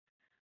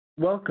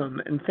Welcome,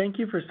 and thank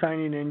you for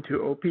signing in to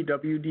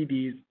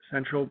OPWDD's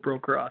Central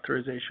Broker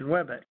Authorization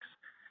WebEx.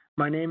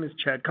 My name is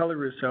Chad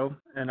Colarusso,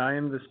 and I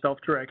am the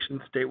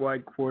Self-Direction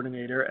Statewide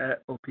Coordinator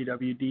at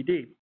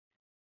OPWDD.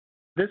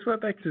 This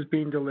WebEx is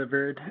being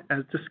delivered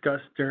as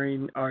discussed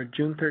during our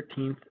June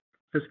 13th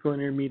Fiscal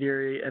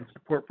Intermediary and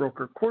Support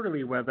Broker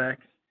Quarterly WebEx,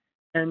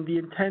 and the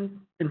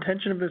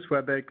intention of this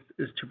WebEx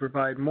is to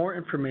provide more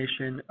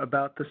information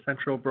about the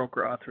Central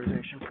Broker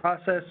Authorization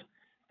process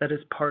that is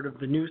part of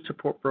the new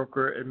Support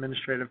Broker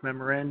Administrative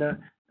Memoranda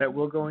that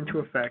will go into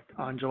effect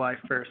on July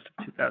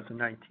 1st,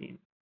 2019.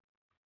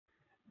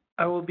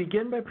 I will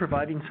begin by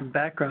providing some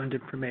background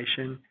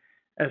information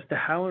as to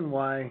how and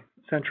why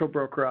Central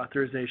Broker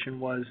Authorization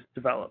was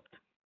developed.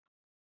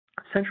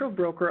 Central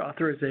Broker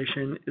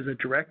Authorization is a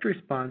direct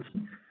response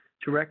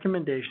to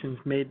recommendations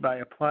made by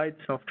Applied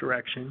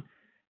Self-Direction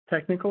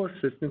technical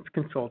assistance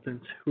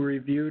consultants who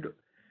reviewed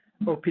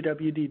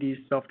OPWDD's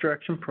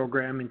self-direction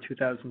program in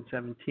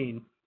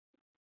 2017.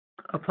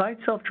 Applied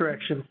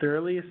Self-Direction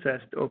thoroughly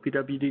assessed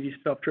OPWDD's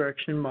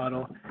self-direction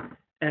model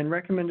and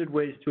recommended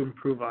ways to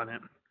improve on it.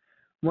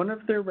 One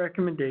of their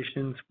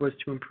recommendations was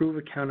to improve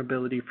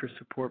accountability for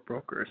support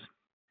brokers.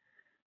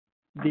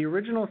 The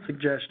original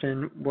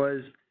suggestion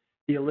was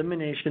the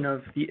elimination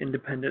of the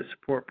independent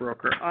support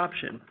broker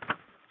option.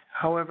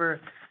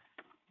 However,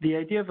 the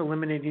idea of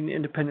eliminating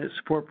independent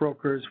support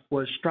brokers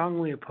was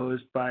strongly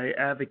opposed by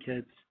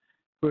advocates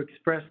who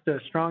expressed a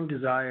strong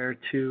desire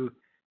to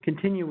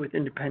continue with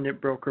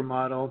independent broker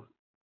model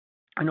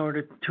in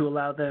order to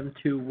allow them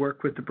to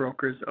work with the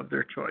brokers of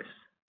their choice.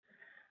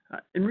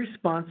 In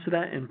response to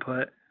that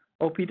input,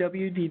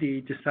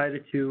 OPWDD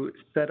decided to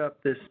set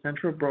up this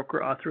central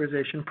broker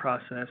authorization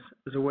process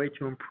as a way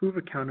to improve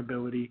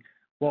accountability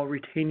while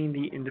retaining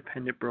the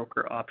independent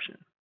broker option.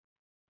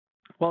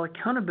 While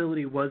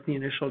accountability was the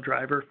initial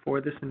driver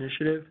for this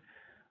initiative,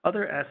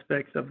 other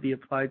aspects of the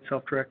applied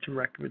self-direction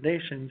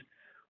recommendations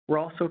were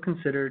also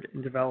considered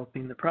in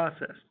developing the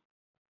process.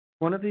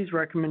 One of these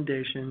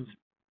recommendations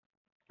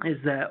is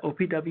that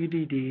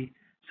OPWDD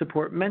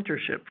support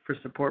mentorship for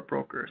support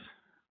brokers.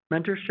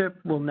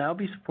 Mentorship will now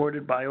be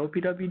supported by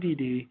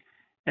OPWDD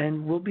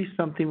and will be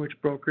something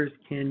which brokers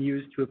can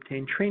use to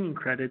obtain training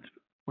credits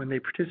when they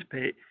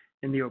participate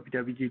in the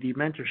OPWDD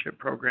mentorship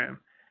program.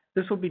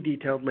 This will be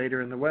detailed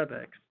later in the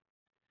WebEx.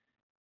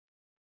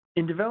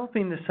 In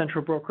developing the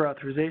central broker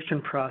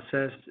authorization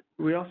process,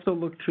 we also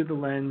looked through the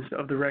lens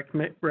of the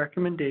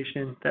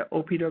recommendation that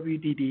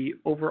OPWDD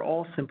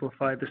overall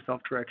simplify the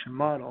self-direction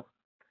model.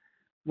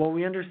 While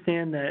we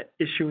understand that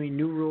issuing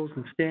new rules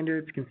and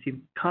standards can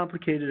seem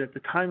complicated at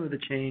the time of the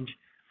change,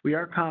 we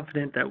are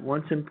confident that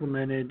once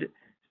implemented,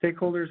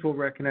 stakeholders will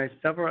recognize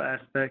several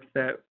aspects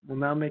that will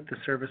now make the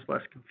service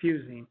less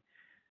confusing.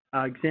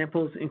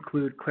 Examples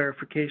include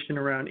clarification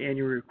around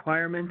annual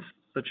requirements,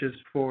 such as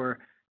for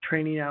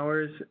training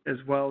hours,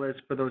 as well as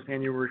for those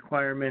annual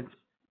requirements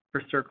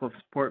for circle of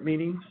support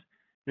meetings.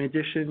 In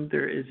addition,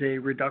 there is a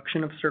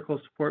reduction of circle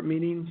of support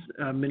meetings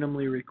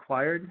minimally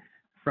required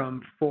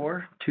from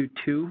 4 to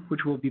 2,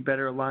 which will be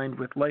better aligned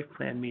with life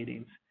plan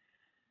meetings.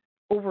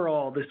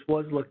 Overall, this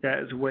was looked at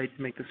as a way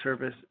to make the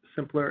service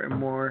simpler and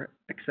more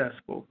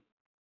accessible.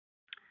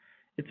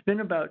 It's been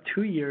about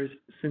 2 years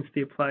since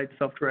the applied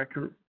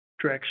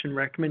self-direction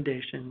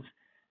recommendations,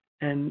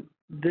 and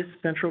this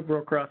central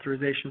broker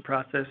authorization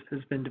process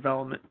has been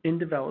in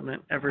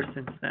development ever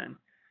since then.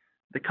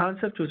 The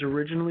concept was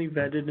originally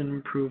vetted and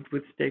improved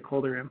with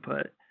stakeholder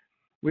input.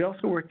 We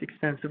also worked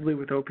extensively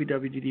with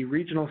OPWDD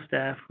regional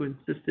staff who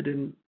insisted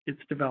in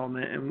its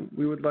development, and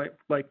we would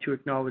like to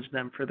acknowledge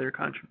them for their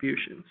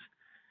contributions.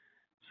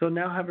 So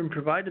now, having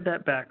provided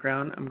that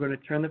background, I'm going to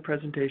turn the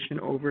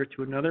presentation over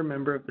to another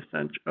member of the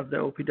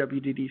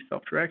OPWDD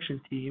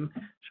self-direction team,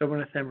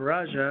 Shobana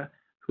Thambaraja,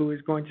 who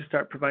is going to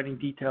start providing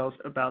details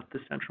about the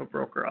central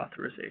broker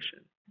authorization.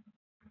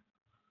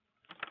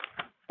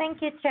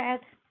 Thank you, Chad.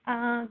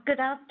 Good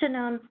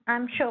afternoon.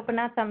 I'm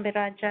Shobana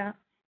Thambaraja.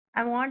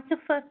 I want to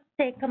first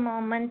take a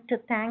moment to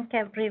thank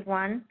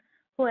everyone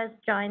who has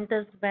joined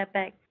this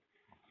WebEx,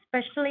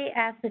 especially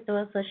as it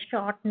was a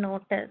short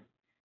notice.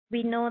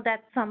 We know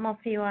that some of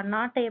you are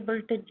not able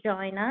to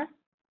join us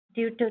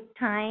due to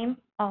time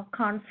or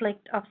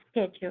conflict of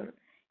schedule.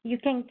 You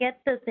can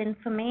get this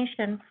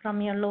information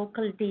from your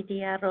local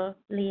DDRO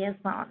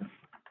liaisons.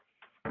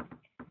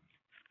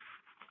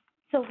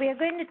 So we are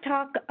going to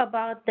talk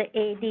about the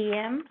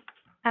ADM.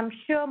 I'm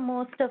sure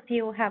most of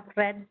you have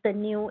read the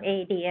new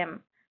ADM.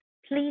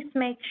 Please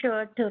make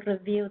sure to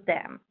review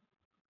them.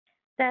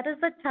 There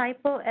is a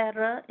typo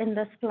error in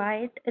the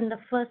slide in the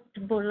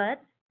first bullet.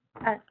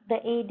 The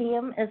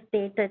ADM is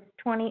dated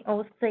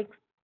 2006-06.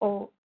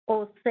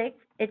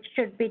 It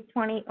should be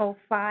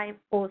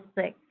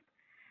 2005-06.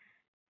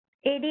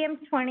 ADM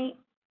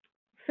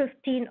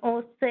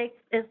 2015-06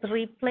 is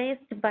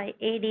replaced by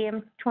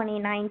ADM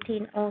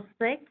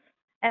 2019-06,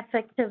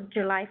 effective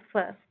July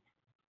 1st.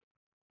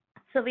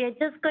 So we are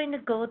just going to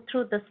go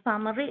through the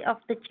summary of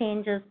the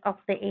changes of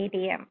the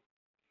ADM.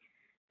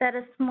 There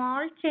are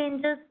small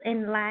changes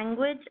in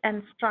language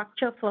and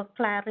structure for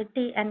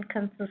clarity and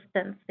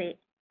consistency.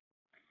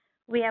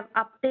 We have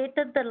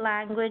updated the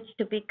language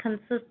to be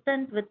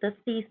consistent with the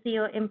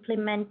CCO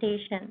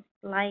implementation,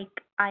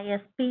 like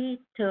ISP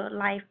to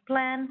life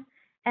plan,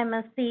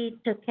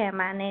 MSC to care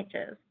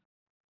managers.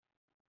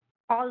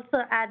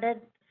 Also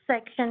added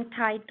section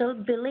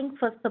titled Billing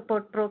for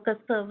Support Broker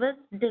Service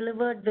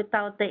Delivered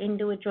Without the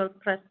Individual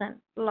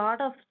Present. A lot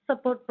of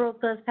support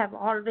brokers have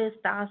always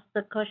asked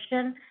the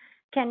question,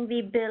 can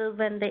we bill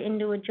when the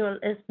individual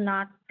is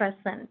not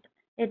present?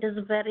 It is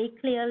very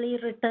clearly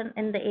written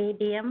in the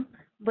ADM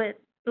with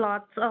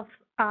lots of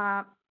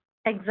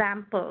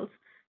examples.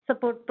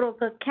 Support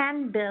broker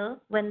can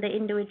bill when the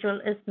individual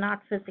is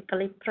not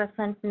physically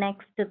present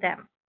next to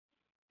them.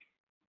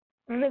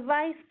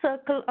 Revised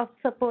circle of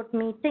support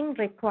meeting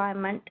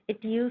requirement.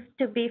 It used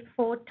to be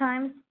 4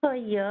 times per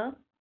year.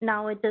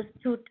 Now it is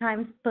 2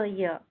 times per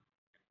year.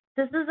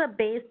 This is a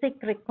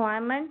basic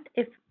requirement.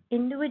 If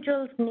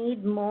individuals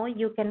need more,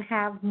 you can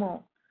have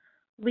more.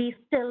 We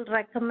still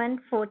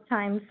recommend 4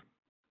 times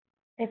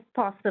if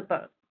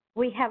possible.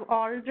 We have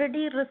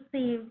already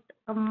received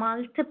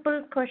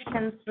multiple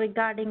questions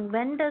regarding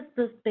when does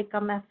this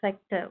become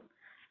effective.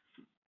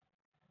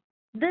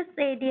 This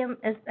ADM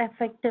is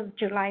effective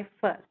July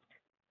 1st.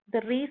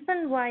 The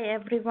reason why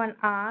everyone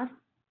asks,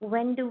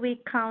 when do we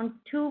count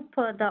 2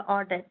 per the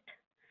audit?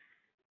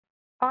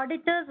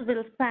 Auditors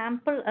will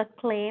sample a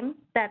claim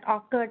that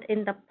occurred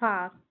in the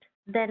past,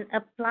 then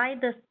apply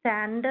the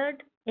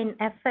standard in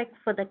effect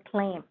for the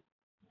claim.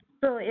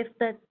 So if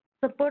the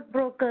support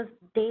broker's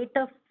date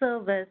of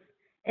service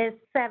is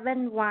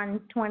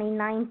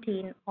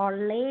 7/1/2019 or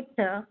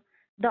later,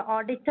 the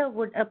auditor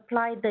would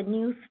apply the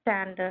new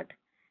standard.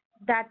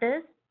 That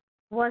is,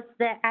 was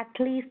there at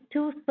least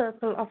 2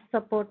 circle of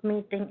support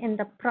meeting in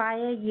the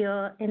prior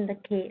year in the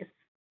case,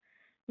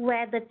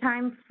 where the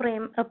time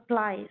frame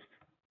applies,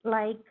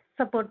 like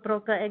support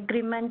broker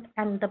agreement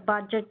and the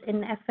budget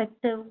in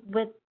effective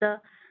with the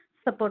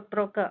support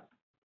broker.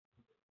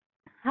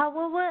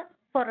 However,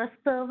 for a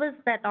service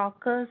that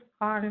occurs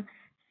on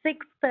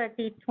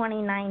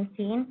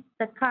 6/30/2019,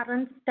 the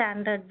current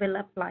standard will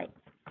apply.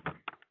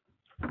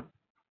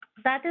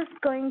 That is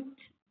going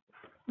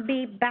to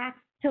be back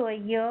to a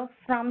year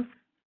from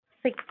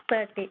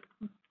 6/30,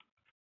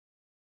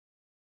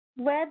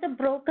 where the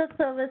broker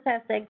service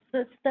has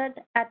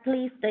existed at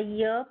least a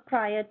year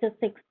prior to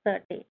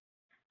 6/30.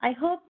 I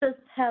hope this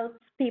helps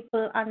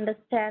people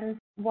understand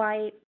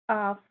why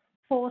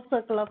 4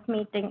 circle of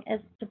meeting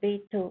is to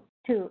be 2.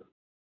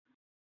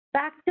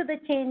 Back to the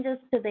changes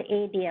to the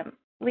ADM.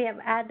 We have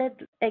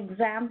added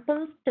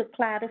examples to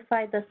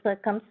clarify the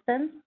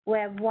circumstance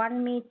where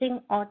 1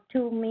 meeting or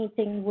 2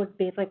 meetings would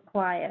be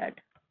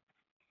required.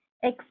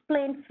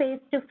 Explain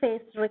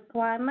face-to-face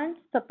requirements.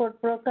 Support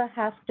broker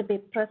has to be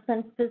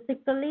present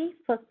physically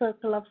for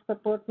circle of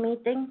support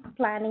meeting,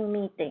 planning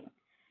meeting.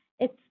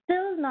 It's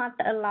still not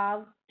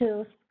allowed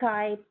to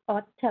Skype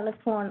or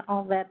telephone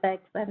or WebEx,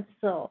 and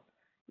so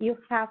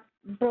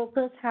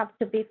brokers have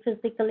to be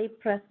physically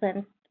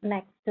present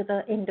next to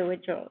the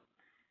individual.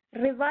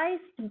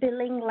 Revised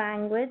billing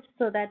language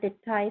so that it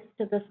ties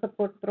to the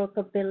support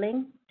broker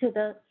billing to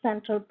the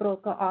central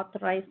broker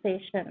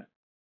authorization.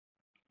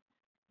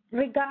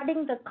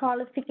 Regarding the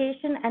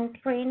qualification and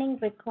training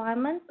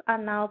requirements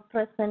are now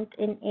present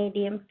in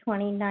ADM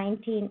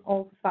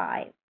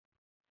 2019-05.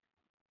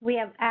 We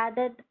have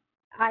added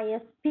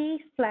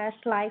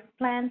ISP/life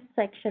plan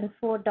section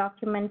 4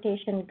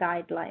 documentation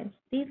guidelines.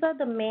 These are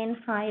the main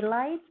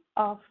highlights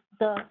of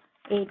the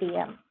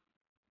ADM.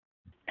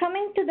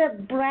 Coming to the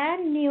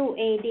brand new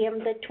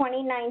ADM, the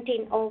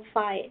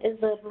 2019-05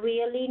 is a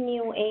really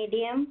new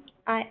ADM.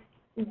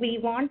 We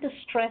want to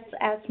stress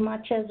as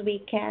much as we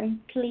can.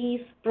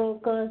 Please,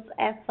 brokers,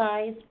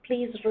 SIs,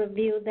 please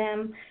review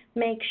them.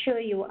 Make sure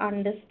you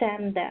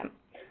understand them.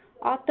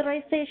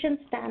 Authorization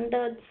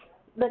standards.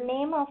 The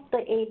name of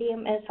the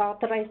ADM is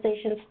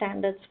Authorization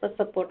Standards for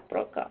Support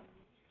Broker.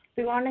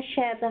 We want to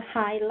share the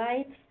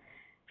highlights.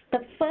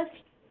 The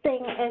first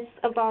thing is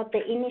about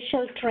the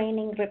initial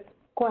training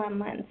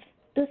requirements.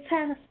 This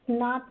has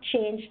not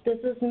changed.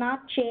 This is not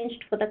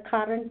changed for the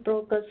current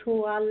brokers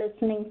who are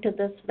listening to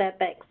this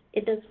WebEx.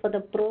 It is for the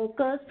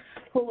brokers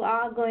who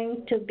are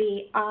going to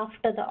be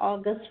after the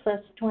August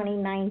 1st,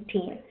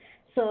 2019.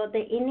 So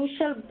the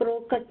initial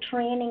broker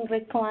training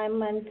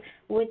requirement,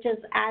 which is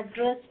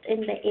addressed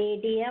in the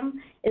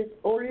ADM, is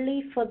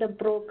only for the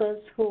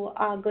brokers who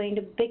are going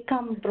to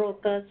become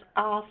brokers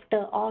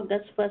after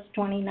August 1st,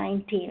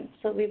 2019.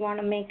 So we want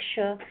to make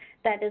sure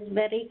that is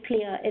very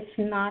clear. It's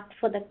not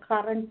for the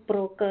current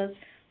brokers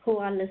who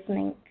are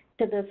listening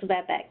to this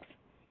WebEx.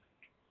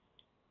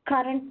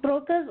 Current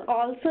brokers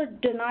also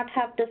do not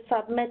have to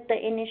submit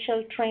the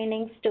initial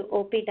trainings to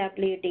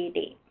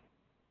OPWDD.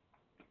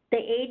 The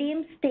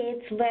ADM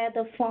states where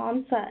the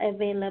forms are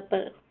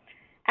available.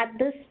 At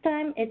this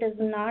time, it is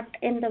not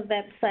in the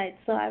website,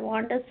 so I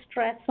want to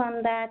stress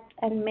on that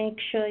and make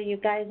sure you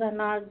guys are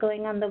not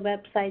going on the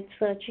website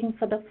searching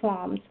for the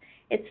forms.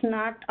 It's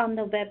not on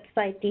the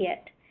website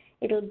yet.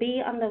 It'll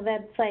be on the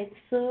website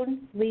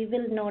soon. We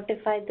will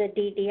notify the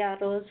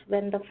DDROs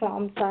when the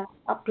forms are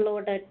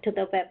uploaded to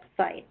the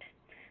website.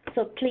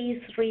 So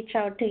please reach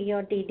out to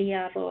your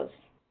DDROs.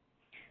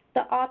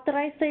 The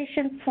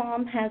authorization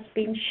form has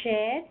been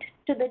shared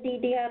to the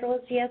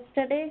DDROs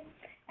yesterday,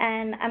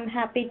 and I'm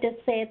happy to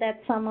say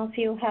that some of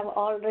you have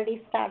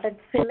already started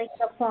filling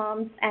the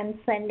forms and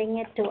sending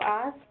it to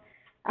us.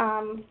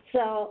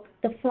 So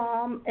the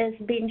form is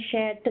being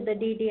shared to the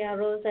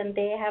DDROs, and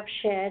they have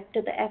shared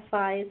to the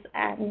FIs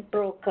and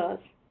brokers.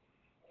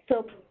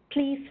 So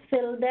please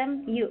fill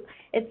them.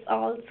 It's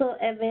also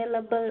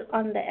available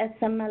on the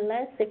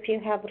SMLS. If you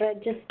have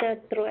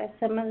registered through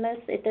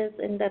SMLS, it is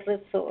in the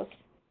resource.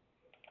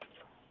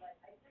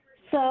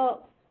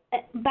 So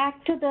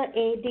back to the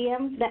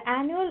ADM, the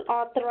annual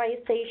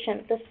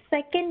authorization, the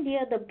second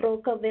year the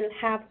broker will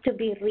have to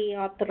be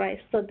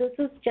reauthorized. So this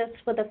is just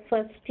for the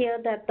first year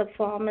that the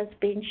form is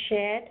being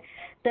shared.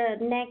 The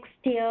next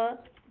year,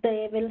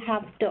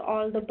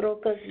 all the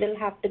brokers will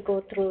have to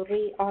go through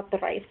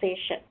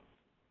reauthorization.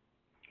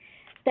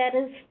 There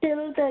is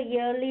still the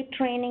yearly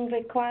training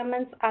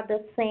requirements are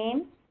the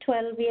same,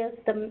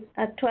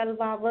 12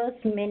 hours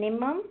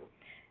minimum.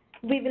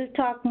 We will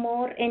talk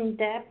more in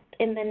depth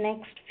in the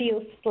next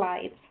few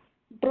slides.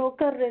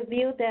 Broker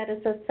review, there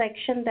is a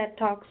section that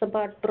talks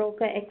about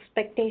broker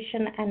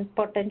expectation and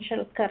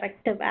potential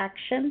corrective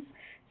actions.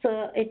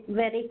 So it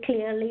very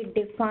clearly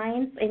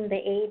defines in the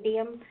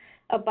ADM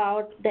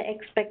about the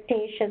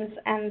expectations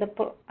and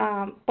the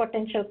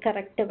potential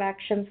corrective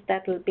actions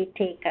that will be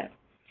taken.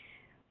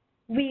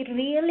 We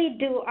really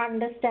do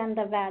understand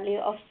the value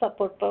of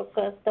support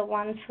brokers. The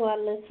ones who are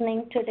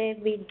listening today,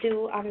 we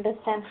do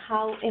understand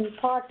how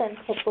important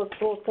support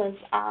brokers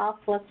are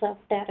for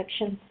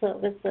self-direction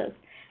services.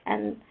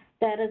 And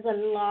there is a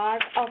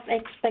lot of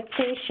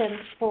expectations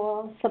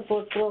for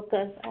support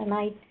brokers, and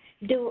I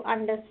do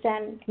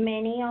understand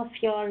many of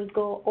y'all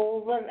go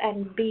over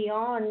and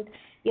beyond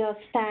your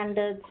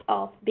standards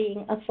of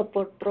being a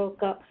support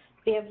broker.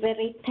 We are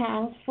very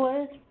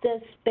thankful.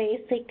 This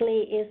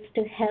basically is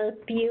to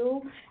help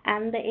you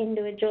and the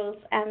individuals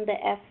and the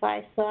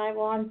FI. So I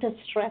want to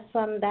stress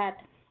on that.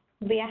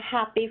 We are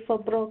happy for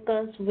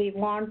brokers. We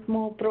want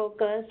more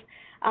brokers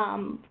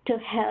to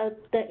help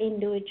the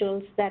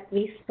individuals that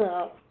we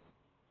serve.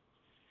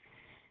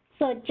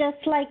 So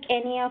just like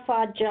any of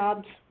our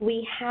jobs,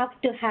 we have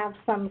to have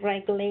some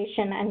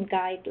regulation and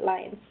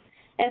guidelines,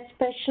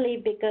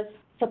 especially because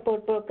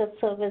support broker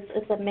service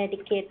is a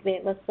Medicaid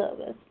waiver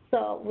service.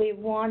 So we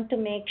want to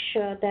make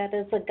sure there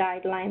is a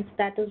guidelines.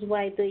 That is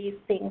why these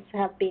things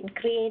have been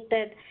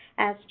created.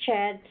 As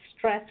Chad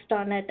stressed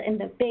on it in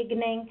the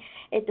beginning,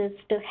 it is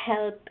to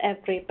help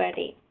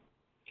everybody.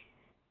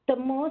 The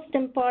most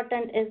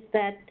important is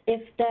that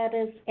if there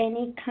is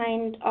any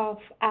kind of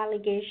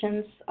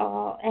allegations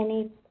or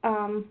any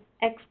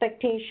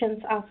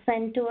expectations are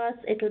sent to us,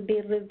 it will be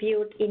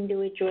reviewed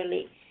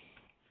individually.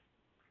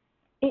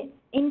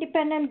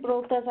 Independent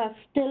brokers are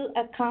still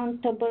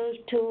accountable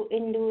to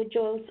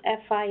individuals,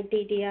 FI,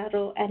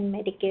 DDRO, and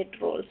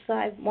Medicaid roles. So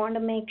I want to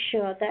make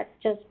sure that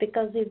just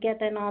because you get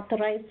an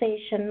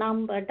authorization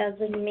number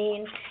doesn't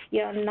mean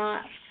you're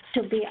not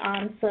to be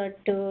answered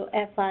to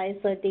FIs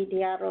or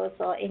DDROs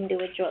or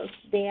individuals.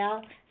 They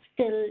are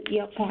still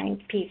your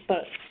point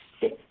people.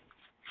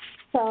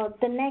 So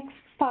the next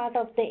part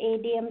of the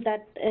ADM,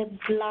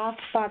 last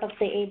part of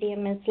the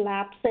ADM is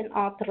lapse in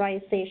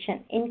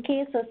authorization. In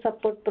case a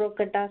support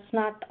broker does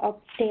not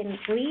obtain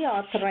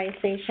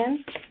reauthorization,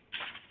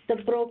 the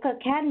broker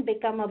can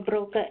become a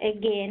broker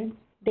again.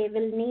 They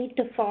will need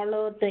to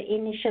follow the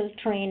initial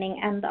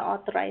training and the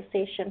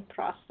authorization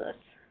process.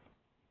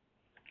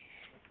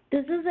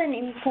 This is an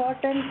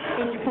important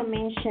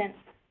information.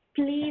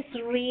 Please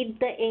read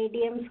the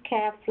ADMs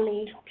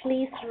carefully.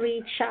 Please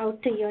reach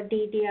out to your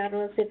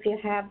DDROs if you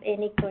have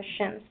any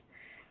questions.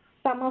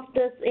 Some of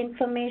this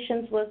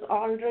information was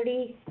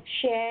already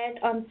shared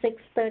on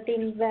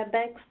 613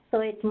 WebEx,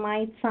 so it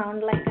might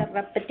sound like a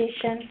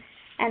repetition.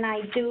 And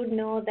I do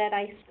know that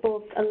I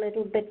spoke a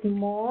little bit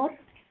more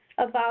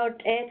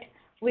about it.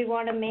 We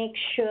want to make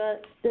sure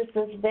this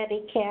is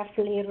very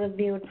carefully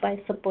reviewed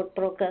by support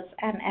brokers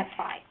and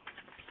FI.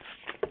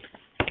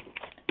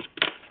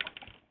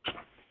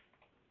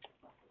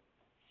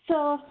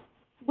 So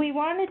we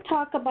want to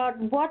talk about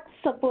what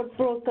support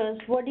brokers,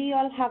 what do you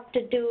all have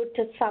to do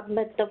to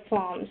submit the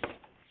forms?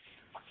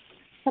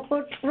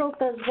 Support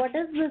brokers, what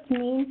does this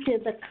mean to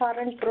the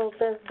current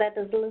brokers that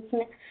is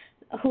listening,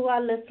 who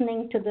are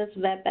listening to this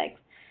WebEx?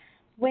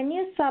 When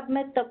you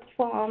submit the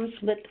forms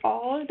with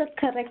all the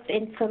correct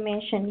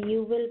information,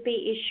 you will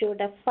be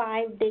issued a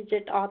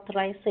 5-digit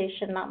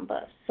authorization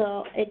number.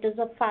 So it is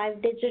a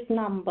 5-digit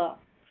number.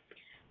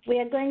 We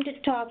are going to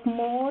talk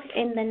more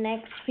in the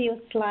next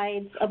few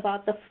slides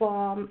about the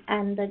form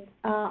and the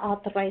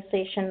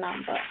authorization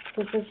number.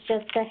 This is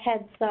just a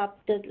heads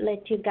up to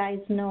let you guys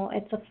know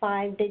it's a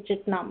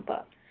 5-digit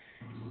number.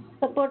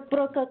 Support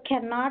broker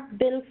cannot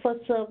bill for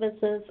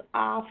services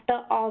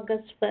after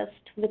August 1st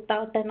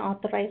without an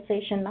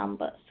authorization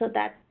number. So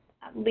that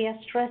we are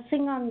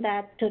stressing on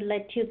that to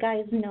let you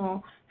guys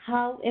know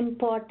how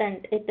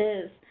important it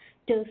is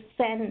to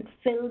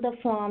fill the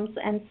forms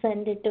and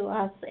send it to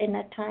us in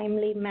a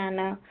timely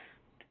manner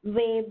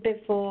way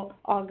before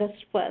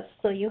August 1st.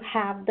 So you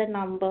have the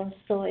number,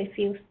 so if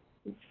you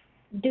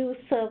do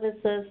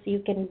services, you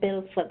can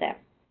bill for them.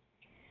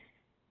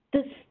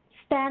 This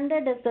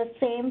standard is the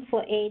same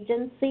for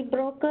agency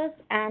brokers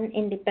and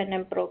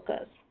independent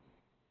brokers.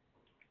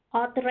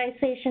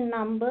 Authorization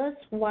numbers,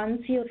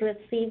 once you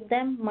receive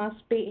them,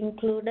 must be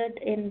included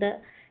in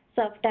the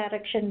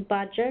self-direction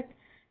budget,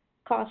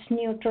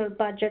 cost-neutral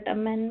budget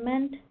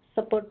amendment,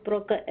 support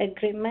broker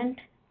agreement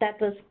that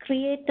was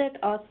created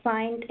or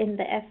signed in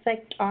the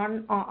effect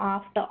on or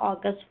after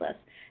August 1st.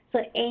 So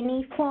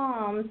any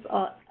forms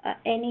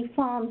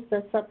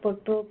the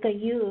support broker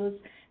use,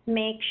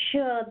 make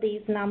sure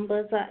these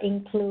numbers are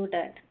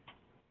included.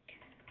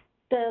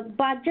 The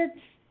budget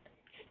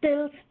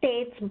still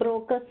states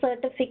broker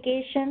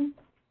certification.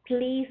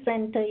 Please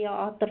enter your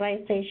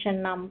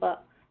authorization number.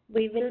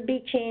 We will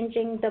be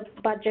changing the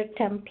budget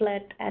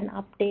template and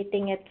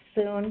updating it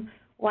soon.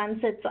 Once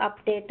it's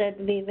updated,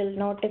 we will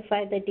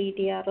notify the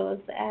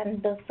DDROs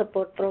and the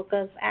support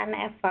brokers and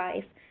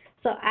FIs.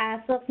 So as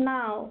of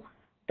now,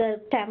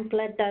 the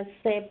template does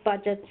say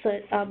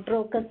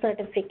broker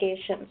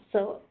certification.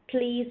 So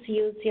please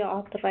use your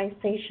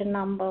authorization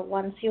number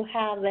once you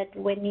have it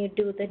when you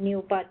do the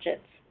new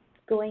budgets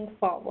going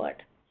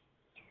forward.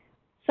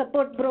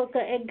 Support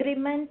broker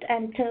agreement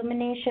and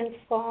termination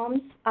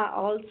forms are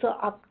also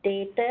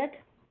updated.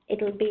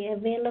 It will be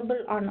available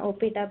on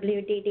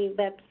OPWDD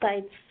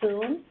website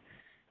soon.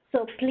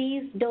 So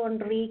please don't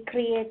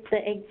recreate the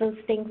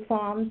existing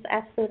forms.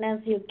 As soon as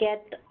you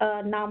get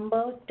a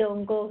number,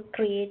 don't go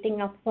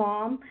creating a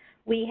form.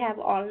 We have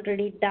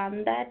already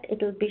done that.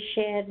 It will be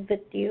shared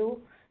with you,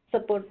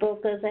 support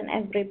brokers and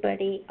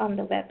everybody on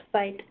the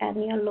website,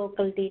 and your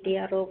local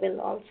DDRO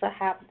will also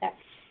have that.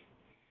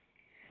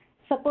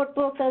 Support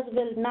brokers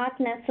will not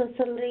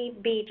necessarily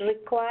be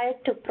required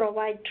to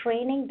provide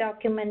training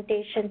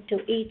documentation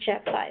to each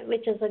FI,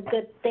 which is a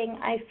good thing,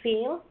 I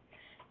feel.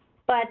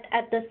 But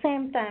at the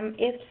same time,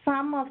 if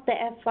some of the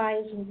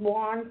FIs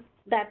want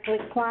that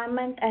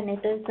requirement and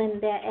it is in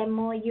their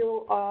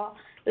MOU or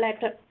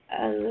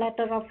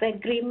letter of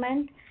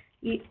agreement,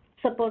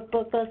 support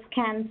brokers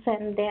can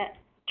send their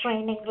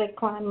training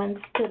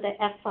requirements to the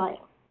FI.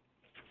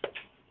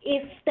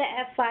 If the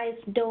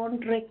FIs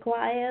don't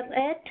require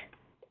it,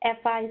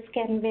 FIs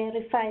can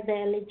verify the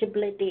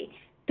eligibility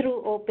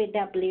through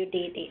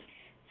OPWDD.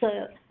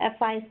 So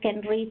FIs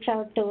can reach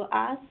out to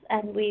us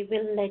and we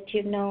will let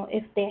you know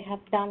if they have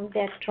done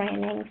their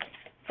training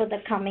for the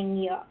coming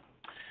year.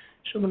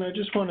 Shobana, I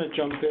just want to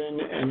jump in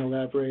and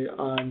elaborate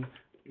on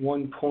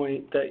one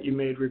point that you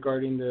made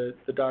regarding the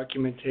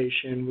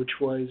documentation, which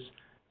was,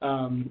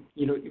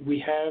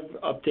 we have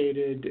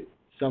updated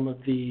some of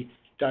the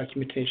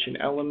documentation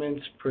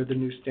elements per the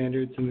new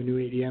standards in the new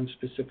ADM,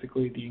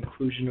 specifically the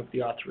inclusion of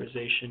the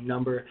authorization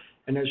number.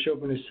 And as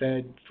Shobana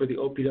said, for the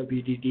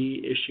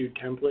OPWDD issued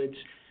templates,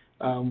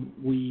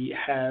 we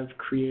have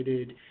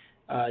created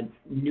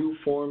new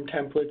form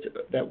templates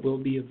that will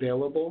be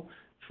available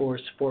for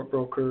support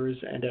brokers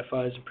and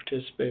FIs and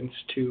participants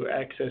to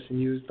access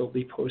and use. They'll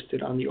be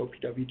posted on the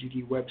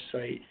OPWDD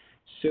website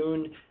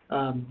soon.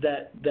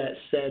 That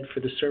said, for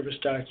the service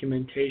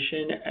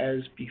documentation,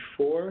 as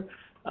before,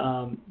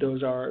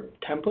 those are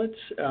templates.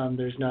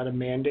 There's not a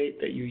mandate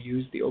that you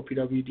use the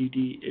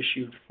OPWDD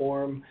issued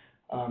form.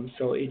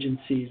 So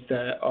agencies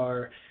that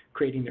are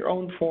creating their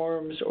own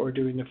forms or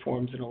doing the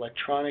forms in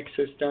electronic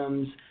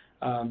systems,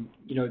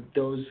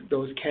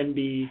 those can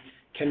be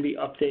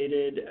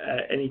updated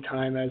at any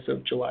time as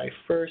of July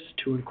 1st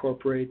to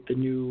incorporate the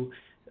new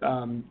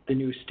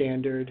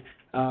standard.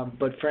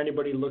 But for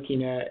anybody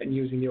looking at and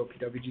using the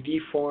OPWDD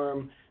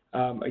form,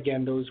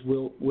 again, those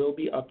will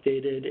be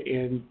updated,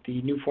 and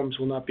the new forms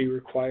will not be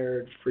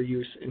required for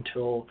use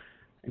until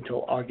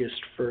August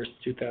 1st,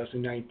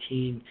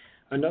 2019.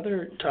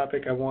 Another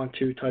topic I want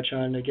to touch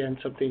on, again,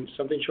 something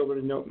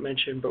Shobana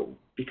mentioned, but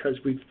because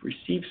we've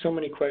received so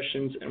many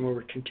questions and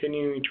we're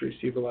continuing to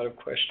receive a lot of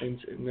questions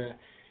in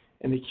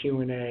the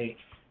Q&A,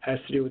 has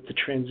to do with the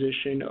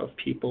transition of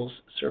people's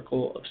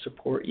circle of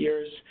support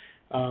years.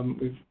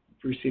 We've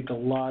received a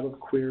lot of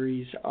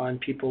queries on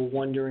people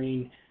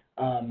wondering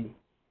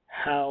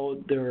how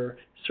their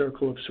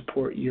circle of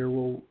support year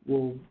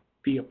will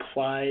be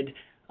applied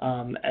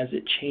as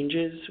it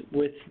changes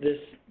with this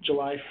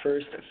July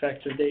 1st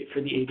effective date for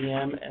the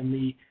ADM and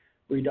the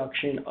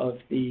reduction of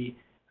the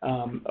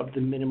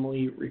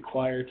minimally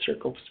required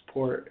circle of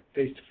support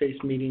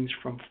face-to-face meetings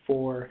from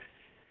 4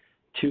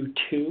 to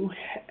 2.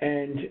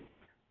 And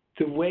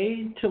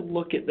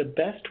the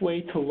best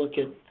way to look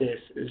at this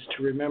is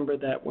to remember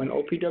that when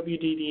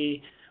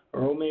OPWDD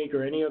or OMIG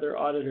or any other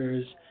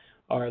auditors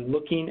are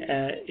looking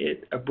at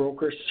a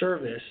broker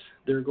service,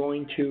 they're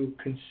going to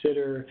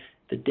consider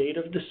the date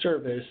of the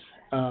service,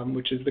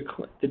 which is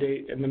the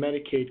date and the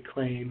Medicaid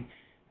claim,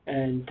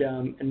 and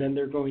then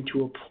they're going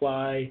to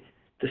apply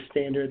the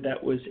standard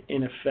that was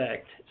in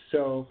effect.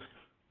 So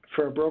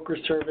for a broker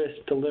service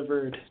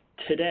delivered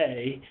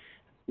today,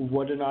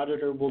 what an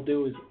auditor will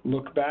do is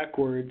look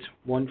backwards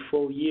one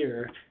full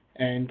year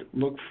and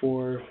look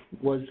for,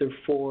 was there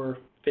 4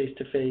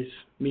 face-to-face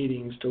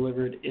meetings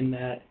delivered in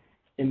that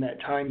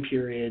time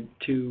period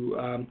to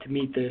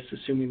meet this,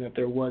 assuming that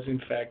there was in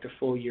fact a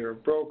full year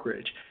of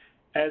brokerage.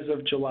 As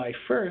of July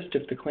 1st,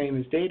 if the claim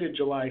is dated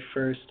July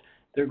 1st,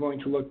 they're going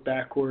to look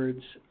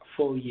backwards a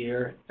full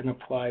year and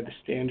apply the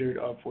standard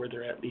of were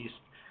there at least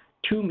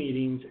 2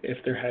 meetings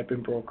if there had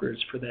been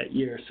brokers for that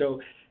year.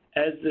 So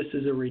as this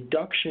is a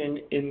reduction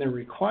in the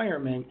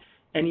requirement,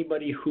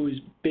 anybody who's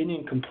been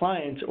in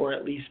compliance or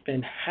at least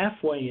been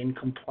halfway in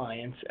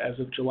compliance as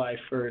of July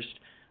 1st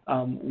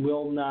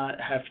will not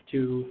have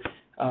to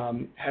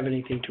have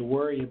anything to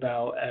worry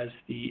about as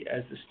the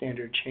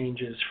standard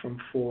changes from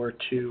 4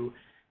 to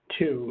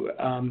 2.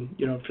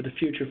 For the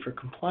future, for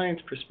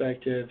compliance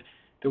perspective,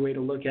 the way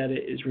to look at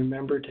it is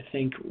remember to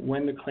think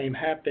when the claim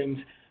happens,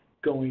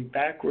 going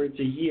backwards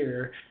a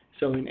year.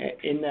 So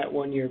in that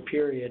 1 year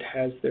period,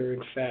 has there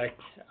in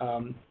fact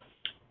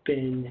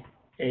been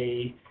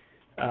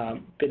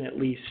at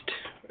least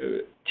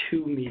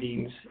 2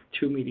 meetings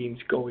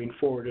going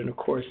forward? And of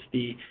course,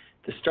 the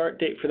start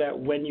date for that,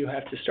 when you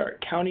have to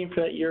start counting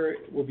for that year,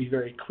 will be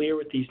very clear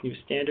with these new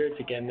standards.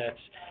 Again, that's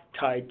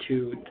tied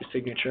to the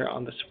signature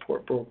on the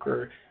support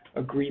broker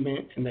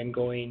agreement and then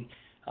going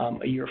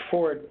a year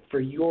forward for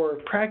your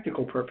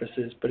practical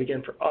purposes. But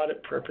again, for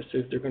audit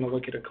purposes, they're going to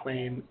look at a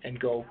claim and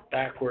go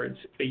backwards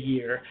a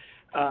year,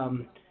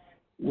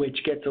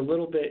 which gets a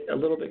little bit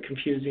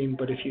confusing.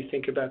 But if you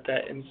think about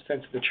that in the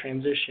sense of the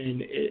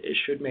transition, it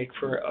should make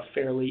for a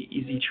fairly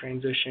easy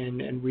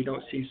transition, and we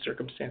don't see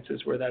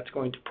circumstances where that's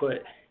going to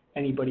put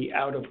anybody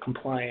out of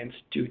compliance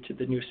due to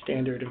the new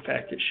standard. In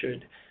fact, it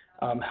should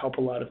help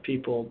a lot of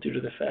people due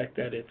to the fact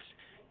that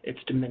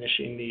it's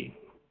diminishing the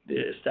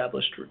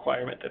established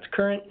requirement that's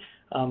current,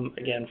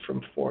 again,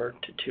 from 4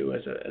 to 2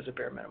 as a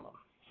bare minimum.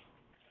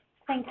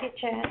 Thank you,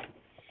 Chad.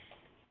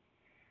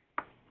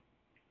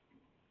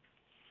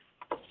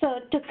 So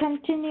to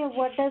continue,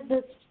 what does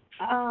this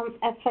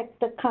affect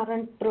the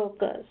current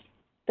brokers?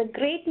 The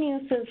great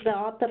news is the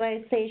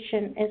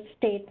authorization is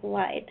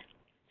statewide.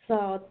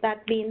 So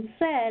that being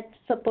said,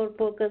 support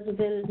brokers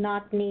will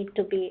not need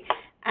to be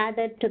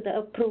added to the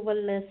approval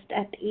list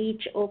at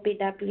each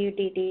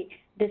OPWDD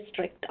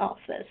district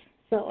office.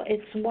 So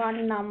it's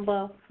one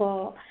number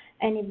for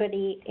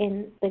anybody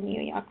in the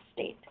New York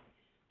State.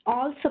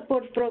 All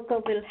support broker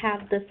will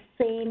have the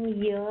same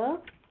year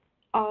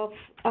of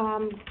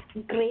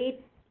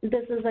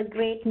this is a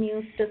great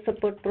news to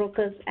support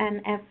brokers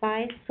and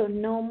FI, so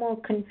no more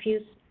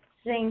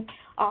confusing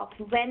of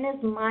when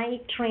is my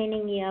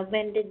training year,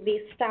 when did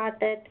we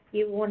start it.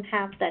 You won't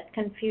have that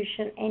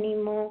confusion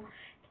anymore.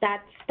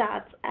 That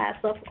starts as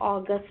of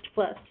August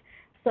 1st.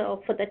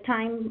 So for the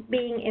time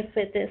being, if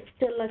it is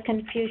still a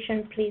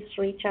confusion, please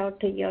reach out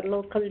to your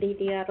local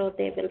DDRO.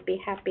 They will be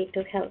happy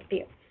to help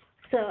you.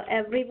 So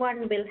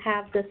everyone will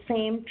have the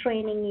same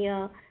training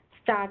year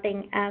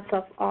starting as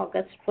of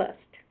August 1st.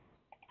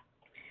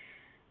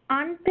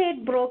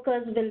 Unpaid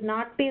brokers will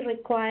not be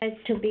required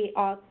to be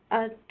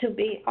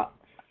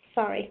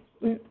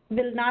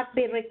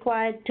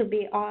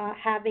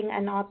having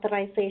an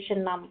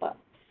authorization number.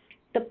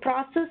 The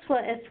process for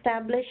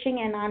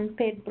establishing an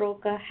unpaid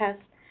broker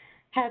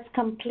has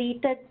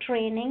completed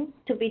training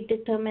to be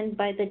determined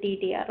by the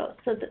DDRO.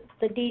 So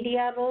the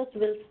DDROs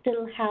will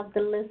still have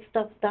the list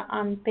of the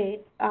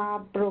unpaid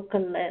broker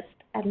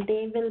list, and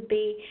they will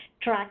be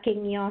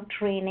tracking your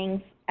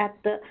trainings at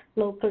the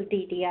local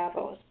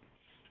DDROs.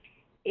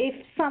 If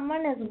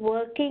someone is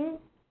working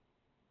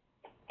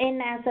in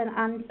as an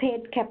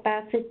unpaid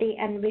capacity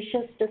and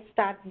wishes to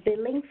start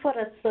billing for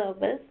a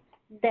service,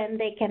 then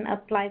they can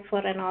apply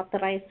for an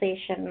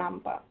authorization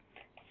number.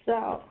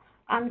 So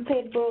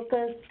unpaid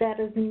brokers,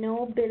 there is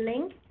no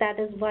billing. That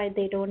is why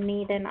they don't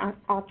need an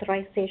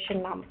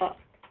authorization number.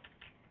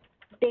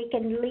 They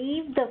can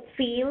leave the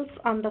fields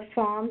on the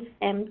forms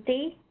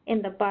empty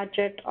in the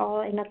budget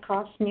or in a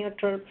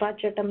cost-neutral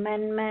budget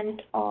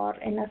amendment or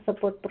in a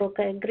support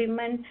broker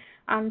agreement.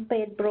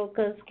 Unpaid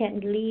brokers can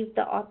leave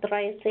the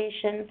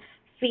authorization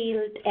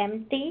field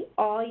empty,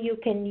 or you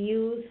can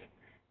use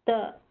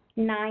the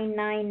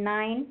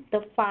 999,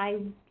 the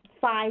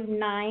five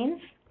nines,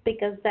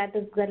 because that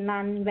is the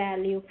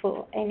non-value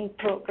for any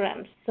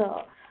programs.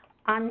 So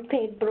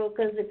unpaid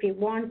brokers, if you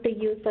want to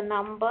use a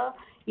number,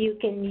 you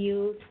can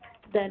use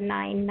the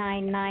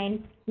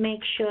 999.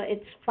 Make sure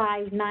it's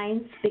 5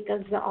 nines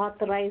because the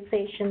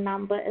authorization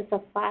number is a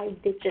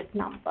 5-digit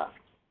number.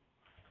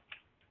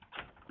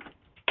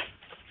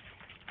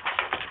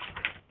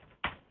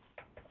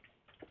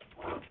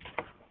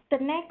 The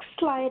next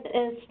slide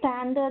is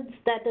standards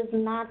that is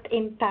not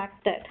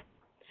impacted.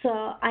 So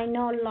I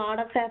know a lot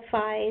of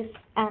FIs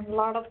and a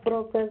lot of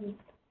brokers,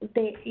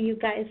 you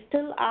guys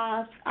still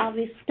ask, are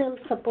we still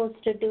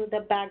supposed to do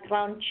the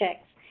background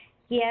checks?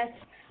 Yes,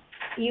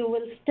 you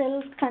will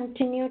still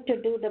continue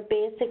to do the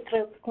basic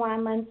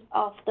requirements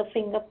of the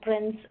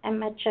fingerprints,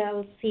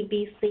 MHL,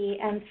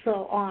 CBC, and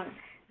so on.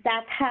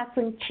 that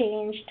hasn't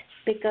changed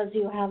because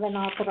you have an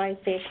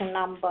authorization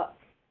number.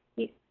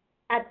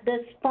 At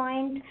this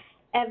point,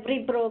 every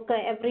broker,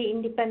 every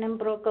independent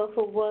broker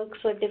who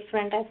works with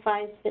different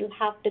FIs will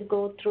have to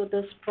go through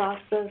this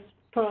process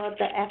per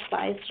the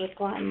FI's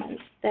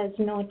requirements. There's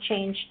no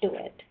change to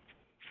it.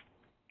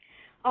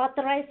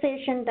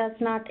 Authorization does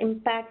not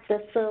impact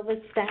the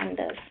service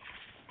standards.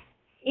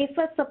 If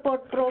a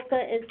support broker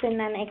is in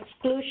an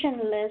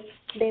exclusion list,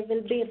 they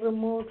will be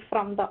removed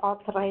from the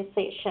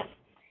authorization.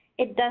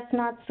 It does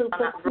not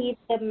supersede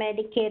the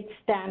Medicaid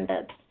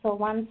standards. So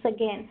once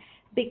again,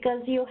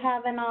 because you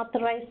have an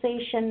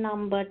authorization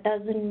number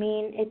doesn't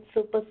mean it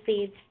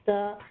supersedes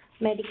the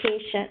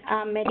Medicaid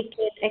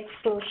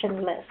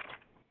exclusion list.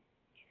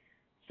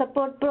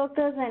 Support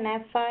brokers and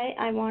FI,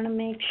 I want to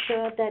make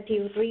sure that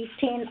you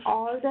retain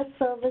all the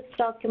service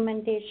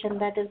documentation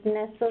that is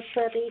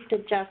necessary to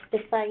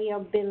justify your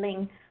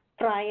billing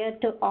prior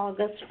to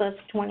August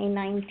 1st,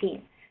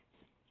 2019,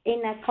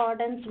 in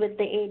accordance with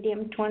the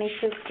ADM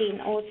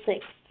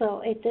 2015-06.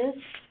 So it is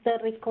the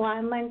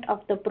requirement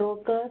of the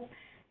brokers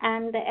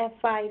and the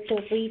FI to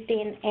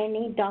retain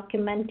any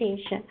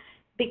documentation.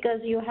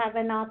 Because you have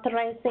an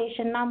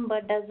authorization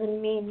number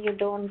doesn't mean you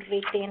don't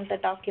retain the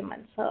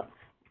documents. So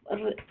a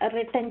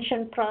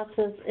retention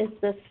process is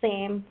the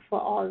same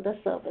for all the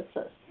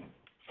services.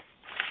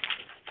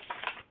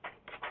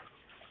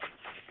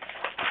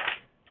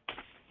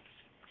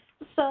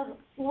 So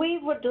we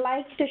would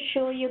like to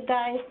show you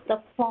guys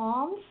the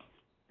forms,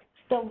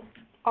 the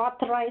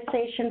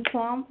authorization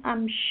form.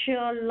 I'm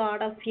sure a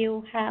lot of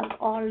you have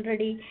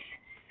already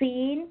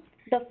seen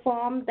the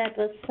form that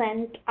was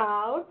sent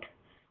out.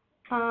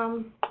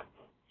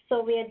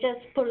 So we are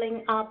just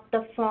pulling up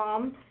the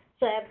form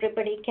so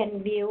everybody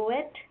can view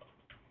it.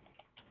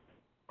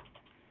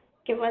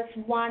 Give us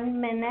 1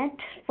 minute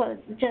for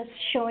just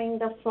showing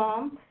the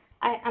form.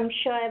 I'm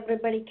sure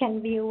everybody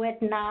can view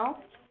it now.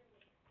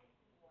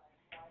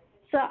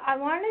 So I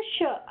want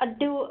to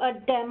do a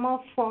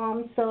demo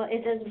form so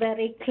it is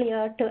very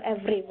clear to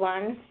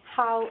everyone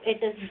how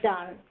it is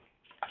done.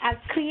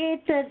 I've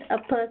created a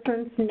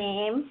person's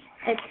name.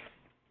 It's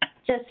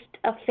just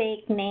a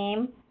fake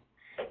name.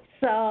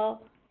 So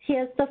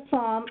here's the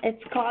form.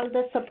 It's called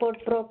the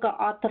Support Broker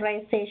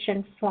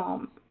Authorization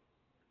Form.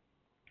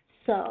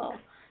 So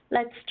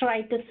let's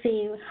try to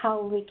see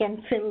how we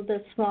can fill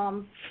this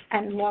form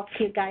and walk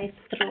you guys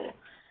through.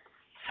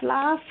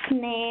 Last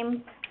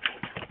name,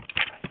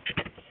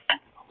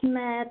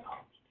 Smith.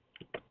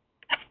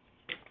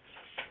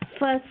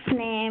 First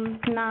name,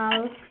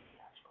 Null.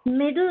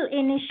 Middle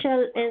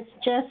initial is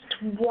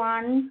just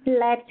one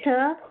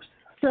letter.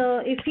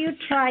 So if you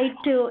try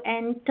to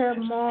enter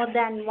more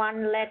than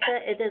one letter,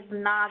 it is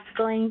not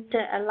going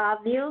to allow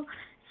you.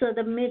 So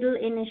the middle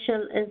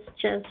initial is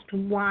just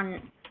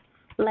one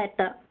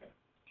letter.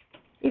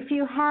 If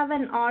you have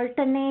an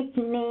alternate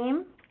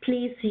name,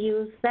 please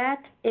use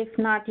that. If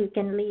not, you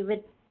can leave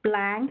it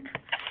blank.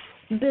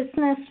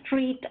 Business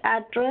street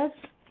address.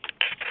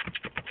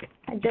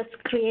 I just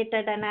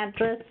created an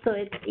address so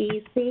it's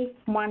easy.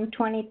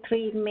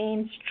 123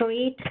 Main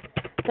Street.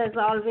 There's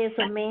always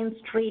a Main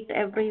Street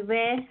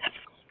everywhere.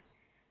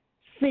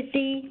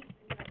 City,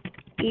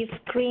 East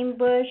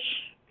Greenbush.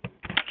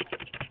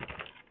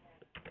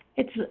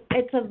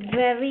 It's a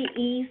very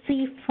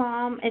easy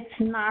form. It's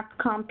not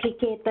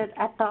complicated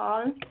at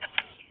all.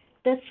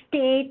 The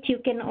state, you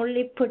can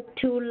only put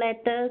 2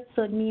 letters,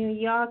 so New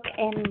York,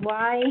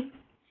 NY.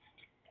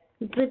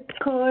 Zip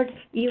code,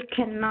 you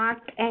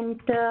cannot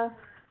enter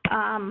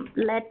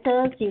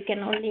letters. You can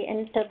only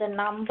enter the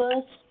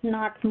numbers,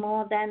 not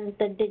more than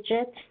the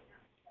digits.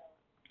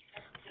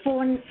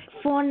 Phone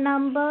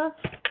number,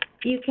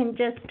 you can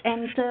just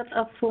enter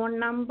a phone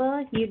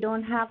number. You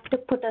don't have to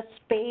put a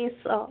space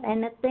or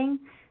anything.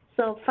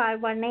 So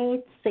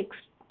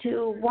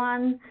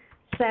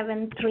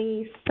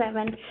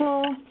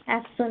 518-621-7374.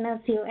 As soon as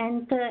you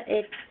enter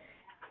it,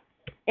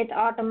 it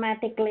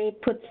automatically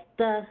puts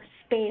the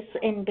space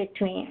in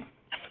between.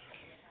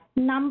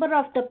 Number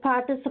of the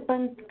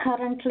participants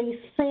currently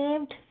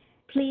saved.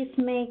 Please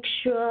make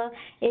sure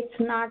it's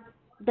not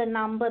the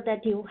number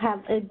that you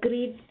have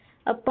agreed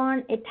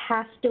upon. It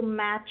has to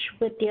match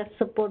with your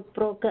support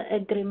broker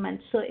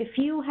agreement. So if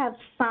you have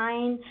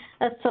signed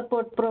a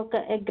support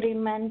broker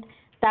agreement,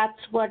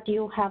 that's what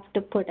you have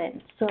to put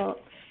in. So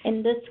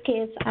in this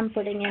case, I'm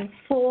putting in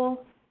 4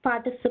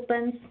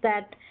 participants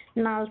that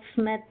Null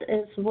Smith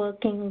is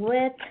working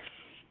with.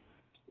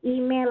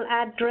 Email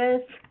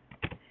address,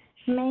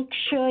 make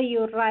sure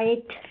you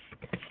write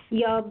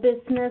your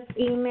business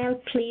email.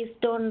 Please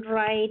don't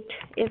write,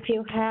 if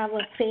you have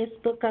a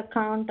Facebook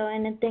account or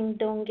anything,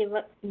 don't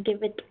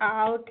give it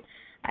out.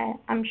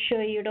 I'm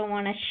sure you don't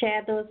want to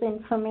share those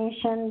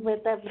information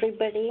with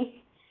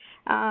everybody.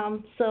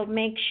 So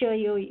make sure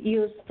you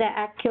use the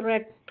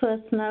accurate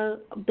personal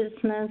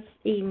business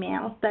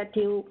email that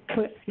you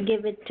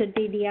give it to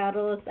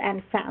DDROs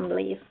and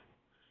families.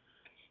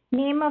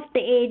 Name of the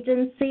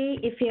agency,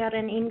 if you are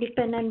an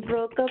independent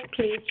broker,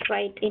 please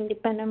write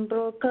independent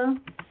broker.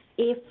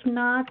 If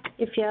not,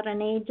 if you're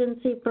an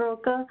agency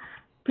broker,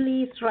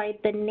 please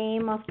write the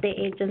name of the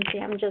agency.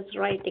 I'm just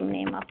writing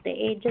name of the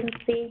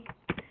agency.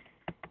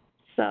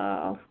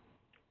 So,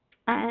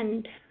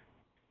 and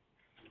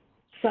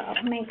so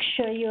make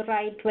sure you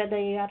write whether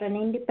you are an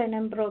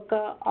independent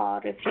broker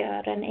or if you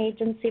are an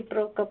agency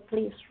broker,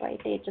 please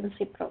write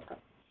agency broker.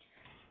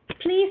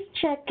 Please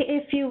check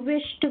if you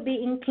wish to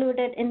be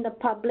included in the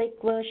public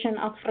version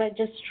of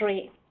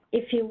registry.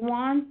 If you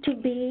want to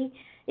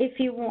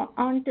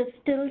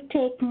still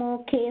take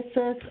more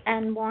cases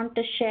and want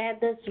to share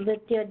this with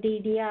your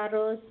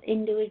DDROs,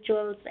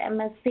 individuals,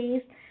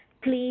 MSCs,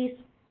 please,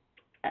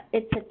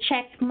 it's a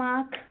check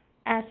mark.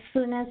 As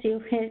soon as you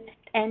hit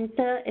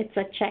enter, it's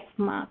a check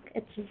mark.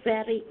 It's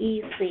very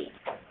easy.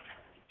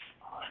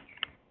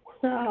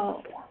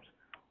 So,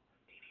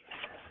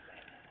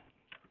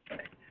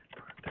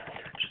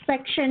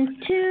 Section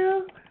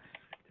 2,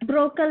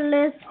 broker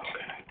list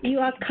you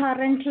are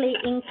currently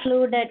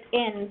included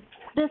in.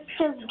 This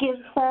just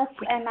gives us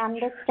an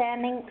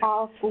understanding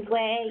of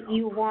where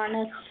you want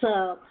to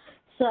serve.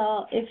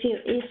 So if you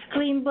is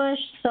Greenbush,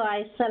 so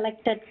I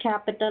selected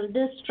Capital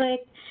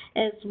District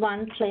is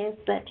one place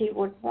that you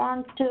would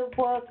want to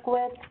work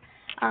with.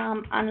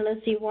 Unless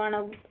you want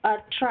to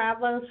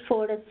travel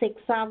 4 to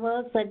 6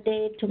 hours a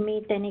day to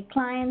meet any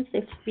clients.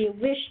 If you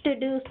wish to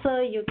do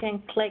so, you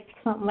can click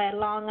somewhere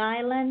Long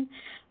Island,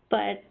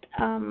 but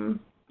I'm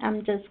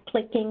just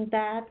clicking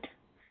that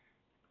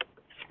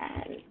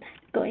and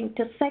going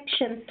to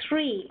Section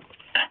 3.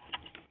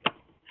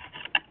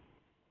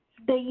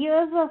 The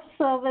years of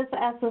service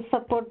as a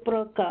support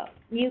broker,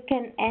 you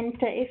can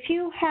enter. If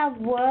you have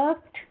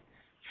worked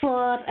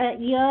for a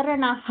year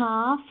and a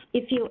half,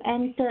 if you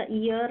enter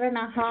year and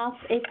a half,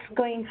 it's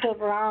going to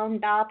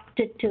round up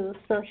to 2.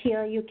 So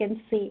here you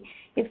can see,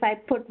 if I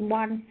put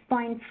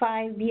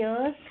 1.5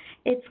 years,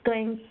 it's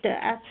going to,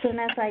 as soon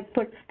as I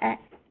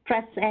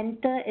press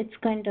enter, it's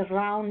going to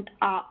round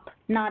up,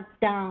 not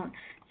down.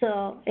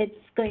 So it's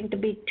going to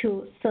be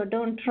 2. So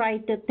don't try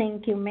to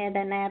think you made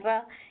an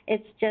error.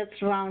 It's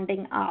just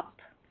rounding up.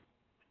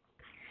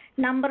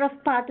 Number of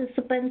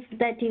participants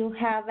that you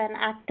have an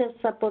active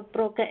support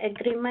broker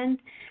agreement.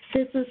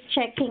 This is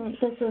checking,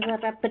 this is a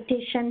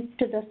repetition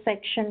to the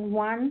Section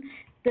 1.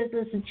 This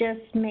is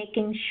just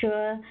making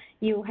sure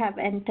you have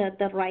entered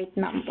the right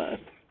numbers.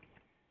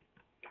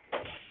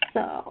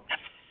 So,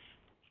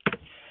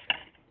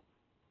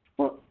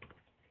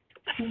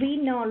 we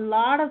know a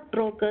lot of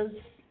brokers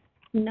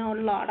know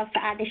a lot of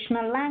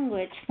additional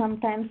language.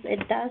 Sometimes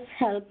it does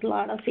help a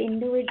lot of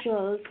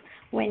individuals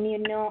when you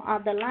know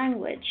other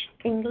language.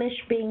 English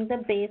being the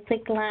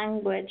basic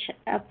language,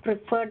 a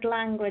preferred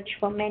language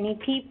for many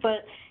people,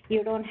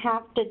 you don't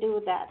have to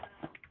do that.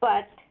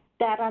 But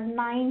there are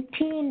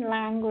 19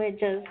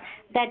 languages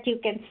that you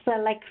can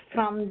select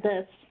from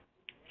this.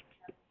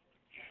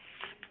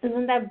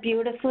 Isn't that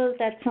beautiful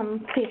that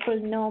some people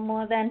know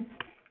more than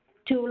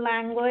 2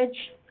 languages?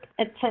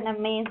 It's an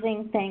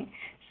amazing thing.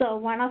 So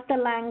one of the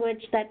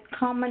language that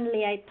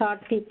commonly I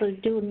thought people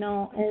do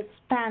know is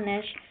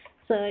Spanish.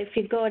 So if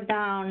you go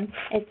down,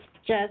 it's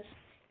just,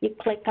 you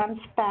click on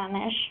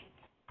Spanish.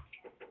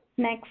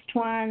 Next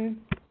one,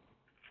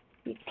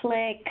 you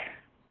click,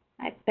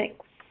 I pick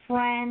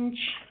French.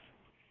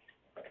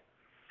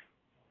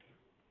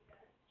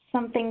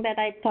 Something that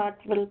I thought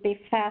will be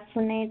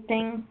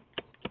fascinating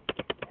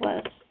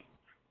was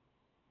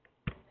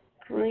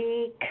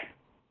Greek.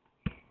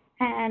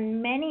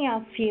 And many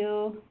of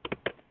you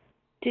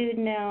do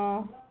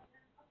know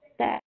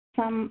that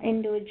some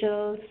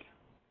individuals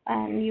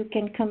and you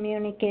can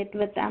communicate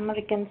with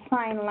American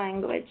Sign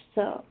Language.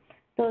 So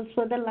those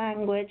were the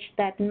language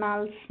that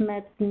Null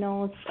Smith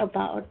knows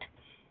about.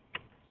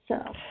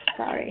 So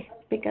sorry,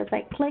 because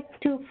I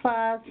clicked too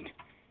fast,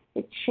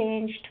 it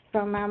changed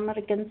from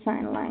American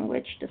Sign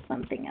Language to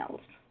something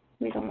else.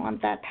 We don't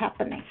want that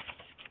happening.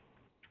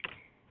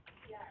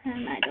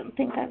 And I don't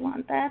think I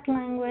want that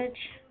language.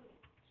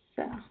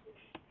 So.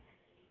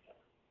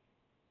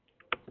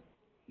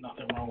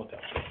 Nothing wrong with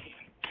that.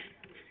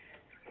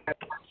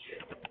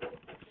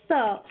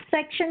 So,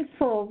 Section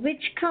 4,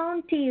 which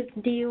counties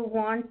do you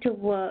want to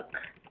work?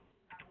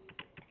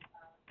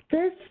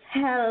 This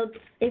helps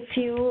if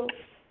you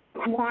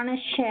want to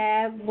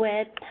share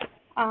with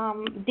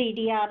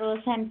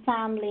DDROs and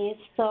families.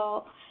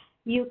 So,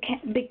 you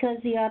can, because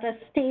you are a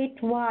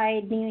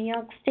statewide, New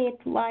York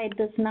statewide,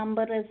 this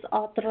number is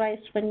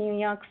authorized for New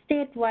York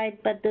statewide,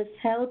 but this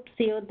helps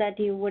you that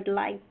you would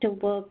like to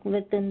work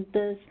within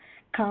this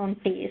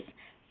counties.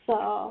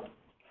 So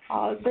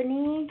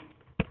Albany,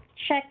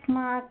 check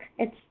mark,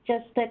 it's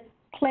just a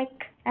click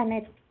and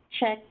it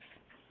checks.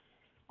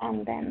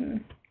 And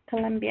then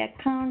Columbia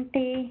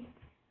County,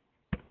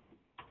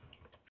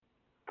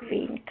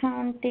 Greene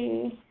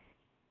County,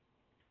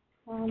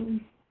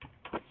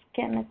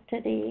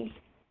 Schenectady.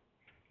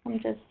 I'm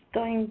just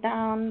going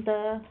down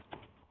the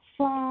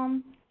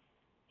form.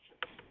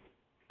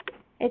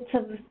 It's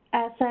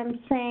as I'm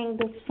saying,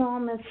 this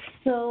form is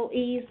so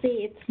easy,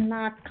 it's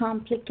not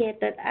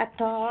complicated at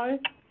all.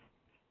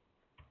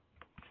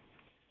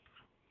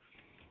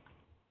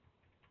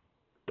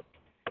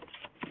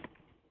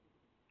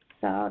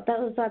 So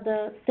those are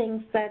the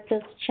things that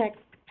is checked.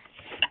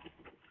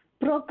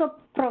 Broker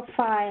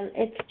profile,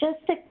 it's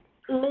just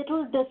a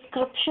little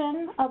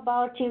description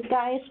about you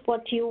guys,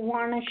 what you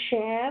want to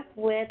share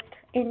with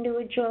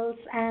individuals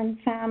and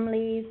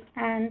families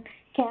and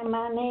care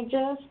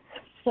managers.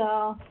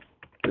 So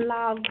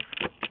love,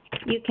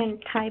 you can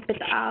type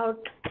it out,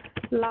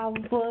 love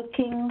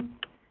working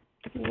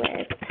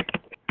with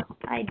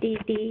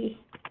IDD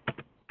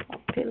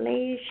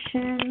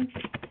population.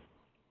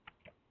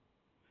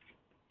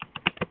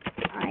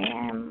 I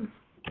am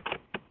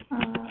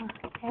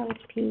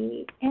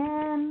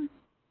LPN,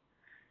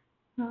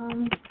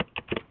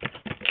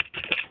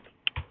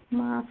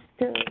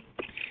 master's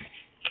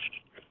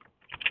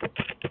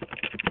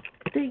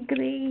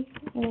degree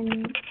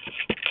in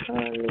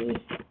early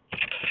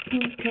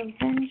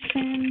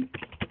intervention.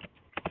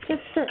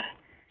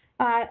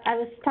 I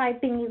was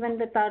typing even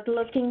without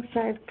looking, so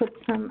I put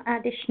some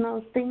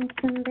additional things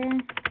in there.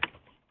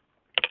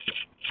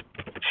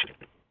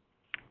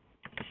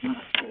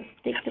 Master's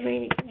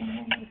degree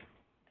in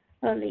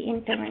early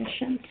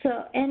intervention.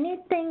 So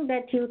anything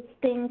that you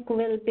think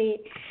will be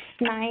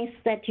nice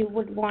that you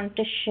would want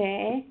to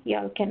share,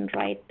 y'all can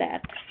write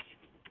that.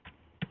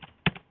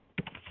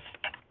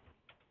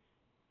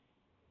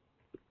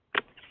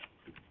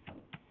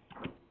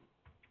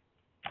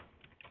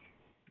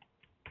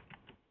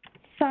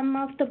 Some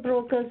of the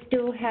brokers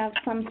do have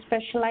some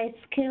specialized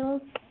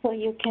skills, so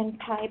you can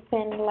type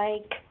in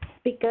like,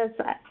 because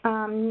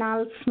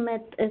Null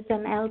Smith is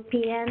an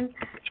LPN,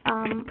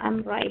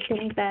 I'm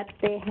writing that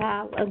they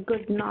have a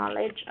good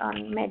knowledge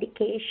on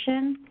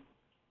medication.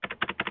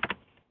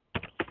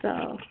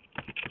 So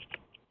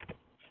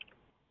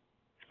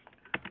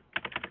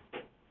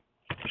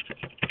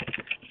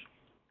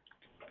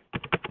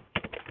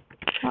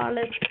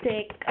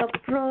holistic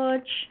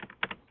approach.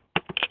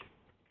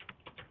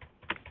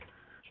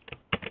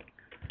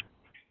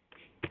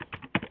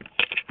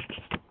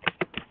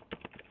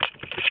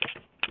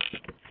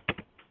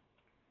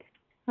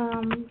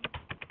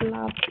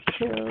 Love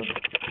to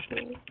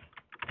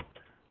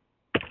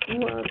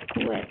work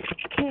with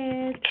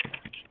kids.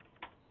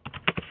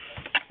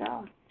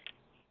 So,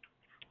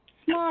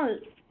 small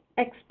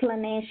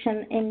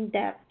explanation in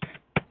depth.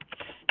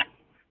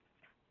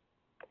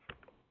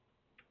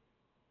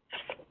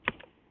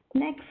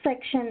 Next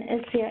section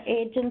is your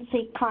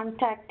agency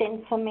contact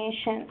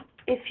information.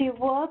 If you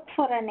work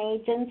for an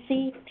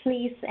agency,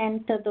 please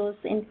enter those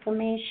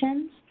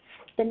informations,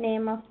 the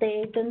name of the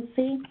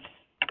agency,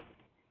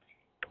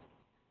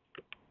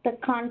 the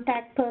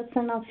contact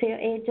person of your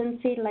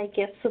agency, like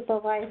your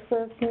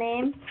supervisor's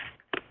name,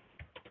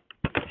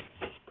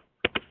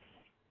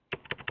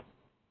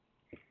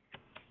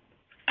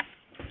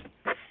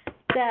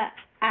 the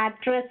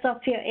address of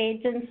your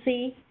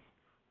agency,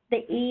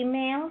 the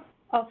email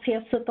of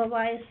your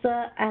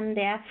supervisor, and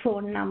their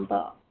phone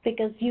number,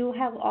 because you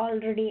have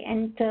already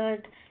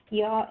entered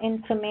your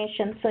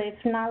information. So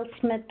if Null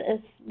Smith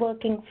is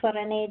working for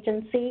an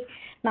agency,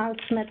 Null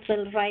Smith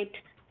will write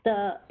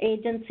the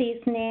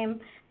agency's name,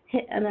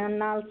 and then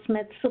Null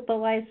Smith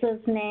supervisor's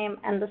name,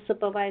 and the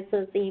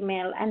supervisor's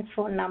email and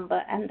phone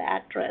number and the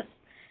address.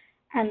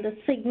 And the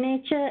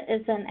signature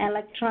is an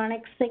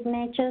electronic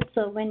signature,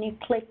 so when you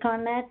click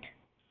on it,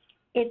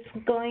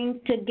 it's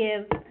going to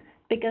give,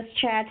 because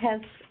Chad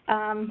has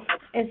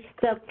is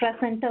the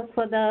presenter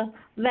for the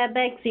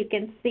WebEx, you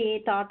can see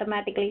it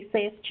automatically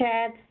says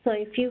Chad. So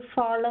if you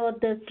follow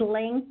this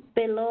link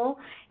below,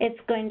 it's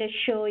going to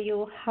show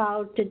you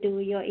how to do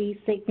your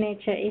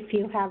e-signature if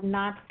you have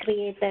not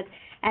created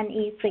an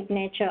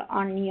e-signature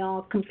on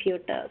your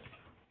computers.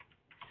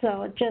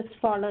 So just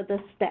follow the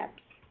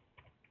steps.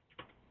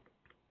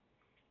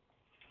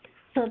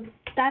 So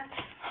that's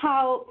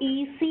how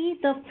easy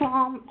the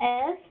form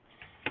is.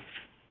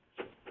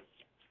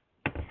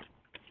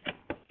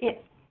 Yeah.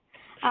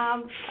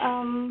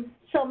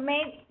 So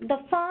the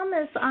form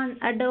is on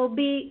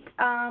Adobe.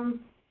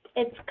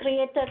 It's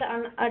created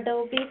on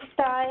Adobe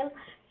style.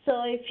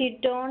 So if you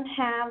don't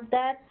have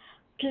that,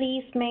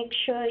 please make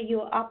sure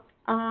you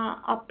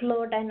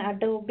upload an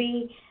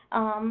Adobe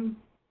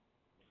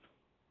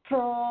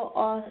Pro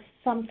or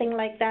something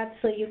like that,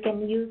 so you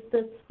can use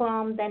this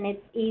form. Then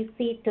it's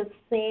easy to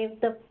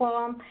save the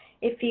form.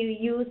 If you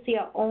use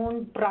your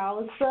own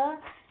browser,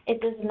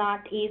 it is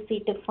not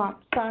easy to form.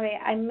 Sorry,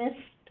 I missed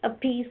a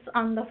piece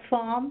on the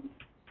form.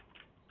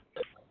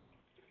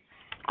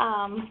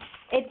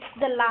 It's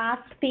the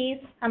last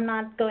piece. I'm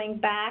not going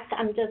back.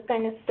 I'm just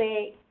going to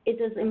say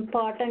it is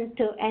important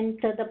to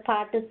enter the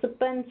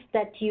participants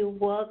that you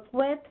work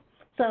with.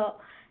 So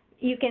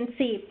you can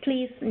see,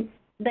 please,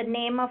 the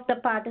name of the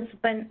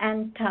participant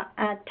and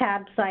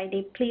tabs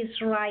ID. Please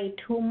write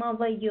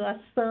whomever you are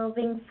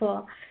serving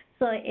for.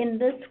 So in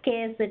this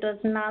case, it was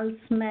Null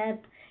Smith.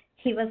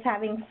 He was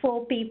having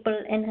 4 people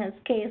in his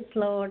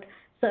caseload.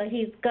 So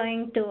he's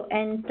going to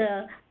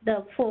enter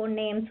the 4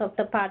 names of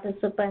the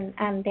participant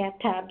and their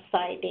tabs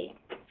ID.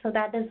 So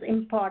that is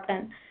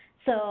important.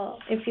 So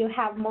if you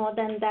have more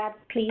than that,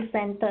 please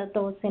enter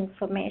those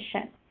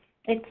information.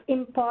 It's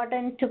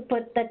important to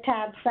put the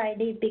tabs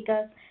ID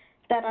because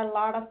there are a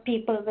lot of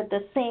people with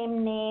the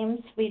same names.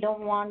 We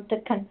don't want to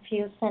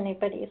confuse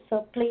anybody.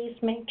 So please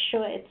make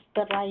sure it's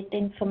the right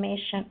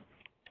information.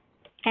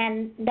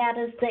 And that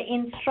is the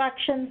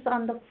instructions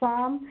on the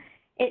form.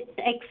 It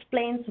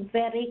explains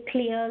very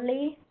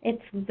clearly.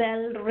 It's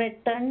well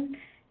written.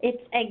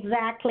 It's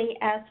exactly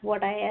as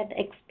what I had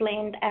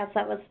explained as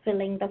I was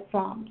filling the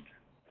forms.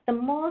 The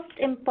most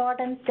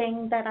important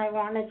thing that I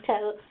want to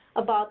tell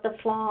about the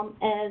form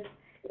is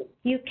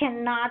you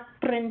cannot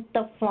print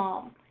the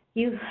form.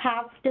 You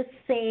have to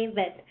save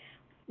it.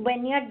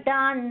 When you're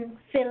done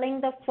filling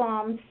the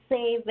form,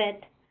 save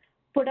it.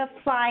 Put a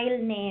file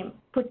name.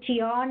 Put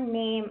your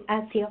name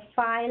as your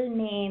file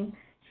name.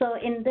 So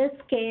in this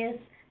case,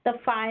 the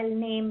file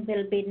name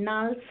will be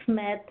Null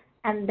Smith,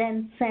 and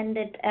then send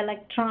it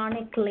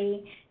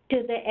electronically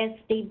to the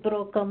SD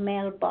broker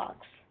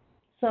mailbox.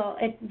 So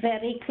it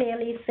very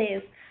clearly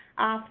says,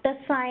 after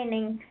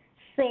signing,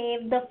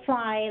 save the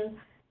file.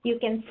 You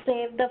can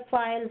save the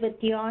file with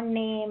your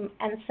name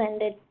and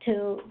send it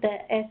to the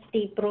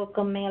SD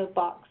broker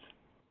mailbox.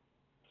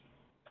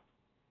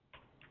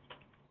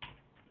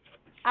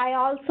 I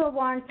also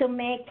want to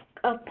make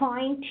a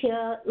point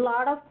here. A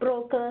lot of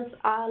brokers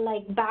are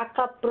like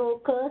backup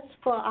brokers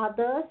for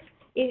others.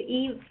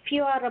 If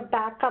you are a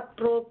backup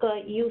broker,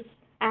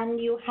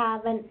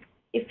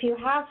 if you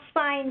have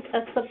signed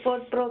a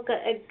support broker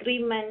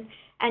agreement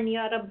and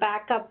you're a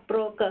backup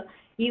broker,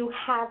 you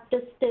have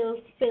to still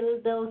fill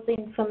those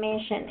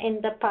information in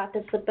the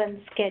participant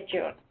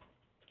schedule.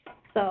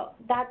 So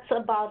that's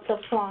about the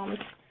forms.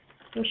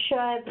 I'm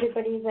sure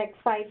everybody's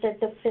excited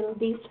to fill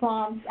these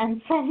forms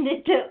and send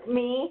it to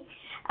me.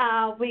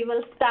 We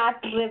will start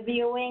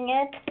reviewing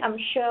it. I'm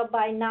sure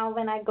by now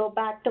when I go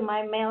back to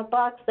my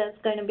mailbox, there's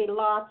going to be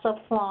lots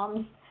of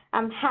forms.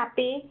 I'm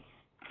happy.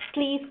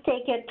 Please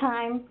take your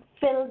time,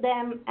 fill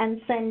them,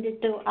 and send it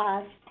to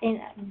us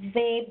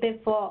way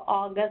before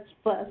August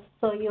 1st,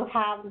 so you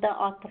have the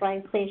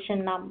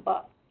authorization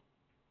number.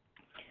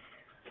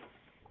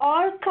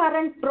 All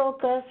current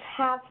brokers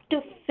have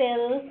to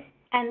fill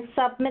and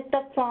submit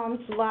the forms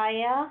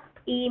via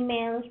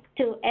email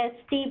to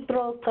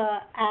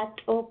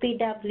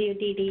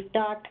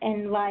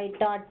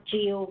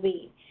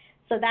stbroker@opwdd.ny.gov.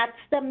 So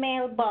that's the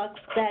mailbox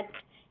that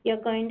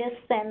you're going to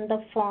send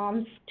the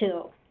forms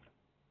to.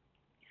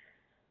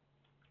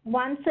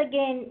 Once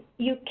again,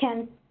 you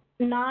can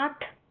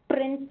not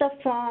print the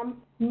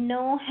form.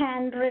 No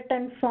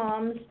handwritten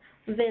forms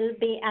will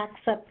be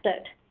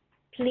accepted.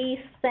 Please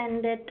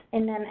send it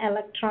in an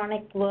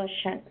electronic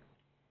version.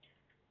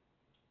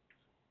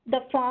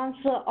 The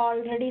forms were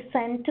already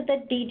sent to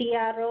the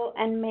DDRO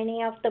and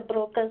many of the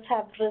brokers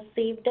have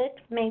received it.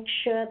 Make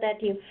sure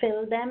that you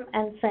fill them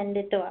and send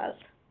it to us.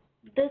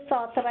 This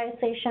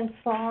authorization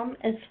form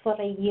is for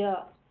a year.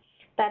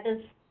 That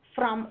is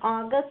from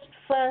August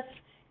 1st,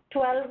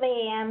 12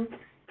 a.m.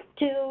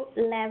 to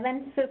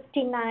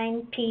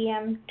 11:59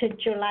 p.m. to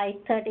July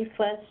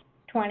 31st,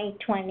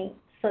 2020.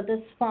 So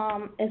this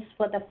form is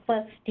for the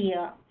first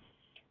year.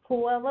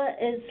 Whoever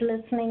is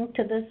listening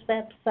to this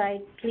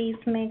website, please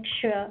make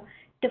sure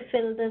to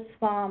fill this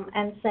form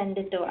and send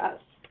it to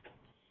us.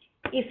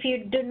 If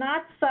you do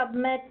not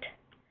submit,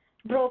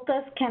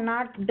 brokers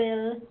cannot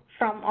bill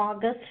from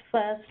August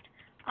 1st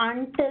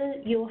until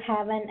you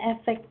have an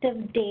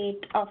effective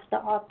date of the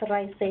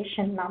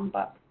authorization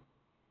number.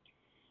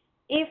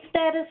 If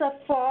there is a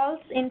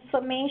false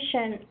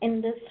information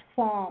in this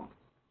form,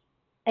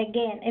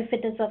 again, if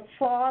it is a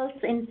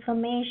false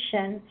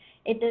information,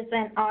 it is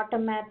an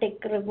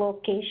automatic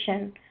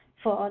revocation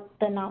for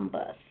the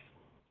numbers.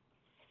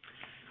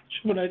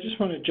 But I just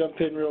want to jump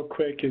in real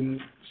quick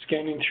and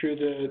scanning through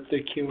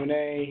the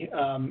Q&A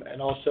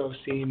and also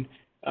seeing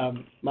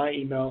my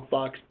email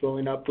box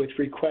blowing up with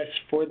requests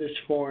for this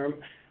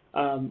form.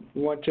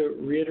 We want to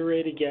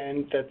reiterate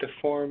again that the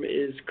form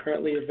is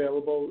currently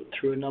available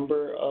through a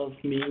number of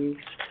means.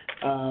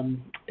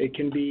 It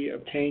can be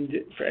obtained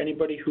for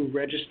anybody who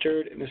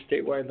registered in a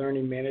statewide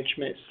learning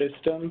management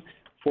system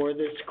for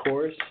this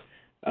course.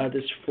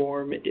 This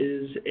form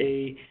is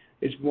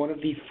one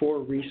of the 4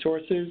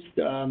 resources,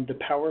 the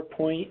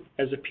PowerPoint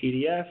as a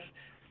PDF,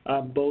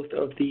 both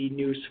of the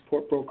new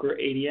support broker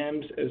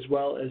ADMs, as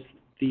well as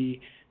the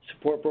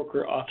support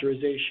broker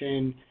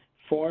authorization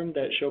form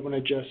that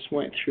Shobana just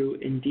went through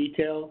in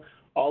detail.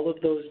 All of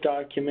those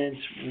documents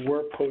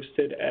were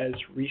posted as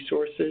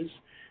resources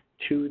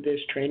to this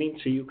training,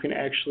 so you can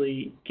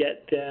actually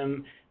get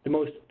them.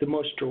 The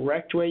most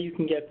direct way you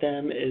can get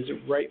them is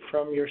right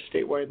from your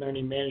statewide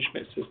learning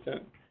management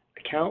system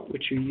account,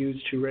 which you use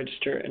to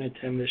register and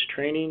attend this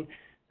training.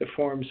 The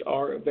forms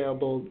are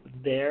available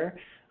there.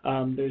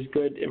 There's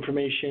good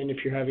information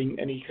if you're having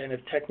any kind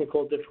of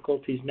technical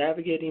difficulties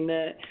navigating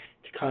that,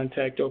 to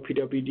contact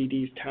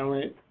OPWDD's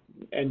talent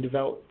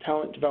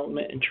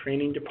development and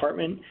training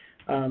department,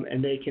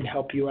 and they can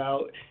help you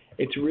out.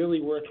 It's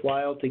really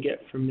worthwhile to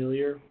get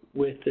familiar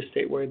with the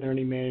statewide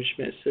learning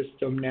management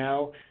system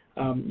now.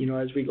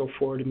 As we go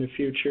forward in the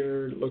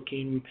future,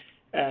 looking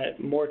at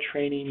more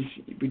trainings,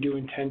 we do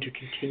intend to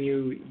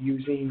continue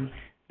using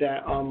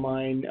that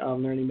online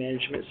learning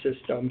management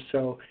system.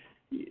 So,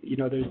 you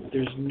know,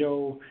 there's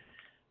no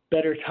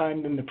better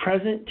time than the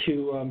present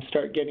to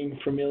start getting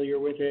familiar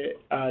with it,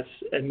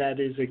 and that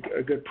is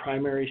a good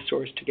primary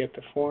source to get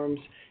the forms.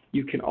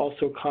 You can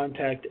also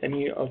contact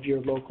any of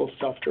your local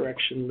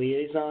self-direction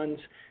liaisons.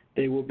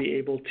 They will be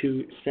able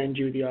to send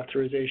you the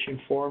authorization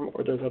form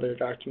or those other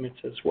documents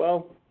as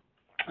well.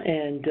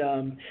 And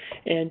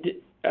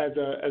as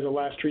a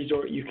last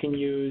resort, you can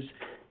use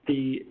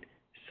the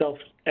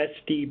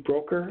self-SD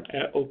broker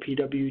at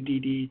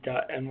opwdd.ny.gov,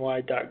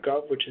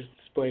 which is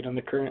displayed on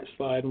the current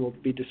slide and will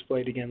be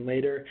displayed again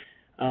later.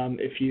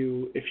 If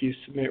you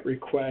submit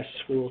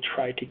requests, we'll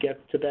try to get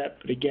to that.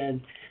 But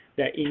again,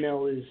 that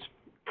email is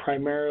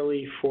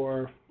primarily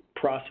for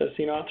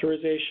processing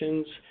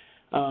authorizations.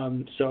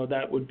 So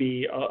that would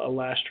be a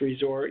last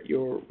resort.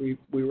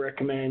 We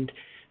recommend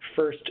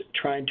first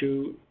trying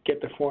to get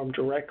the form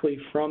directly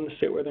from the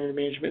statewide learning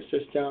management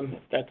system.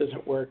 If that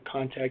doesn't work,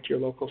 contact your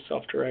local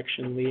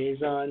self-direction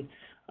liaison.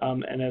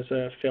 And as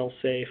a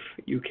fail-safe,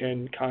 you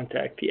can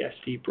contact the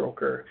SD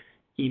broker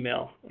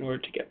email in order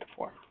to get the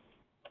form.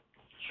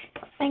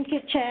 Thank you,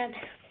 Chad.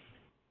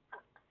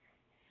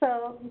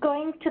 So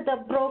going to the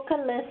broker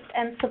list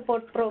and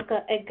support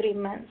broker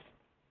agreements.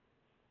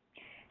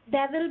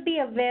 There will be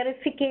a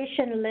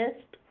verification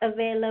list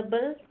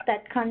available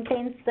that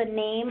contains the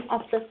name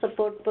of the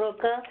support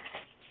broker,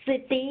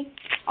 city,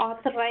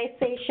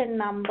 authorization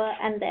number,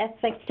 and the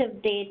effective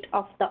date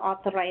of the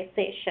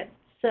authorization.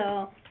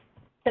 So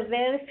the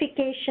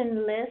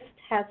verification list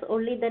has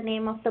only the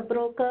name of the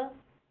broker,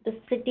 the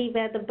city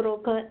where the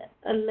broker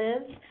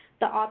lives,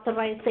 the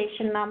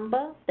authorization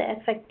number, the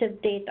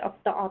effective date of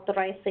the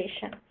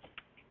authorization.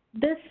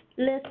 This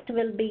list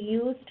will be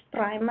used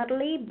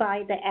primarily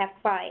by the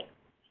FI.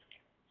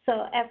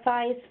 So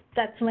FIs,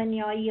 that's when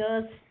your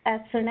years,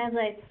 as soon as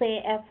I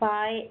say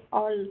FI,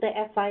 all the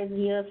FI's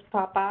years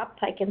pop up.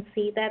 I can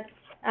see that.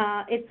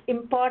 It's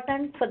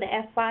important for the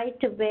FI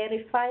to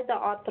verify the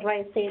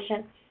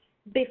authorization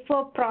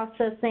before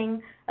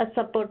processing a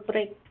support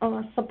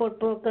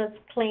broker's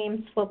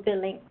claims for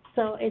billing.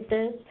 So it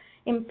is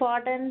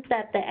important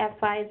that the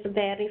FIs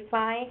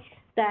verify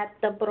that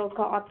the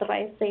broker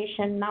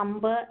authorization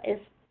number is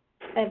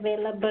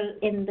available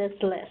in this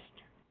list.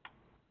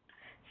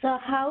 So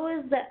how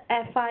is the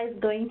FI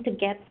going to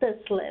get this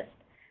list?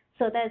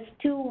 So there's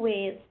two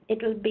ways.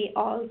 It will be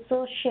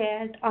also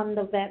shared on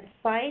the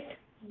website.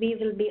 We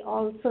will be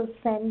also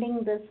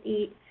sending this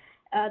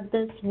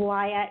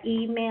via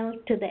email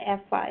to the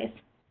FIs.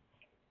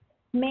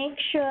 Make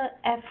sure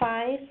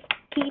FIs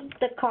keep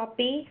the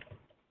copy.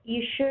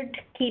 You should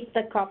keep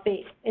the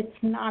copy.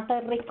 It's not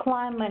a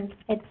requirement.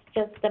 It's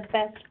just the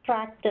best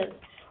practice.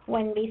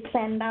 When we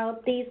send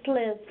out these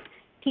lists,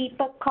 keep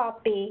a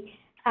copy.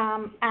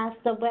 As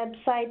the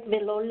website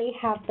will only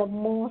have the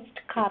most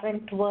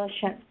current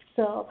version.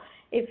 So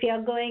if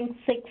you're going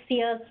 6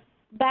 years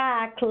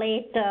back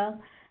later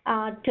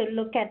to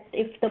look at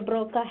if the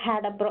broker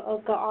had a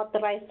broker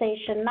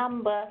authorization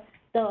number,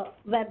 the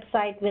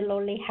website will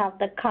only have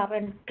the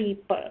current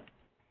people.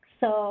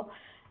 So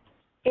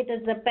it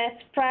is the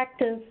best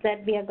practice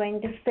that we are going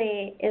to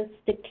say is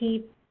to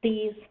keep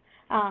these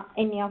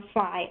in your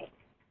file,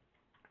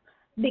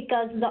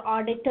 because the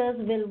auditors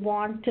will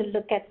want to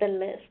look at the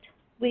list.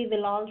 We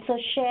will also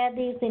share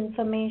these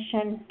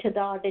information to the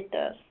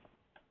auditors.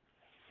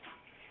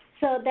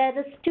 So there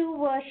is two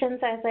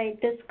versions, as I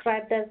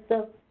described, as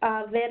the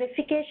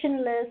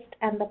verification list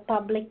and the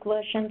public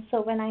version.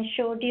 So when I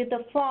showed you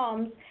the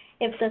forms,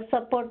 if the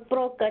support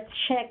broker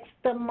checks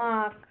the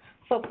mark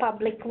for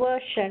public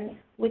version,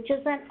 which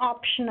is an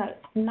optional,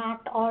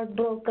 not all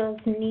brokers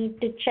need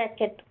to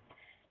check it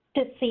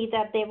to see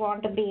that they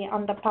want to be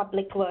on the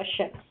public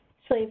version.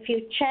 So if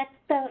you check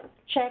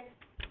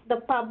the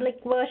public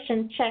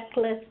version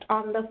checklist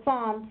on the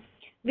form,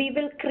 we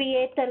will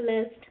create a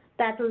list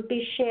that will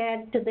be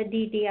shared to the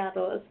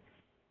DDROs.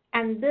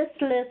 And this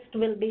list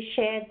will be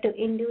shared to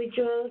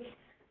individuals,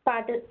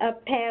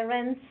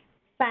 parents,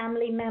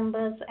 family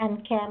members,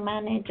 and care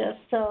managers.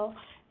 So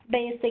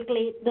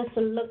basically, this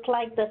will look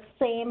like the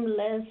same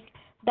list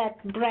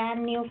that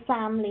brand new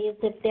families,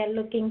 if they're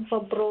looking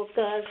for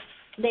brokers,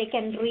 they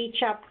can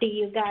reach up to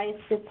you guys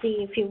to see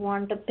if you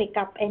want to pick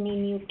up any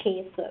new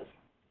cases.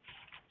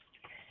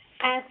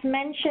 As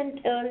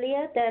mentioned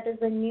earlier, there is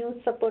a new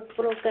support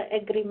broker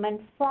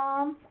agreement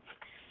form.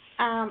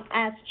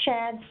 As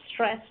Chad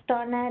stressed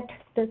on it,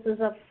 this is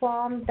a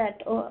form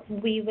that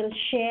we will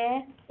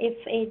share if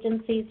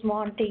agencies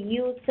want to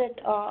use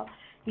it, or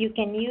you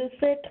can use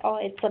it,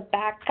 or it's a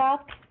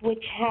backup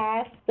which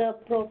has the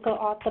broker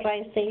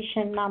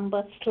authorization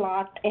number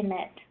slot in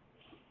it.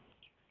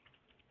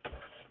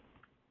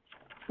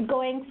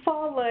 Going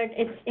forward,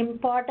 it's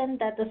important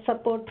that the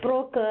support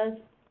brokers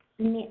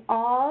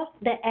or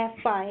the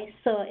FI,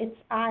 so it's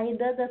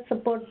either the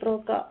support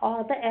broker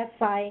or the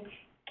FI,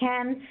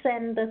 can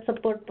send the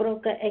support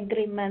broker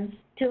agreements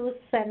to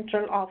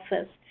central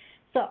office.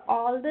 So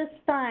all this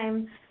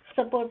time,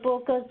 support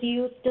brokers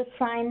used to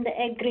sign the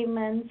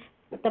agreements,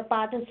 the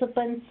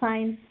participant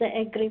signs the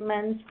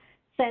agreements,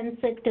 sends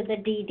it to the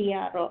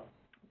DDRO.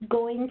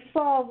 Going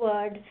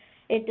forward,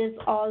 it is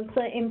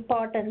also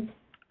important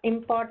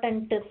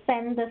to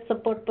send the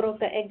support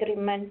broker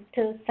agreement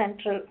to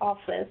central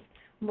office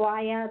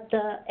via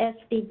the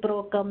SD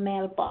broker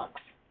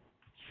mailbox.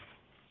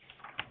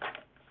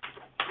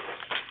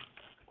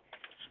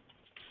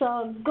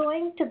 So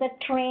going to the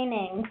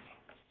trainings,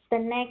 the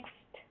next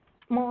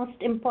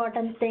most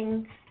important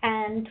thing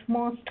and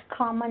most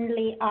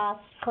commonly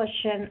asked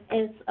question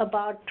is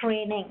about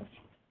trainings.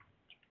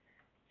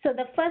 So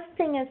the first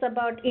thing is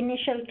about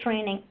initial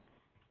training.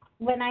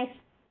 When I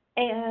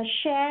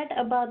shared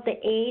about the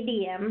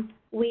ADM,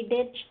 we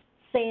did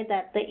say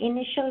that the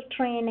initial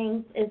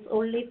training is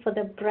only for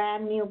the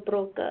brand new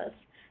brokers.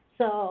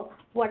 So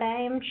what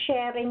I am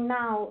sharing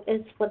now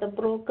is for the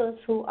brokers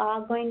who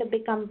are going to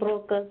become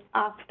brokers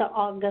after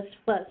August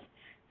 1st.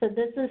 So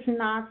this is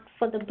not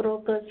for the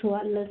brokers who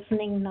are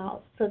listening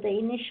now. So the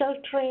initial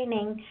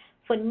training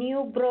for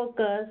new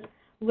brokers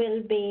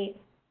will be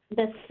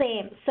the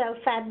same: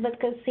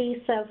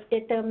 self-advocacy,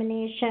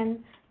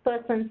 self-determination,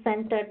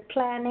 person-centered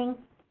planning,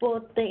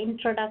 both the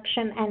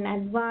introduction and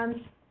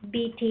advanced,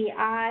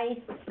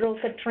 BTI,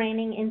 Broker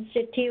Training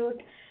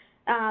Institute,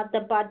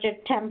 the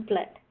budget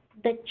template.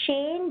 The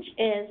change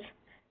is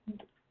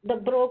the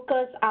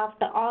brokers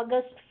after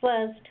August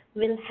 1st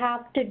will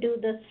have to do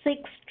the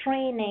 6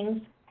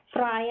 trainings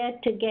prior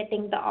to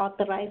getting the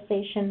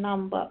authorization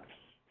number.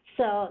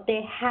 So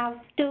they have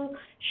to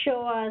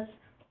show us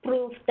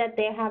proof that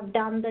they have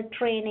done the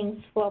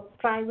trainings for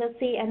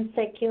privacy and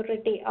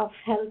security of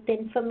health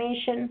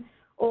information,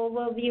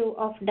 overview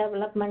of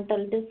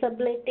developmental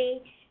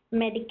disability,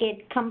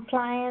 Medicaid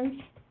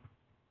compliance,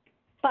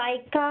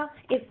 FICA,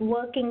 if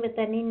working with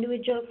an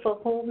individual for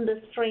whom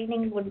this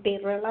training would be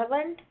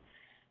relevant,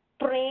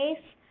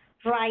 PRACE,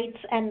 rights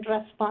and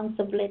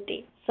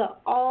responsibility. So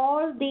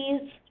all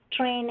these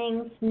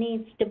trainings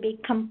needs to be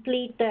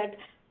completed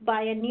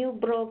by a new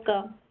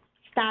broker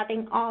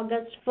starting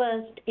August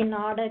 1st in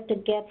order to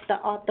get the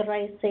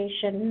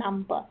authorization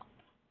number.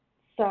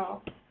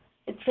 So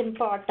it's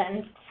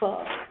important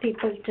for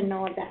people to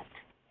know that.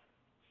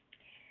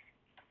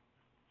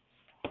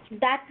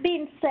 That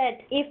being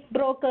said, if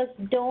brokers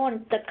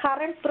don't, the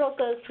current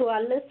brokers who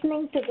are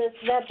listening to this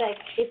WebEx,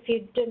 if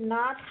you do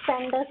not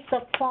send us the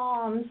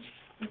forms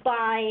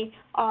by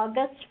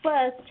August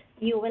 1st,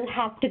 you will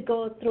have to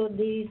go through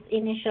these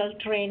initial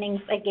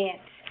trainings again.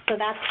 So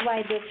that's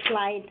why this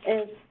slide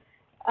is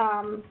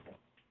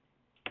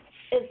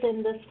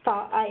in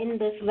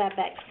this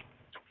WebEx.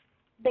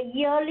 The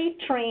yearly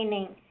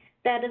training,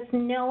 there is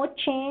no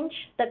change.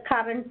 The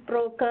current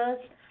brokers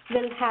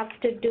will have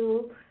to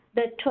do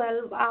the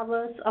 12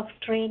 hours of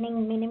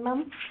training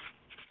minimum.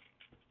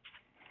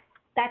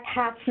 That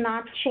has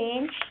not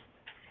changed.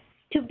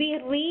 To be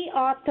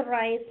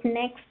reauthorized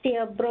next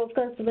year,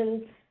 brokers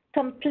will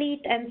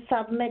complete and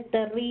submit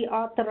the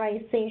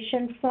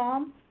reauthorization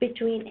form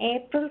between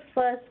April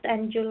 1st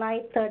and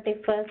July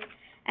 31st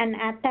and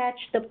attach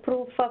the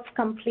proof of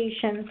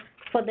completion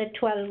for the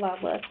 12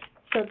 hours.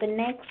 So the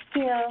next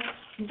year,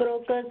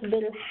 brokers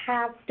will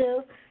have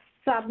to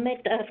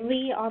submit a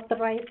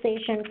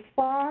reauthorization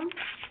form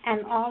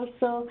and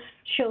also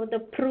show the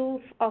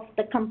proof of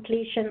the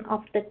completion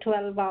of the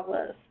 12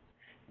 hours.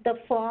 The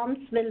forms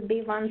will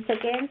be once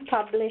again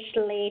published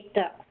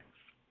later.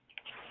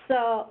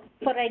 So,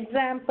 for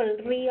example,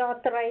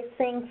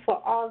 reauthorizing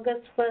for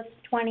August 1st,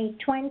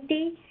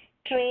 2020,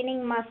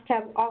 training must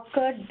have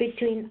occurred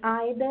between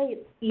either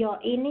your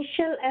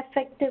initial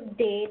effective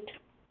date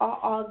or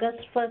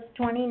August 1st,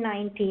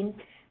 2019,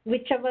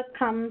 whichever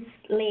comes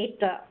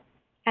later,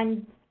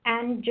 and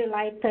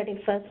July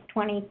 31st,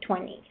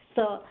 2020.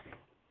 So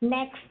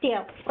next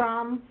year,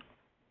 from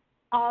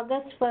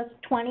August 1st,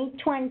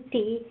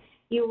 2020,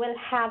 you will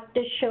have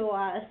to show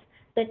us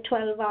the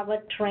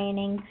 12-hour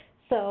training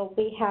so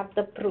we have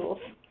the proof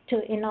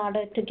in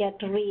order to get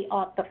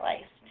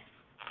reauthorized.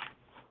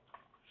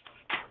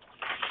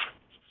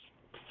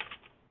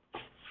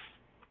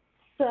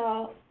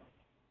 So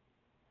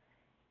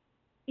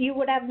you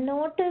would have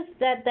noticed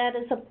that there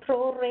is a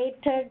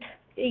prorated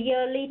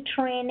yearly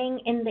training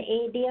in the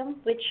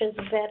ADM, which is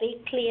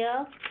very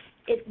clear.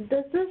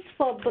 This is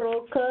for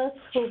brokers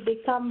who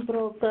become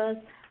brokers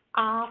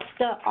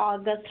after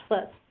August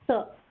 1st.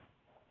 So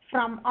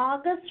from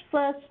August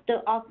 1st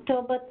to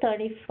October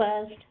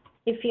 31st,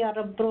 if you are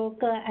a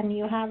broker and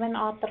you have an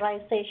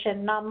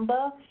authorization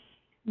number,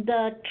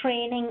 the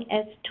training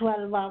is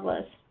 12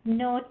 hours,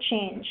 no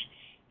change.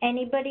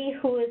 Anybody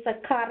who is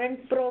a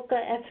current broker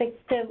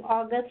effective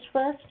August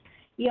 1st,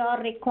 your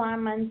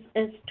requirements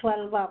is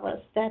 12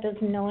 hours. There is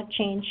no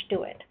change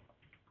to it.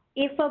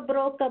 If a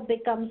broker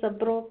becomes a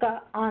broker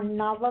on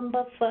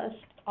November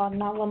 1st or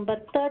November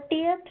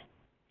 30th,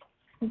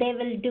 they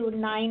will do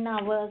 9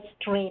 hours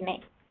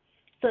training.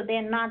 So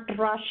they're not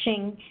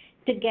rushing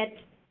to get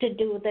to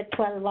do the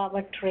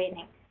 12-hour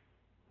training.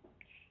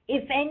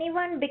 If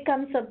anyone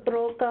becomes a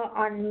broker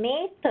on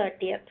May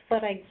 30th,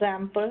 for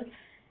example,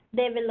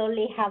 they will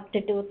only have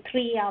to do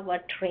 3-hour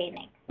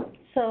training.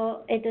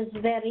 so it is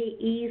very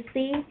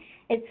easy.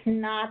 It's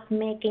not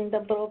making the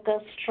broker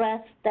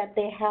stress that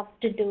they have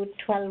to do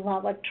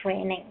 12-hour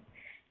training.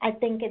 I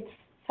think it's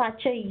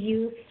such a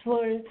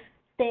useful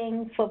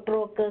thing for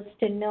brokers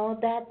to know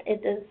that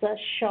it is a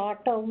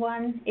shorter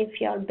one if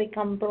you'll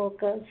become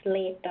brokers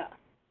later.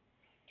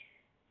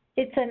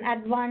 It's an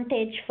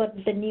advantage for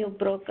the new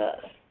broker.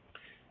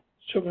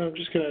 So I'm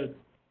just going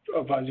to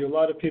advise you, a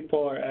lot of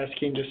people are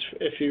asking, just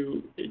if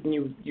you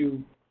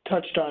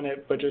touched on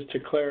it, but just to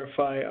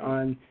clarify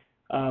on,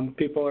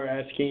 people are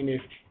asking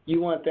if you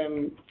want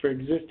them, for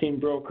existing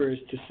brokers,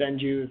 to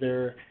send you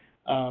their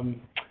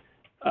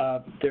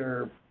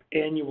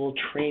annual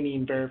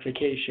training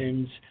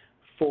verifications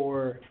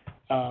for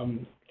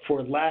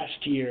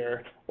last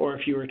year, or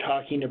if you were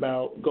talking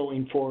about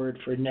going forward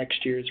for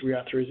next year's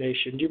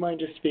reauthorization. Do you mind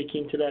just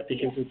speaking to that,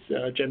 because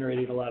it's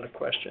generating a lot of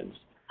questions?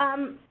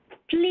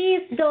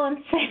 Please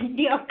don't send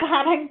your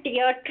current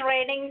year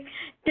training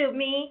to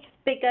me,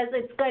 because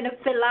it's going to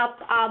fill up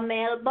our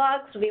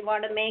mailbox. We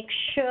want to make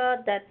sure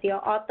that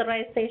your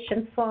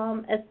authorization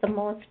form is the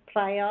most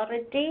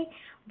priority.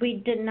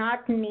 We do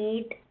not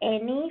need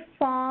any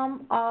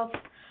form of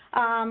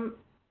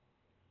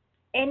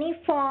any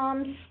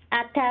forms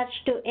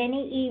attached to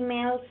any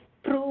emails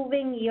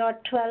proving your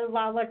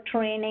 12-hour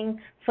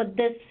training for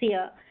this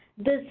year.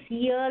 This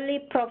yearly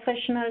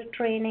professional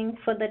training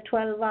for the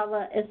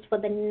 12-hour is for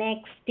the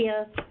next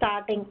year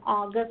starting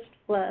August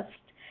 1st,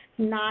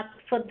 not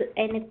for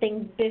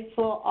anything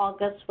before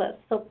August 1st.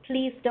 So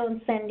please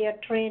don't send your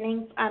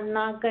trainings. I'm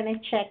not going to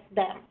check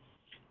them.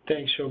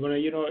 Thanks,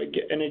 Shobana. You know,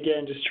 and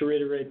again, just to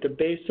reiterate, the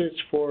basis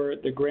for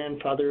the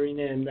grandfathering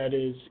in, that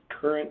is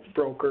current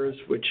brokers,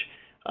 which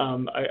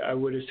I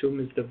would assume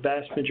is the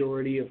vast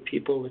majority of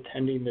people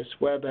attending this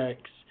WebEx.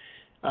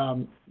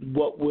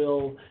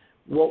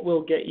 What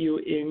will get you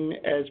in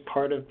as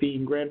part of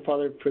being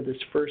grandfathered for this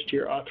first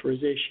year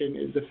authorization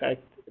is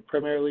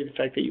primarily the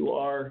fact that you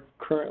are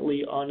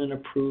currently on an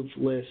approved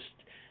list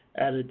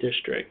at a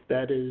district.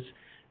 That is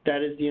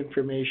the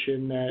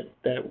information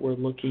that we're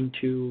looking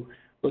to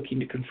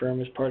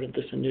confirm as part of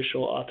this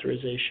initial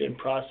authorization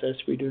process.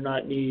 We do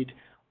not need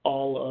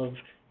all of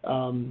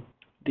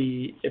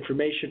the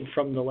information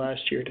from the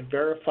last year to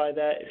verify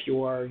that. If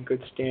you are in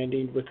good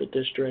standing with the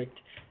district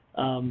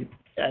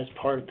as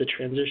part of the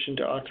transition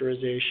to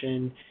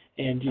authorization,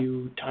 and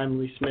you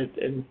timely submit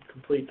and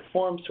complete the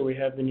form so we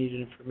have the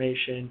needed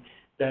information,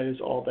 that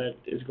is all that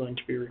is going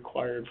to be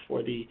required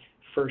for the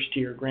first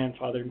year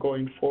grandfather.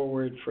 Going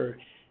forward for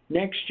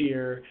next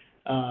year,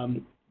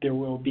 there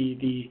will be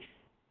the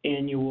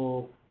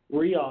annual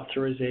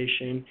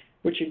reauthorization,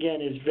 which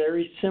again is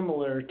very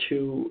similar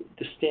to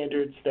the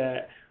standards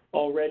that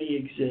already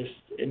exist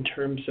in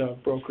terms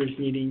of brokers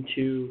needing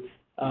to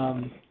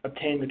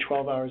obtain the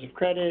 12 hours of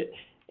credit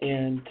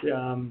and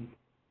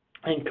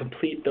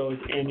complete those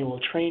annual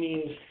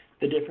trainings.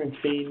 The difference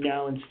being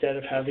now, instead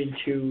of having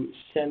to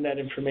send that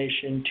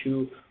information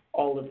to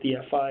all of the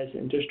FIs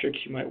and districts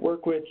you might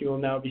work with, you will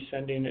now be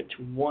sending it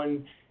to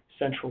one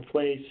central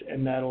place,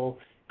 and that'll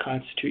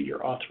constitute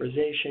your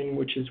authorization,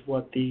 which is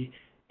what the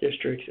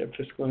districts and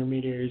fiscal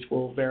intermediaries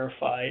will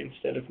verify,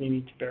 instead of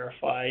needing to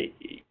verify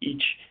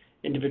each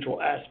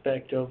individual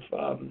aspect of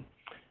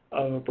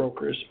a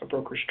broker's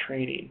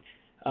training.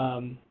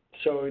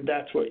 So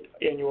that's what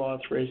annual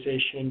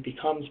authorization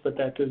becomes, but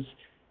that does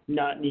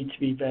not need to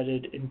be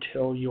vetted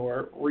until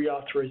your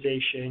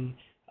reauthorization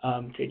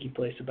taking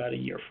place about a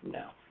year from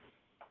now.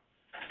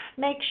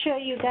 Make sure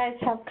you guys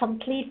have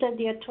completed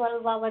your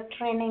 12-hour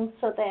training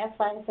so the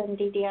FIs and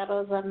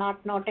DDROs are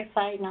not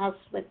notifying us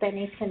with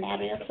any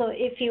scenario. So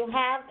if you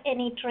have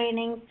any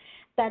trainings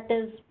that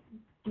is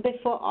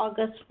before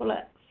August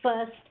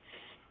 1st,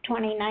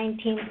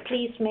 2019,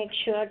 please make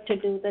sure to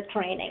do the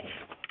training.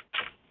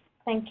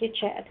 Thank you,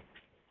 Chad.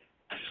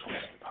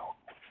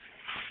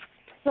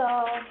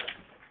 So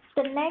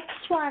the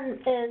next one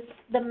is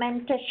the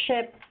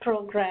mentorship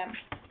program,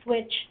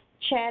 which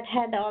Chad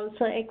had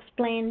also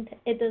explained.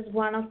 It is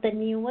one of the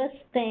newest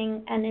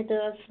thing, and it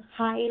is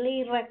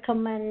highly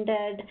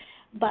recommended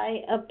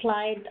by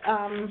applied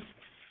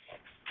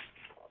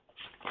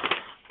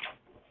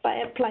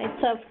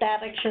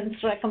self-direction's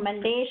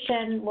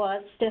recommendation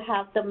was to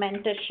have the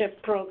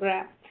mentorship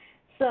program.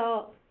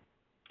 So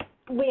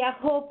we are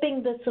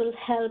hoping this will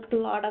help a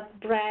lot of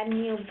brand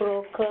new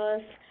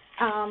brokers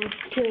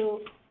to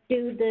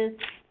do this.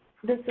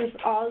 This is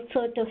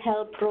also to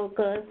help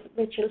brokers,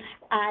 which will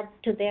add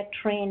to their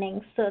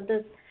training. So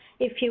this,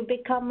 if you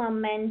become a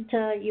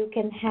mentor, you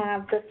can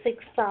have the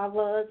 6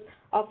 hours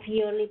of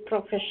yearly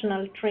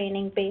professional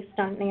training based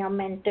on your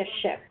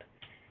mentorship.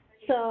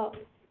 So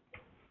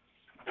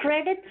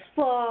credits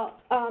for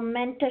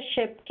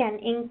mentorship can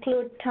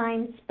include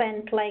time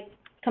spent like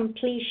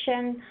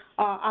completion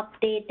or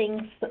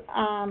updating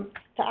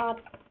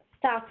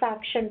staff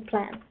action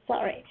plan.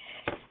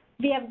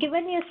 We have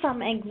given you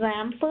some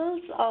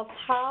examples of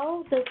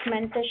how this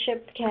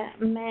mentorship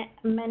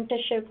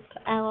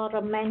or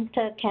a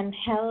mentor can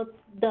help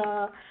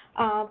the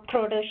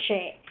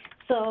protege.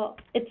 So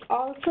it's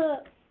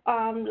also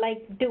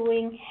like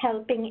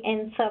helping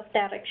in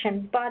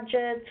self-direction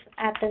budgets,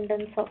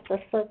 attendance of the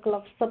circle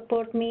of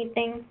support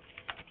meeting.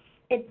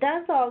 It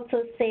does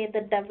also say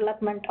the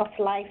development of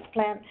life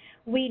plan.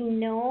 We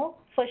know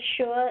for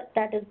sure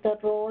that is the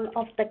role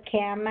of the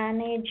care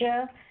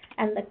manager,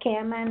 and the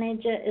care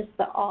manager is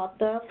the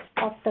author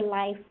of the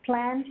life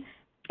plan,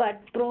 but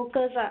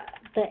brokers are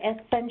the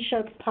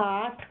essential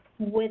part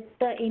with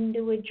the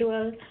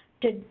individual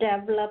to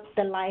develop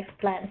the life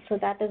plan. So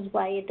that is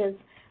why it is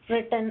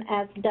written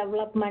as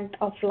development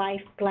of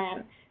life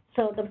plan.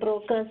 So the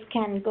brokers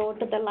can go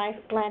to the life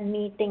plan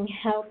meeting,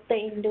 help the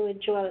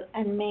individual,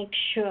 and make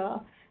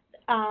sure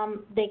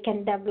they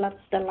can develop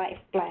the life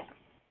plan.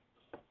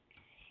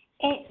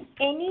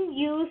 Any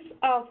use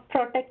of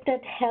protected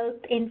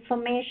health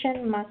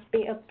information must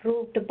be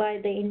approved by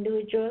the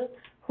individual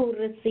who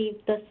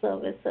received the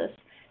services.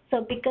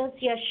 So because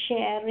you're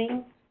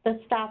sharing the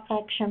staff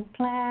action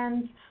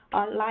plans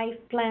or life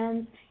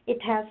plans,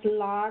 it has a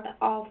lot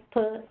of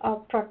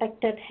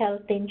protected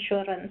health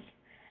insurance,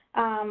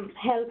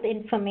 health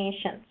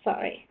information,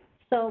 sorry.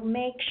 So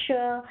make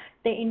sure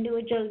the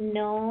individual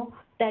know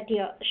that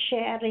you're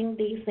sharing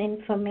this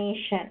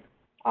information.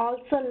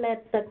 Also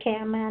let the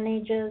care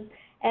managers,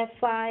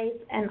 FIs,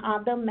 and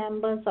other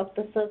members of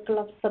the circle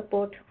of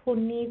support who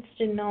needs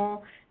to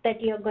know that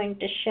you're going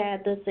to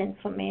share this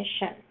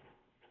information.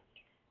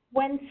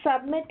 When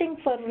submitting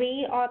for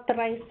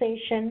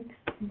reauthorization,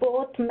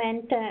 both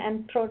mentor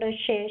and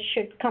protege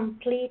should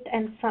complete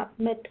and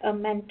submit a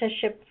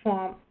mentorship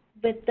form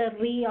with the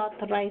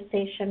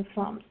reauthorization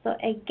form. So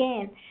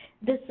again,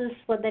 this is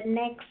for the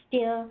next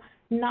year,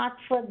 not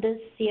for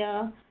this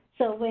year.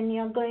 So when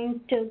you're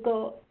going to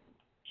go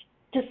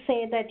to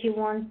say that you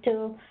want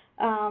to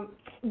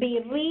be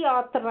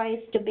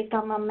reauthorized to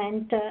become a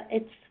mentor,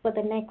 it's for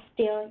the next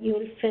year. You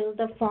will fill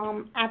the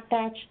form,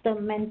 attach the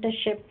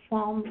mentorship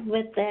form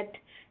with it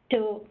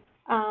to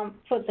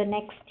for the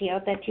next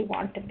year that you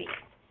want to be.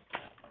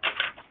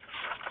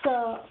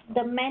 So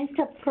the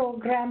mentor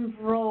program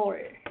role.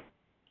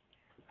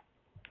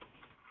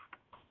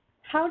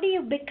 How do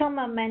you become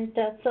a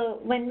mentor?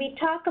 So when we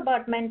talk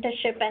about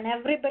mentorship and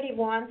everybody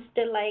wants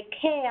to like,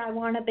 hey, I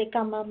want to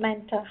become a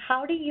mentor.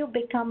 How do you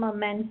become a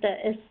mentor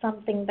is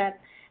something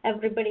that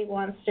everybody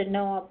wants to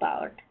know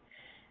about.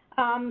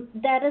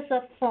 There is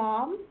a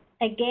form.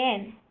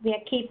 Again, we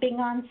are keeping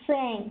on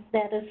saying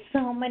there is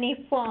so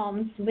many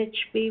forms which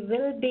we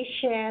will be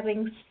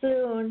sharing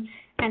soon,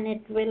 and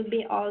it will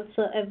be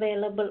also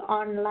available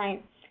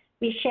online.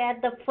 We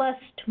shared the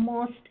first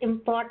most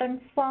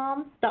important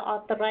form, the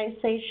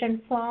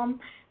authorization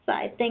form. So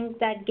I think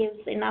that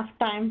gives enough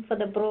time for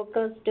the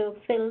brokers to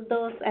fill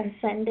those and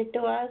send it to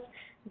us.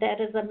 There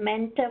is a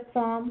mentor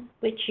form,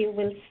 which you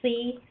will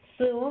see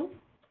soon.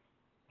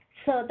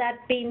 So that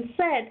being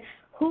said,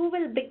 who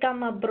will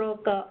become a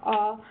broker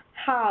or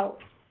how?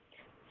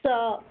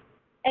 So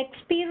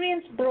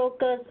experienced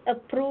brokers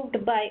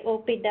approved by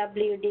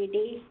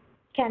OPWDD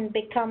can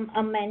become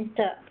a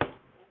mentor.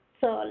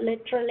 So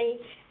literally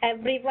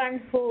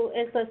everyone who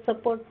is a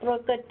support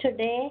broker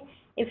today,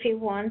 if you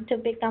want to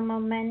become a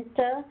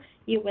mentor,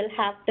 you will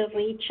have to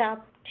reach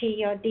out to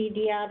your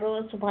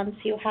DDROs once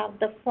you have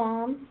the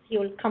form. You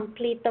will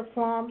complete the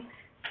form,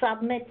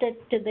 submit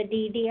it to the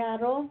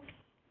DDRO.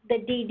 The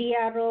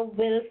DDRO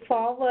will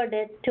forward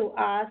it to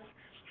us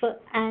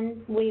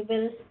and we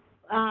will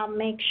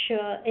make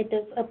sure it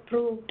is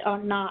approved or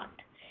not.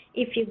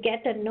 If you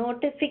get a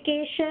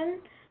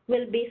notification,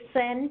 will be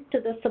sent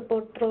to the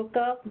support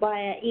broker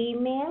via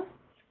email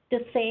to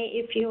say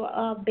if you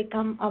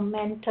become a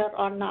mentor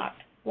or not.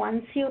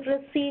 Once you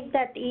receive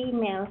that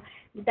email,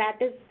 that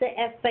is the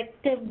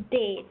effective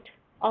date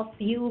of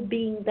you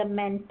being the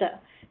mentor.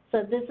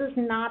 So this is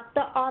not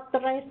the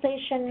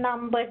authorization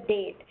number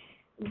date.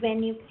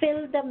 When you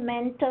fill the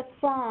mentor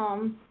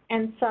form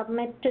and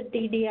submit to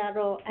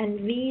DDRO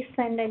and we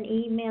send an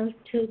email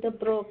to the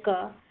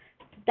broker,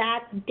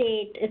 that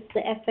date is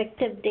the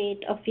effective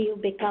date of you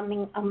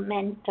becoming a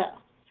mentor.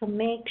 So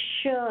make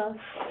sure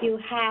you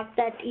have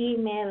that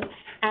email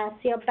as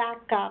your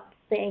backup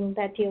saying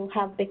that you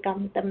have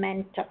become the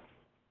mentor.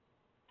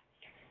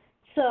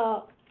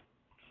 So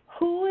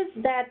who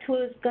is that who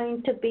is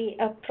going to be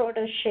a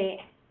protege?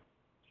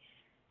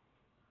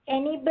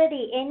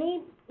 Anybody,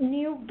 any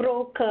new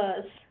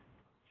brokers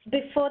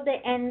before the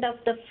end of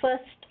the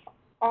first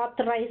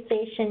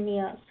authorization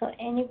year. So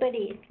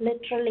anybody,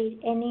 literally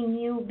any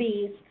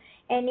newbies,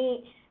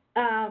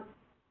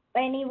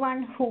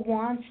 anyone who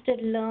wants to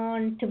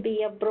learn to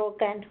be a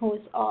broker and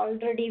who's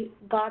already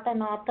got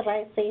an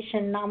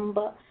authorization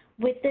number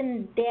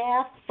within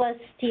their first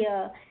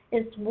year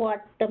is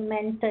what the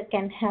mentor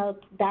can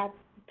help that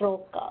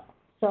broker.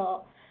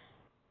 So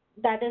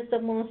that is the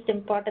most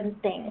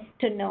important thing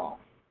to know.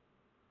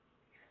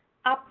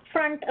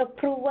 Upfront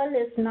approval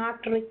is not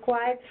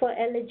required for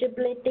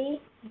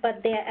eligibility,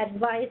 but they are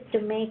advised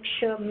to make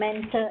sure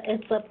mentor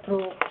is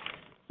approved.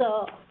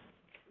 So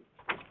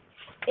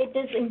it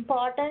is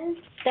important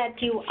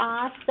that you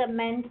ask the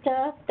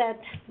mentor that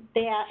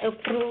they are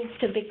approved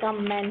to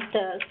become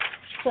mentors.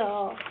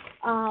 So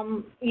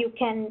you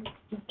can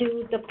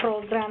do the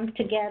program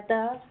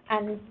together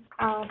and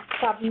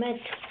submit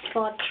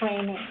for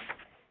training.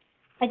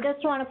 I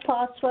just want to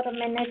pause for a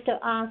minute to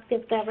ask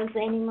if there was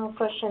any more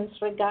questions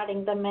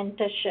regarding the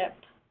mentorship.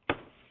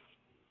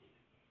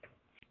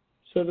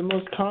 So the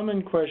most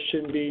common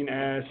question being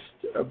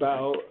asked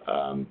about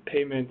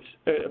payments,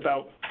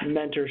 about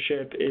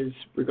mentorship is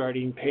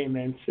regarding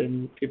payments,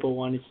 and people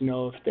wanted to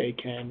know if they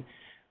can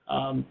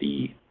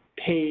be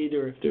paid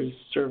or if there's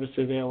service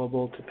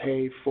available to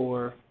pay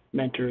for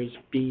mentors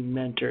being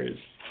mentors.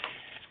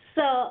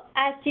 So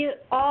as you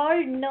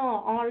all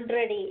know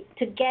already,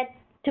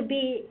 to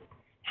be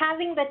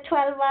having the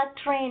 12-hour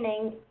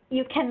training,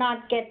 you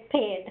cannot get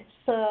paid.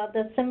 So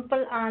the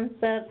simple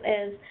answer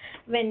is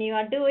when you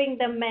are doing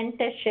the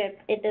mentorship,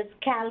 it is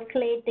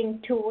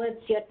calculating towards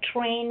your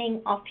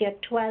training of your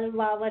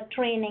 12-hour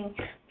training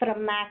for a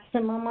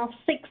maximum of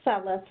 6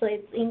 hours. So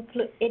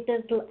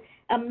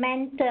a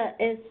mentor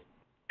is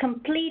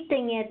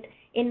completing it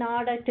in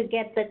order to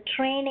get the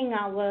training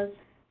hours.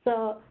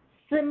 So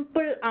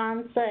simple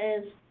answer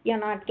is you're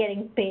not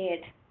getting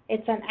paid.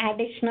 It's an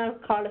additional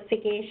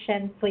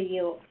qualification for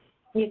you.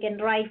 You can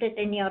write it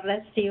in your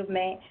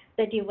resume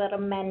that you were a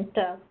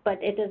mentor,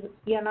 but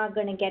you're not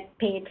going to get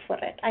paid for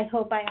it. I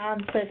hope I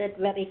answered it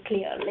very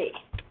clearly.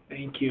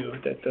 Thank you.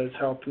 That does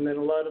help. And then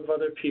a lot of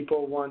other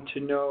people want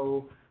to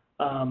know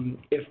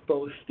if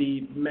both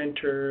the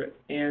mentor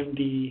and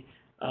the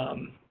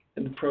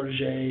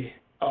protege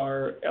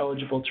are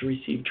eligible to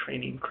receive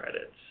training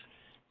credits.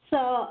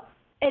 So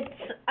it's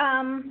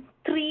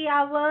 3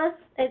 hours.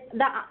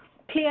 The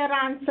clear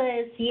answer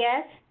is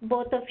yes.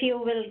 Both of you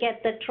will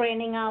get the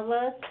training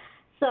hours.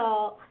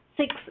 So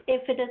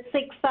if it is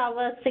 6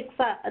 hours,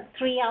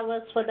 3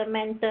 hours for the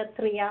mentor,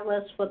 3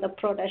 hours for the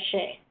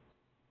protege.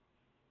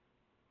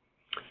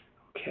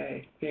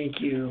 Okay, thank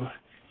you.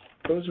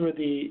 Those were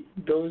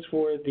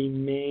the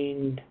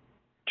main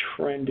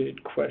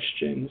trended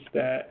questions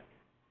that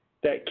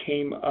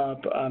came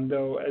up.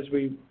 Though, as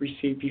we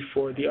received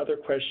before, the other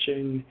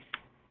question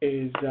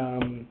is,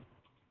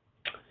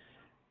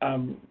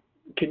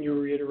 can you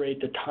reiterate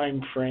the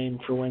time frame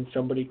for when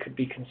somebody could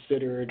be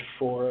considered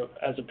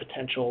as a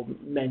potential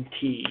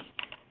mentee?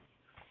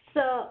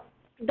 So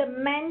the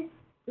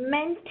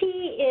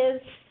mentee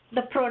is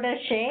the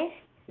protege.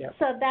 Yep.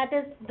 So that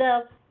is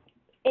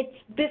it's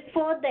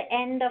before the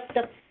end of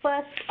the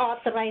first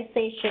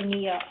authorization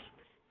year.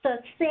 So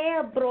say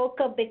a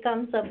broker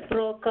becomes a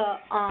broker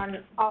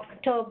on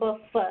October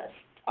 1st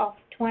of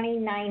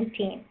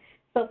 2019.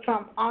 So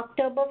from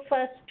October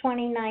 1st,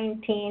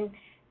 2019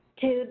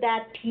 to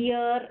that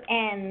year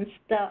ends,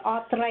 the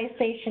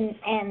authorization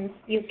ends,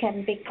 you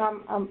can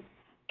become a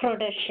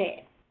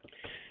protege.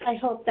 I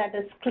hope that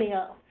is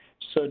clear.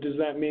 So does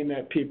that mean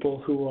that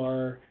people who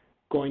are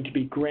going to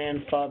be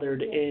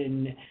grandfathered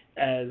in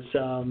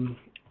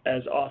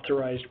as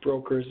authorized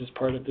brokers as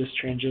part of this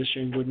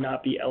transition would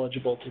not be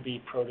eligible to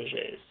be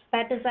proteges?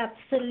 That is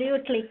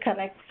absolutely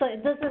correct. So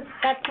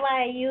that's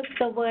why I use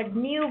the word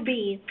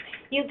newbies.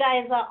 You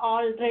guys are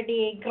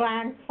already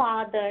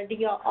grandfathered,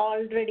 you're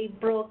already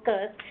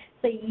brokers,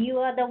 so you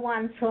are the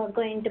ones who are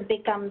going to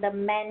become the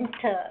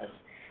mentors.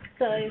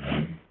 So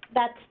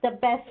that's the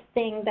best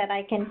thing that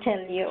I can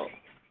tell you.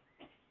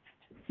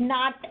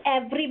 Not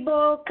every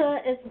broker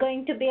is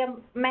going to be a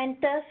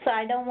mentor, so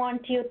I don't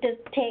want you to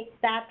take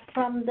that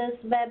from this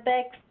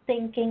WebEx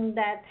thinking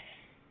that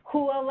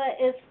whoever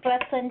is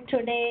present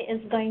today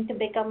is going to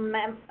become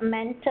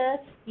mentors.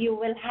 You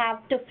will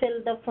have to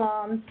fill the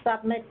forms,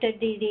 submit to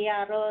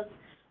DDROs.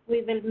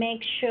 We will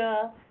make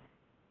sure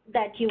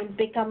that you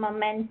become a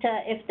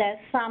mentor. If there's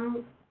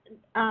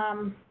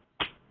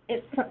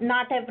if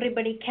not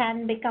everybody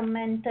can become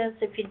mentors.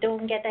 If you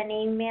don't get an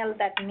email,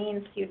 that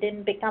means you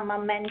didn't become a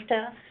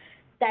mentor.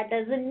 That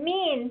doesn't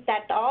mean,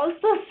 that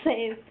also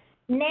says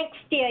next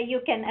year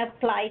you can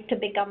apply to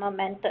become a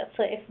mentor.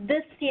 So if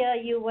this year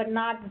you were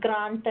not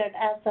granted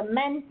as a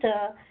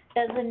mentor,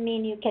 doesn't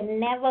mean you can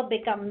never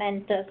become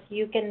mentors.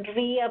 You can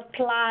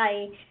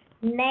reapply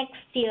next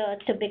year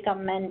to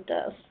become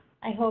mentors.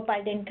 I hope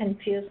I didn't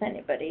confuse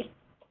anybody.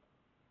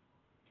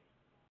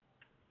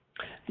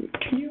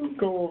 Can you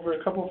go over,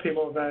 a couple of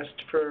people have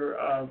asked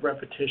for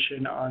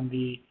repetition on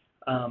the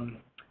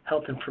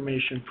health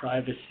information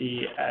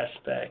privacy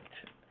aspect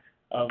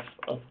of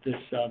this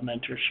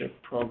mentorship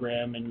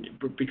program, and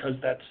because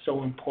that's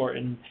so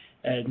important,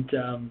 and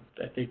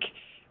I think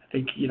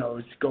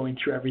it's going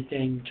through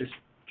everything. Just,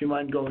 do you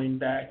mind going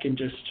back and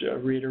just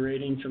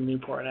reiterating some of the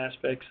important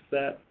aspects of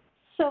that?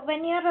 So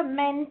when you're a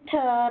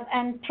mentor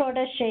and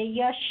protege,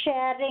 you're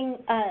sharing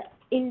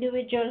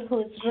individual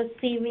who's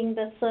receiving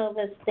the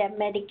service, their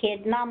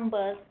Medicaid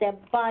numbers, their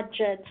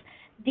budgets.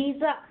 These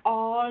are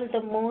all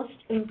the most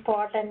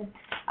important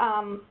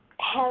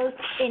health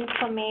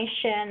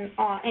information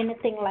or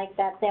anything like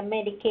that, their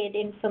Medicaid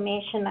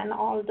information and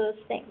all those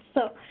things.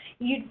 So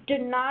you do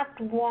not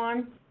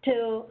want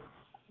to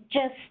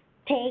just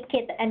take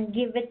it and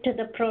give it to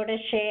the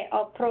protege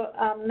or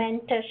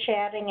mentor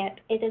sharing it.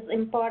 It is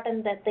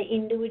important that the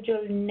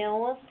individual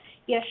knows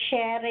you're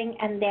sharing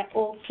and they're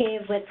okay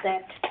with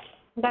it.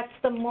 That's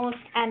the most,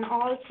 and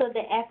also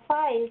the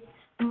FIs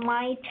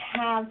might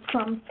have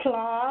some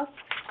clause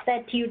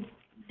that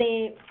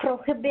they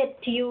prohibit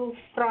you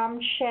from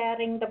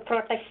sharing the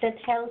protected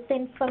health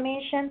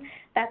information.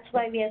 That's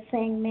why we are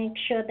saying make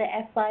sure the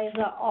FIs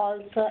are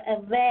also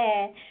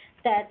aware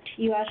that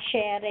you are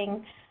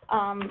sharing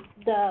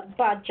the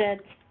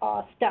budgets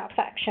or staff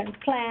action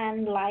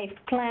plan, life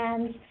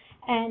plans,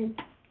 and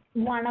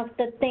one of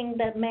the things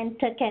the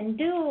mentor can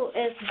do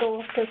is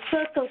go to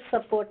circle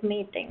support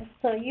meetings.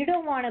 So you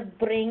don't want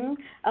to bring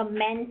a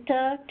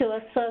mentor to a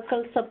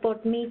circle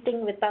support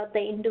meeting without the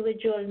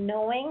individual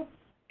knowing,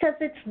 because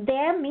it's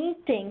their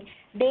meeting.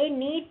 They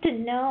need to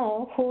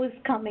know who's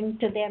coming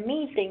to their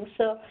meeting.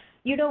 So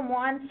you don't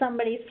want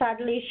somebody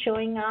suddenly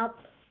showing up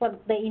for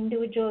the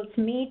individual's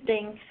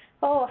meeting.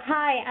 Oh,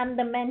 hi, I'm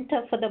the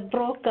mentor for the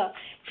broker.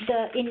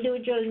 The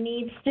individual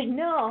needs to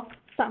know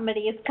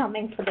somebody is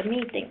coming for the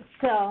meeting.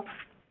 So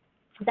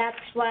that's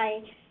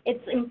why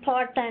it's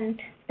important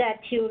that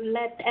you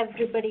let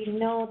everybody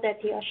know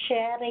that you're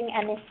sharing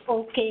and it's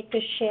okay to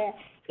share.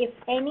 If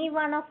any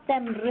one of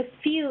them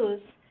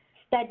refuse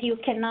that you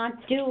cannot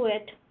do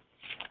it,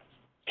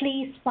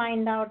 please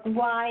find out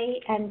why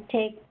and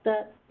take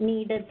the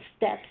needed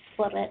steps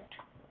for it.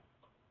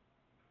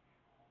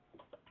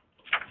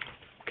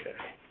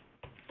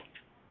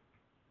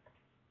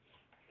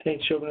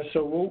 Thanks, Shobana.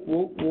 So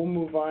we'll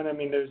move on. I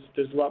mean,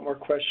 there's a lot more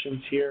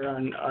questions here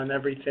on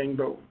everything,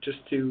 but just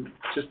to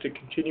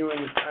continue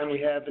in the time we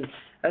have, and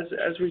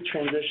as we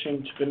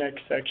transition to the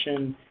next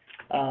section,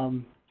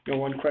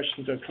 one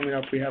question that's coming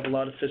up. We have a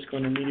lot of fiscal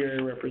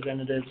intermediary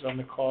representatives on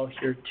the call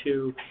here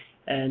too,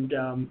 and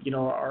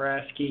are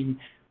asking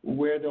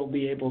where they'll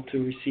be able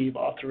to receive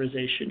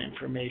authorization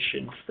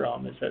information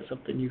from. Is that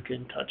something you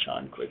can touch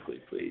on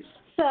quickly, please?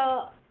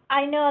 So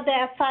I know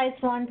the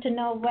FIs want to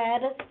know where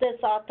is this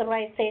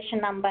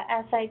authorization number.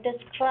 As I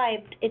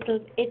described, it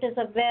is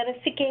a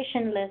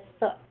verification list.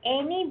 So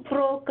any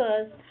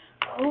brokers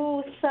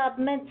who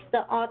submits the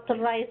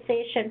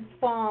authorization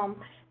form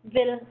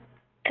will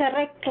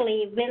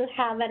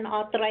have an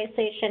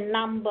authorization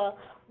number,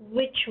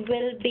 which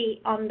will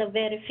be on the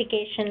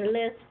verification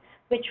list,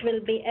 which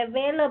will be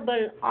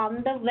available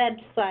on the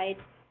website.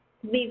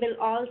 We will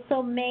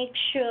also make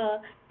sure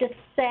to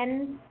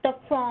send the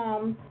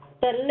form,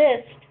 the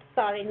list,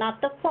 sorry, not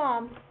the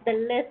form, the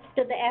list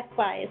to the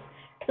FIs.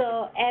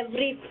 So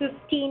every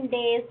 15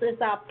 days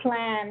is our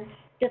plan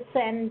to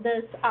send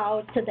this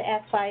out to the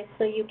FIs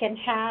so you can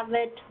have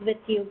it with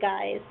you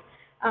guys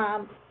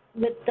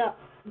with the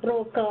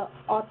broker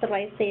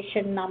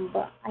authorization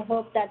number. I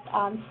hope that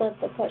answered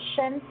the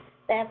question.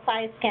 The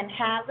FIs can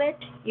have it,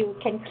 you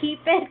can keep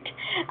it,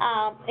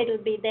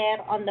 it'll be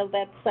there on the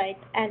website,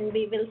 and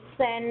we will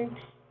send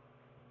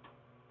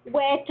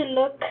where to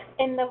look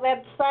in the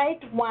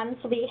website once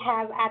we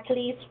have at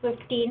least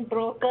 15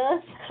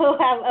 brokers who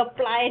have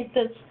applied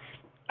this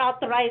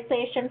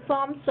authorization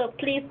form. So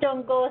please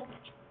don't go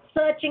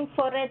searching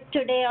for it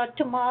today or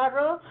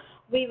tomorrow.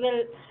 We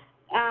will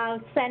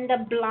send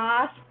a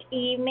blast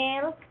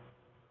email.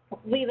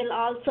 We will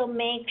also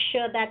make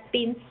sure, that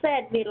being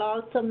said, we'll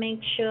also make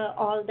sure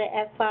all the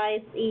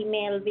FI's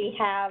email we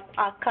have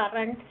are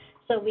current.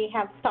 So we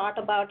have thought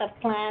about a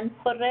plan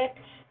for it.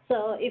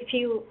 So if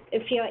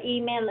your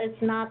email is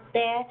not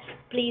there,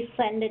 please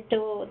send it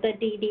to the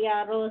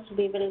DDROs.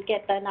 We will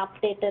get an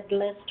updated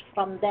list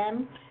from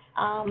them.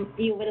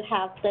 You will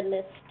have the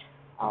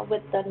list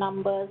with the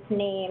numbers,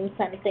 names,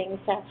 and things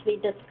as we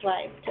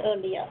described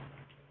earlier.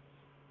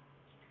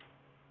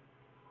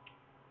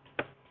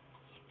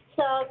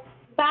 So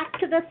back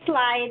to the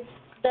slides.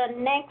 The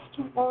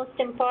next most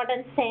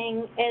important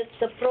thing is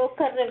the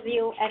broker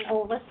review and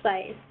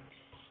oversight.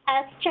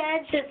 As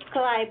Chad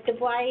described,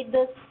 why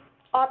this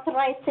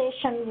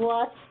authorization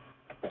was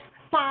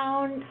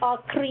found or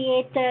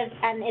created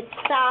and it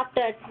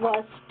started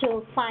was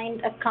to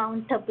find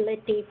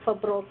accountability for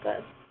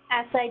brokers.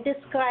 As I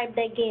described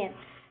again,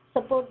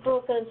 support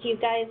brokers, you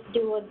guys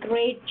do a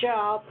great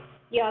job.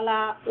 Y'all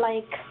are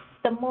like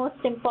the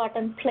most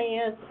important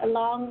players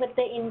along with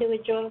the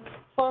individual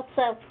for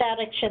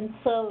self-direction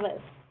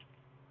service.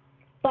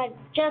 But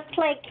just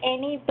like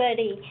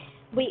anybody,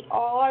 we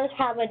all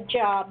have a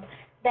job.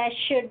 There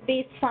should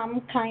be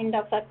some kind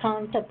of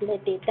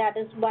accountability. That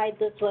is why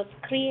this was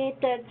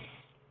created.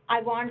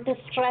 I want to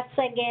stress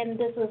again,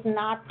 this is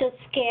not to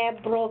scare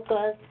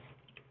brokers.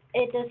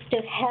 It is to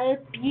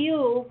help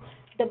you.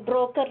 The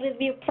broker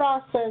review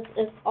process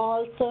is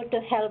also to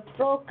help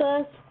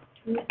brokers,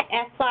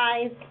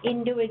 FIs,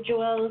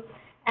 individuals,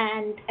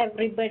 and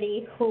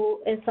everybody who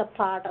is a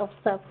part of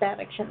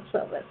self-direction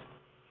service.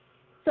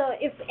 So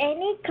if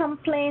any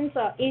complaints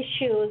or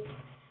issues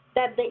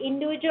that the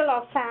individual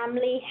or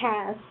family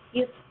has,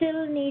 you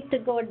still need to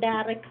go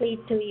directly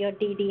to your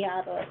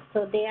DDRO.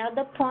 So they are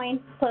the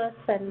point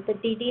person. The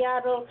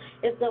DDRO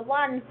is the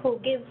one who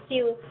gives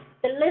you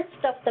the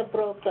list of the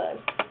brokers,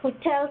 who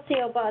tells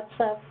you about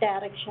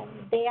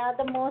self-direction. They are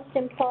the most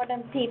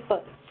important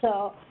people.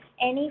 So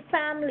any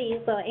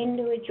families or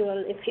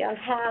individual, if you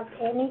have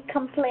any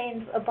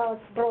complaints about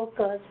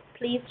brokers,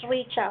 please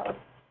reach out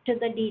to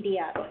the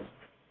DDROs.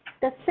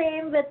 The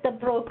same with the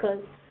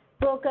brokers.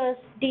 Brokers,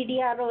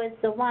 DDRO is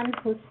the one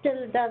who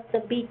still does the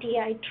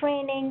BTI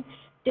training,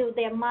 do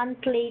their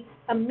monthly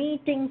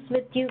meetings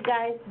with you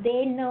guys.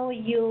 They know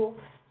you.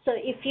 So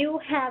if you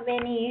have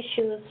any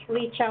issues,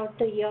 reach out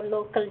to your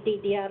local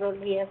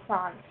DDRO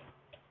liaisons.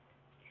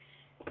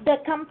 The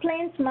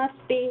complaints must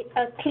be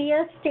a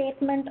clear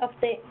statement of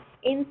the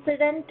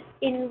incident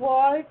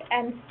involved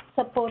and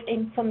support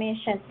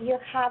information.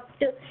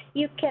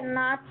 You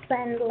cannot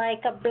send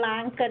like a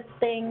blanket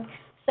thing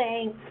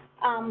saying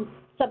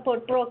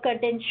support broker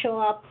didn't show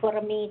up for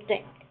a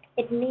meeting.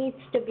 It needs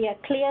to be a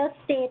clear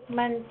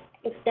statement.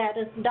 If there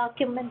is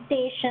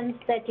documentation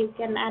that you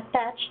can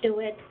attach to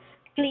it,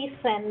 please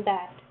send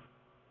that.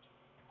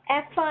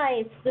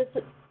 FIs, this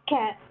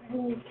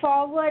can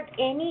forward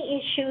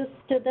any issues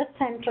to the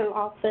central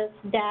office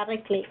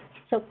directly.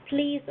 So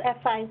please,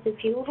 FIs,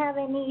 if you have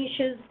any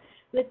issues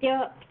with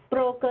your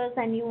brokers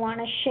and you want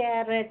to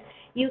share it,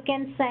 you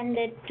can send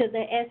it to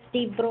the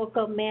SD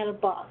broker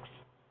mailbox.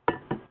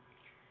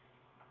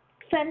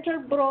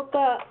 Central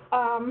broker,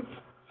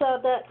 so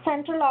the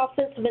central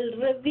office will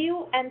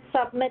review and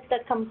submit the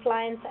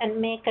compliance and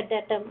make a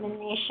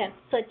determination.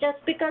 So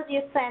just because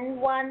you send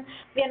one,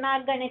 we're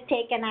not going to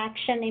take an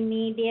action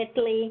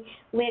immediately.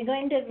 We're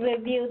going to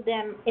review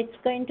them. It's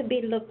going to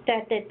be looked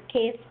at it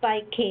case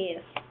by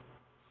case.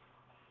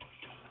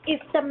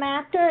 If the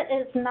matter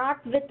is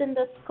not within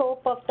the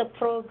scope of the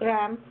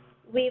program,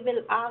 we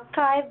will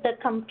archive the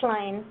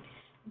complaint,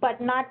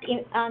 but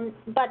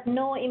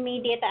no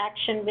immediate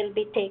action will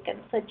be taken.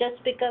 So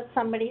just because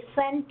somebody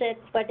sent it,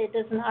 but it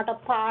is not a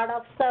part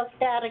of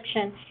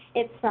self-direction,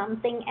 it's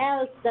something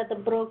else that the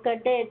broker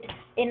did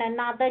in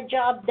another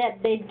job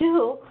that they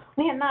do,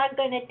 we are not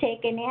going to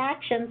take any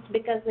actions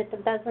because it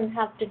doesn't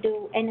have to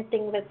do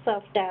anything with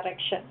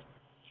self-direction.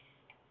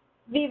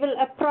 We will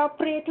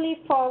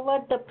appropriately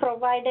forward the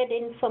provided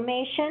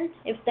information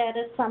if there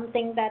is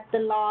something that the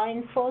law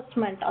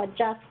enforcement or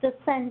justice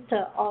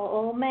center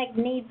or OMEG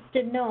needs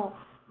to know.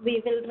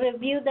 We will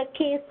review the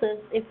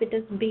cases. If it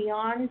is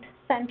beyond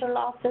central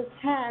office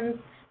hands,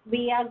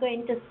 we are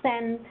going to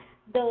send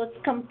those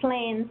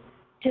complaints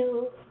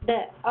to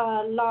the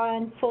law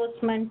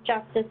enforcement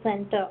justice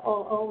center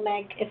or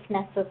OMEG if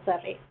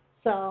necessary.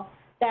 So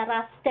there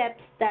are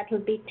steps that will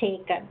be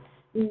taken,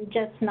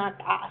 just not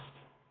us.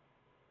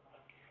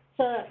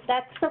 So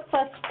that's the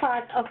first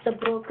part of the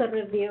broker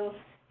review.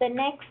 The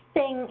next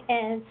thing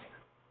is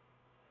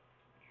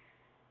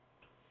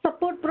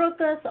support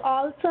brokers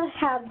also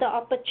have the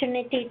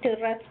opportunity to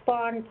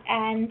respond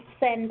and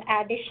send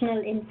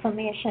additional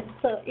information.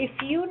 So if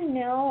you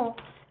know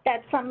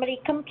that somebody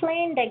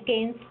complained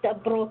against a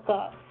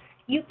broker,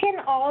 you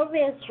can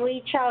always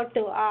reach out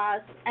to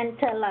us and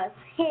tell us,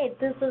 hey,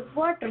 this is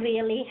what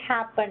really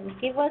happened.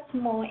 Give us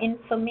more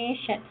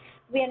information.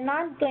 We are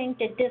not going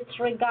to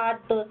disregard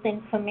those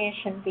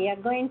information. We are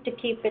going to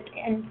keep it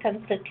in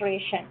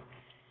consideration.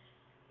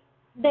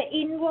 The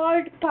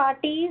involved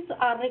parties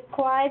are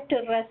required to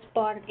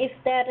respond. If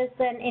there is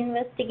an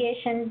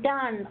investigation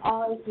done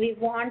or we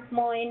want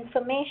more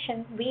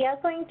information, we are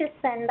going to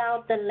send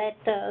out the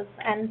letters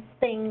and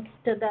things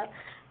to the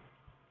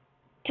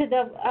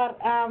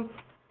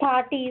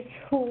parties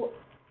who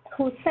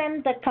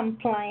send the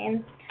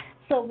complaint.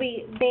 So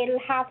they'll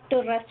have to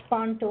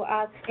respond to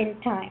us in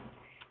time.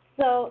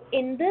 So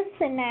in this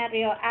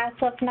scenario, as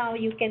of now,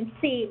 you can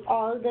see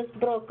all this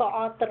broker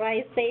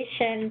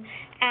authorization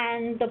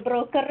and the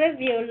broker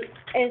review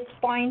is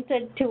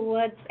pointed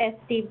towards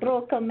SD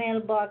broker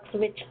mailbox,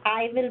 which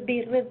I will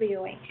be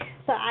reviewing.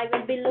 So I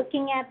will be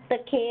looking at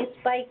the case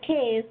by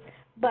case,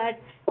 but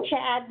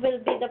Chad will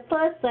be the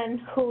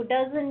person who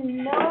doesn't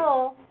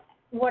know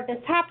what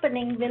is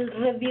happening will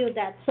review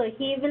that. So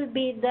he will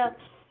be the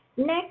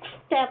next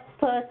step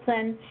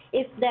person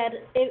if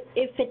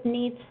it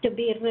needs to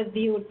be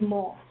reviewed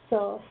more.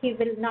 So he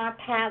will not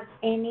have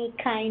any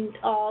kind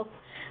of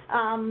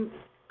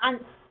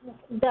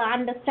the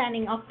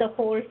understanding of the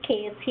whole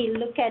case. He'll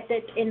look at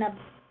it in a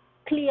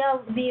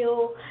clear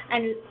view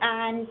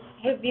and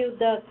review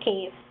the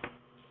case.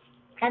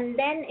 And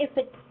then if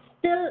it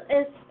still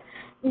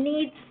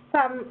needs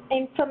some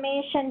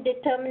information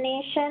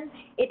determination,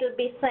 it will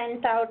be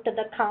sent out to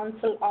the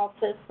counsel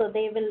office, so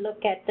they will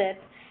look at it.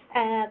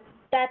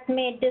 That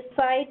may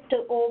decide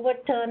to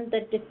overturn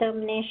the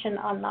determination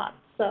or not.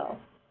 So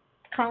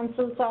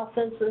counsel's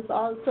office is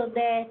also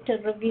there to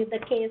review the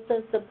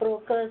cases, the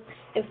brokers.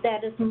 If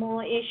there is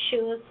more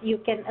issues, you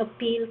can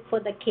appeal for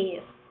the case.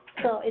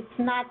 So it's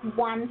not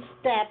one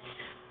step.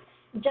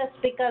 Just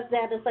because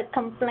there is a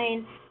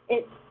complaint,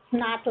 it's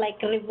not like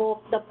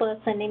revoke the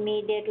person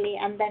immediately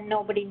and then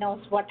nobody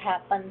knows what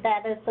happened.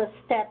 That is a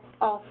step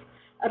of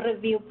a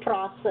review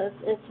process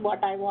is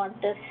what I want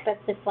to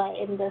specify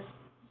in this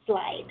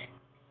slide.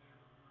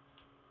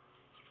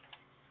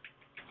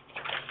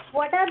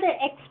 What are the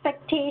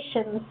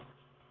expectations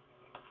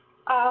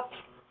of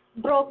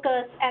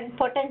brokers and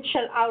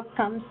potential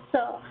outcomes?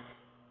 So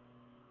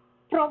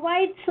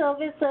Provide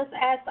services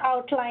as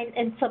outlined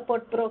in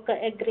support broker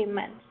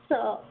agreement.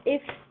 So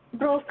if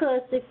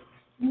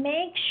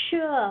make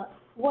sure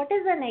what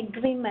is an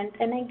agreement.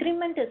 An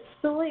agreement is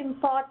so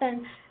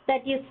important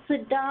that you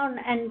sit down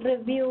and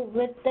review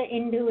with the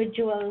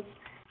individuals,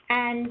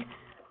 and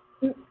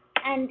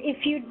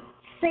if you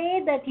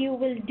say that you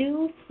will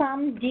do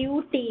some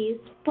duties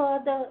per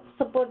the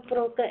support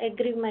broker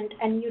agreement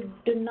and you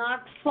do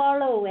not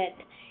follow it,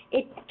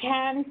 it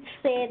can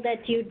say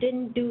that you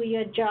didn't do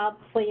your job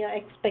for your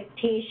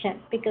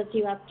expectation because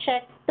you have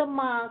checked the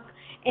mark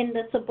in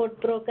the support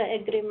broker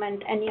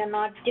agreement and you're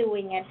not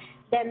doing it.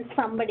 Then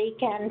somebody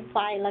can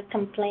file a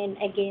complaint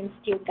against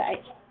you guys.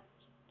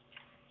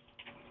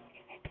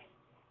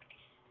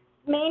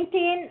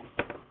 Maintenance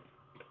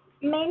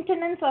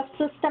of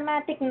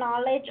systematic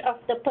knowledge of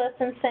the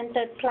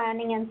person-centered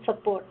planning and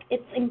support.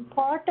 It's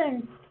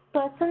important.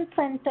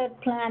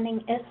 Person-centered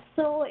planning is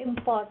so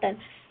important.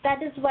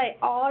 That is why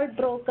all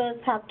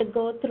brokers have to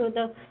go through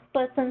the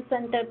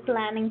person-centered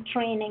planning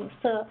training.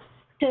 So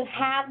to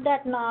have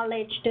that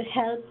knowledge to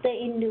help the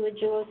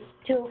individuals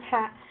to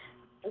have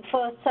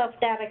for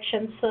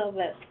self-direction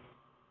service.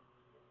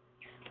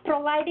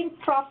 Providing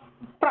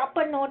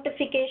proper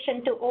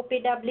notification to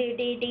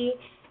OPWDD,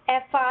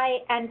 FI,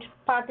 and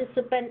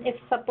participant if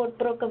support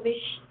broker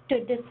wish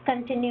to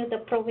discontinue the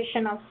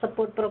provision of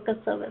support broker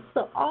service.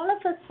 So all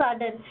of a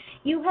sudden,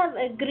 you have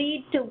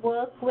agreed to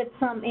work with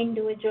some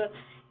individual.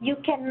 You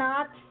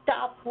cannot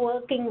stop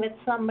working with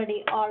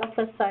somebody all of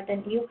a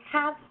sudden. You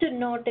have to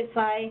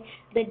notify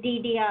the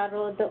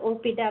DDRO, the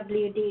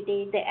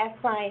OPWDD, the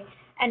FI,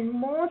 and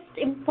most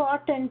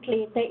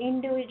importantly, the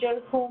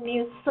individual whom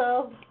you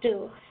serve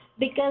to,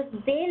 because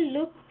they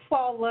look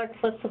forward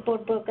for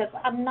support brokers.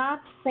 I'm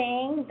not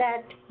saying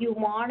that you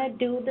want to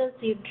do this,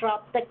 you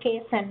drop the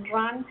case and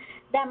run.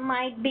 There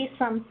might be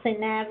some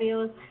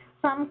scenarios,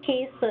 some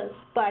cases,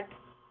 but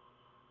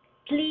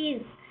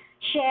please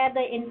share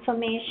the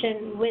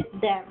information with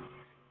them.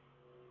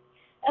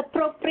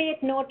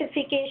 Appropriate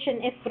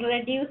notification if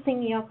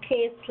reducing your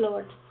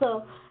caseload.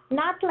 So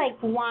not like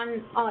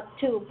 1 or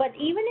 2, but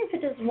even if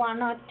it is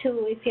 1 or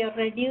 2, if you're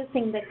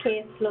reducing the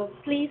caseload,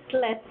 please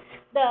let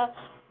the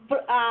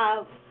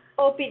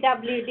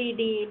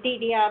OPWDD,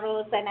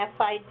 DDROs, and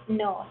FI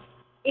know.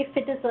 If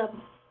it is a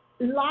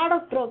lot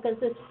of brokers,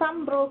 if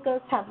some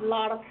brokers have a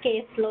lot of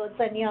caseloads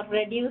and you're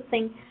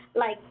reducing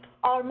like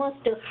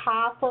almost to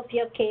half of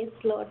your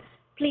caseload,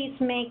 please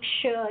make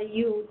sure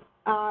you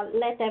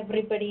let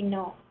everybody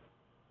know.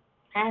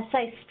 As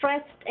I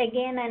stressed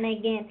again and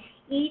again,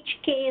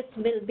 each case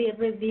will be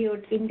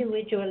reviewed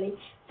individually,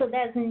 so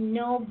there's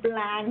no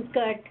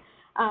blanket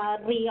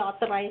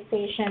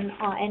reauthorization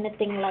or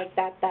anything like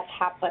that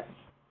happens.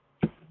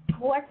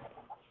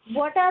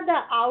 What are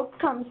the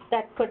outcomes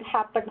that could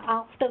happen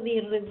after we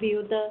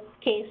review the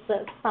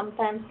cases?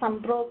 Sometimes some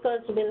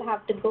brokers will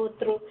have to go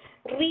through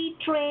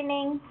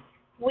retraining.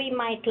 We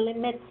might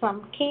limit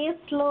some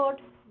caseload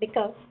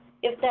because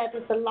if there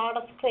is a lot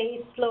of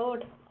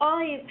caseload,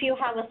 or if you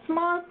have a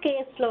small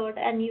caseload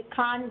and you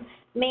can't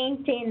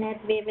maintain it,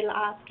 we will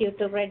ask you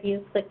to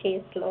reduce the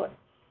caseload.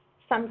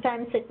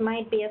 Sometimes it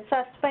might be a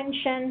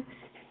suspension,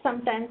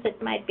 sometimes it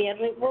might be a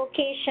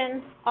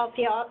revocation of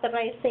your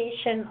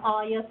authorization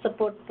or your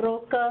support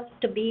broker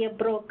to be a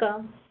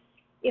broker.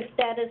 If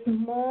there is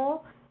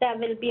more, there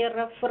will be a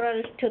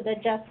referral to the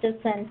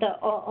Justice Center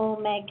or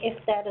OMEG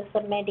if there is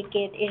a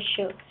Medicaid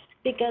issue.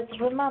 Because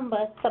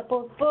remember,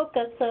 support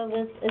broker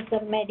service is a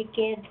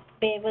Medicaid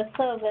waiver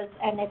service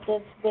and it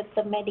is with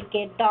the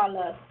Medicaid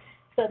dollars.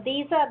 So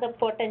these are the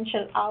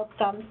potential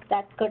outcomes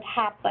that could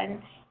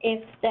happen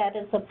if there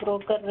is a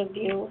broker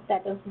review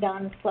that is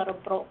done for a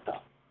broker.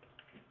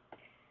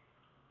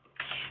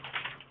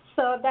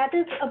 So that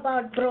is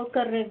about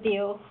broker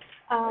review.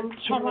 I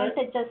want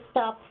to just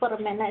stop for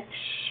a minute.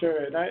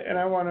 Sure, and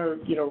I want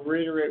to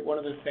reiterate one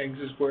of the things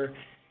is we're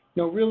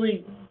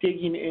really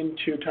digging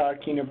into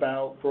talking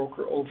about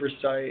broker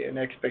oversight and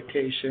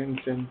expectations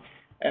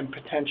and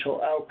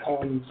potential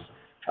outcomes.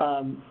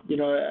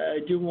 I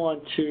do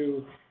want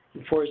to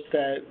enforce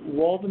that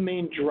while the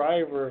main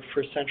driver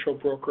for central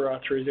broker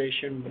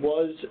authorization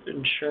was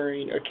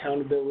ensuring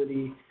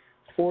accountability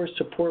for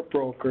support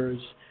brokers,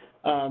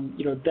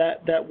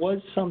 that was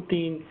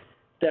something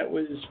that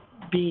was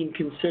being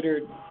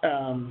considered,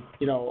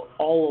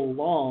 all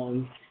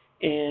along,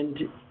 and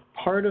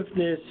part of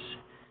this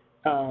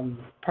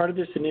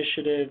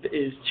initiative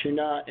is to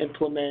not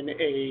implement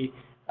a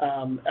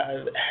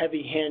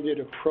heavy-handed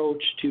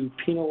approach to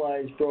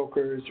penalize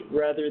brokers.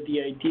 Rather,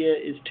 the idea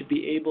is to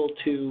be able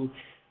to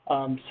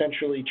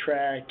centrally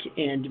track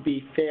and to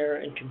be fair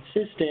and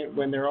consistent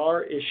when there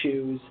are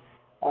issues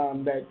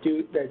that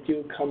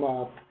do come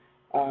up.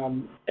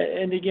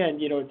 And again,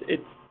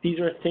 these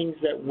are things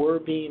that were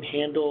being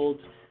handled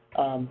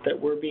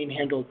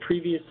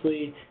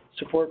previously.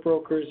 Support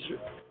brokers,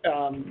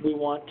 we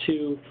want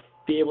to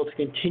be able to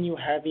continue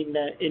having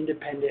that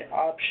independent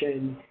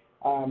option,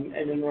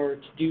 and in order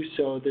to do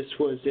so, this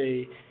was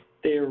a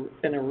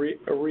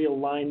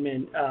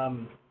realignment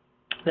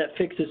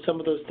fixes some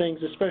of those things,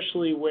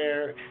 especially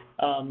where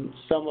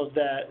some of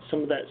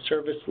that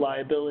service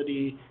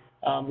liability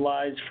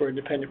lies for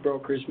independent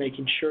brokers,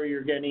 making sure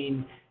you're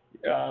getting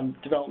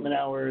development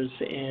hours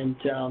and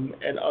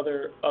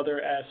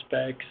other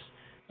aspects.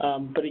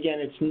 But again,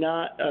 it's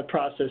not a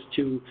process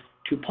to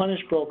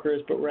punish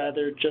brokers, but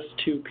rather just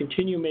to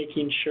continue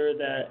making sure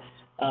that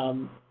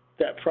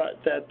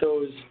that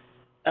those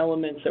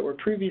elements that were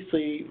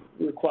previously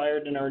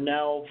required and are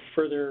now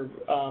further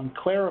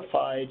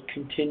clarified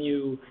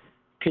continue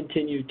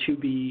to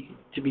be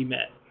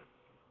met.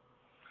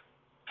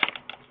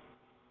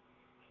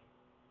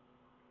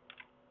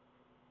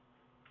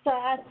 So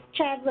as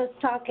Chad was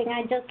talking,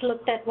 I just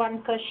looked at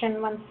one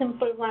question, one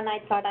simple one I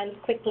thought I'll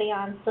quickly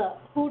answer.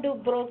 Who do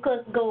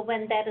brokers go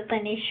when there is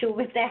an issue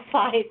with their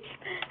files?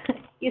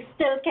 You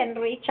still can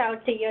reach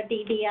out to your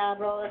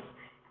DDROs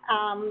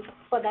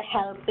for the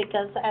help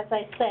because, as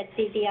I said,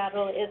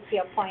 DDRO is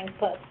your point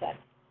person.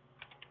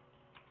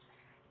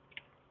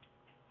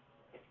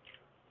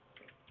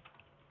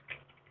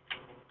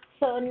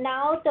 So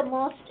now the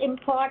most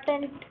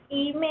important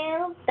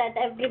email that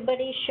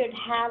everybody should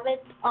have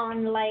it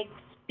on like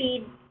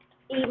speed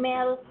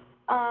email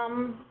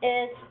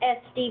is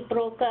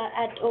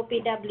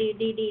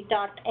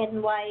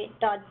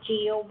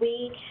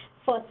sdbroker@opwdd.ny.gov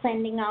for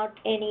sending out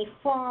any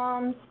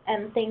forms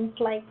and things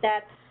like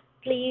that.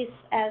 Please,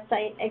 as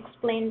I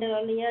explained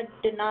earlier,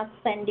 do not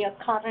send your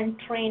current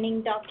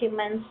training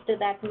documents to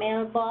that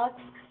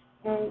mailbox.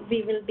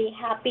 We will be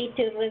happy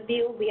to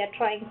review. We are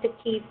trying to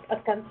keep a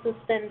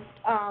consistent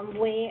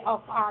way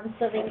of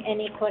answering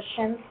any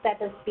questions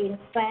that has been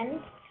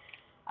sent.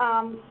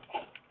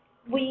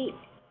 We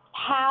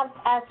have,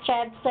 as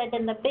Chad said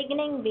in the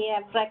beginning, we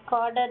have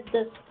recorded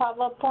this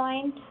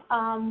PowerPoint.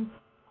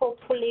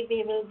 Hopefully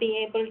we will be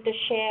able to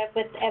share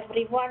with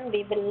everyone.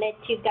 We will let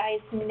you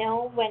guys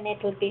know when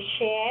it will be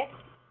shared.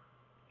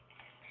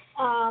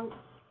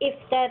 If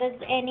there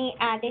is any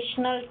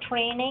additional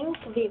trainings,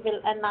 we will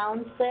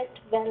announce it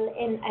well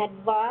in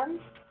advance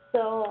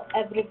so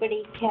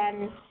everybody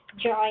can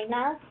join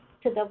us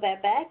to the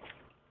WebEx.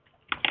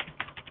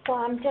 So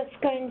I'm just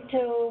going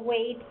to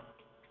wait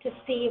to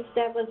see if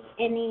there was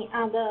any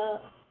other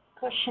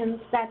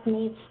questions that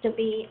needs to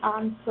be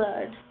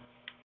answered.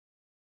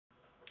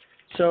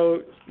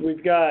 So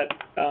we've got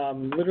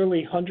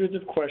literally hundreds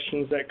of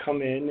questions that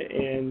come in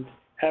and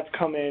have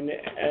come in,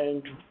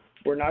 and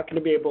we're not going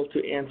to be able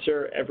to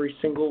answer every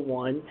single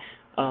one.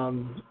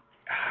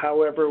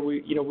 However,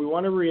 we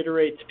want to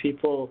reiterate to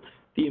people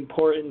the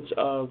importance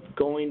of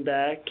going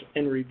back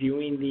and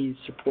reviewing the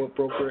support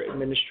broker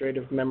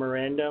administrative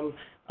memorandum.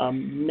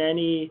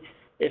 Many,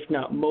 if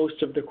not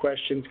most, of the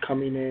questions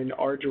coming in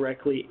are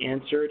directly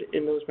answered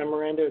in those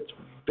memoranda. It's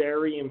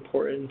very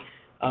important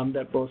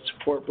that both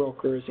support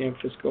brokers and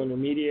fiscal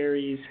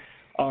intermediaries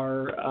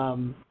are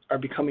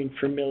becoming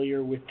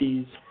familiar with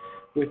these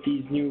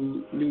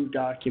new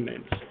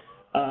documents.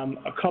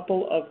 A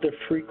couple of the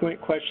frequent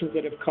questions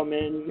that have come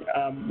in,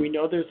 we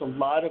know there's a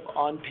lot of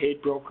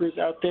unpaid brokers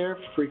out there,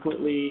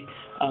 frequently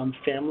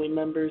family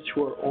members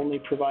who are only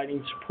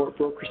providing support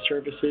broker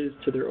services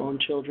to their own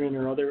children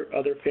or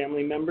other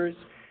family members.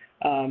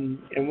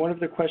 And one of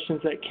the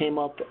questions that came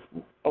up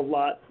a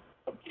lot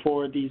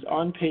for these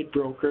unpaid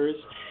brokers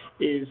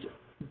is,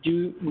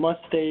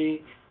 must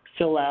they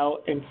fill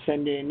out and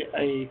send in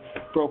a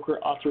broker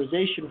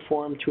authorization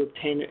form to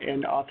obtain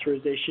an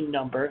authorization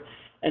number?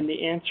 And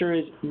the answer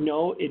is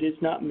no, it is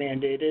not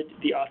mandated.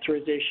 The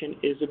authorization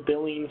is a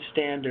billing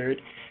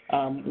standard.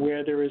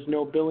 Where there is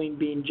no billing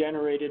being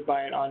generated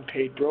by an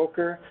unpaid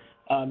broker,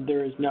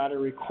 there is not a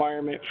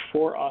requirement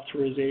for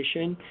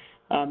authorization.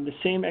 The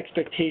same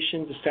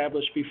expectations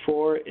established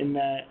before in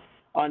that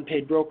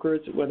unpaid brokers,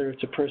 whether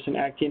it's a person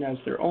acting as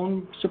their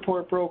own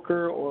support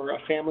broker or a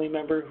family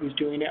member who's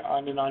doing it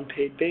on an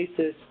unpaid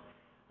basis,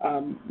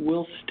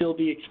 will still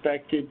be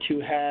expected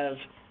to have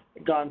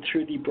gone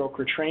through the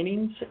broker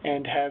trainings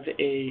and have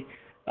a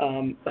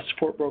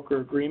support broker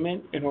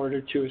agreement in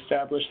order to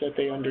establish that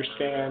they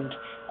understand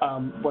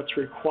what's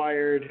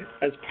required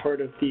as part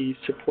of the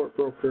support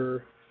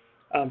broker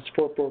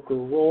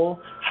role.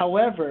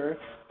 However,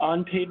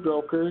 unpaid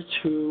brokers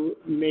who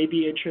may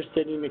be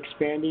interested in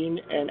expanding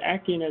and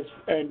acting as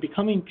and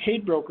becoming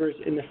paid brokers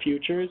in the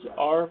futures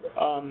are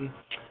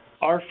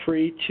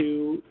free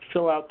to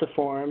fill out the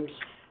forms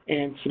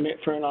and submit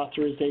for an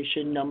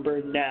authorization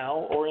number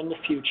now or in the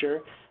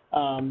future.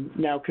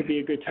 Now could be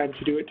a good time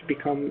to do it to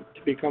become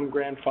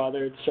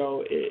grandfathered.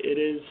 So it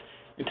is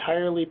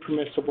entirely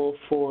permissible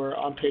for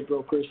unpaid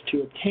brokers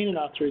to obtain an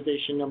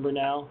authorization number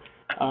now.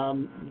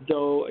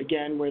 Though,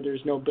 again, where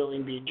there's no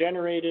billing being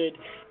generated,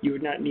 you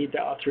would not need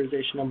the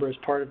authorization number as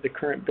part of the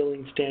current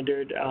billing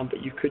standard,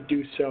 but you could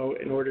do so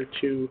in order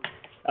to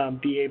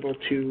be able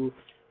to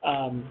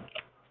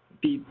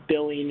be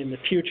billing in the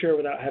future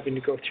without having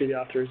to go through the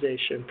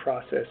authorization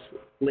process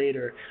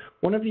later.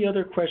 One of the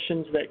other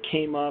questions that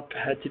came up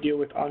had to deal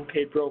with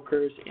unpaid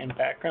brokers and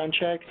background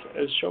checks.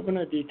 As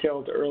Shobana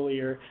detailed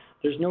earlier,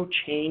 there's no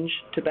change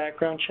to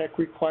background check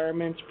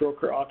requirements.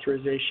 Broker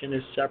authorization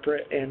is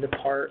separate and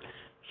apart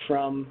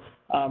from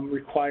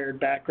required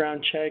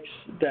background checks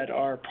that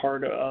are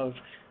part of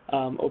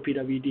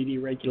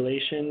OPWDD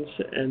regulations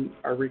and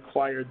are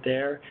required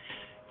there.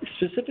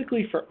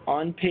 Specifically for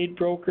unpaid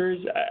brokers,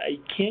 I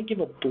can't give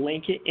a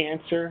blanket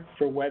answer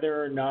for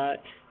whether or not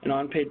an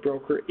unpaid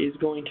broker is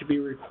going to be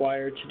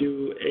required to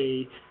do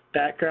a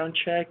background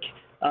check.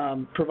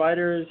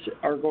 Providers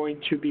are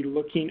going to be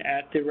looking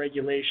at the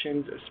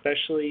regulations,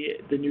 especially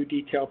the new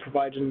detail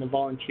provided in the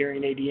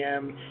volunteering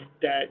ADM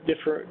that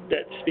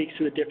speaks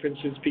to the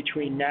differences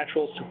between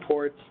natural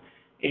supports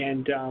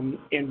and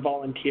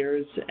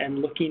volunteers, and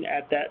looking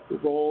at that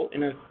role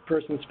in a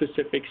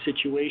person-specific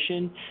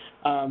situation.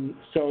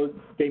 So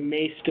they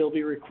may still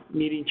be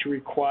needing to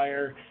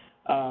require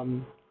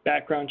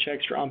background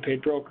checks for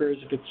unpaid brokers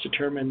if it's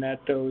determined that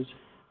those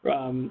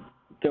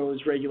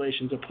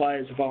regulations apply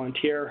as a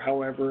volunteer.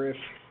 However, if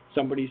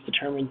somebody's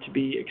determined to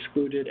be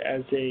excluded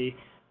as a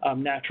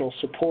natural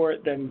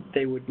support, then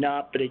they would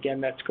not. But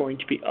again, that's going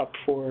to be up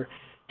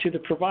to the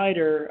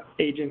provider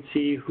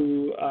agency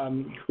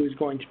who's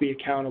going to be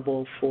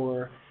accountable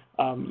for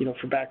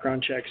for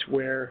background checks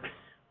where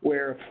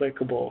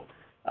applicable.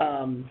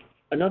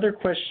 Another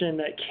question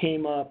that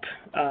came up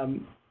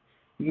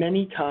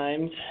many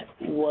times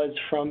was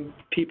from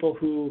people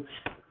who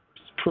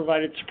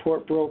provided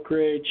support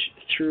brokerage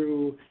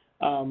through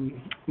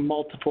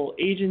multiple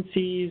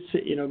agencies,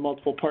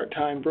 multiple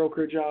part-time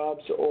broker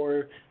jobs,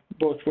 or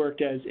both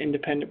worked as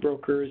independent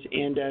brokers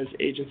and as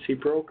agency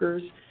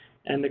brokers.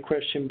 And the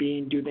question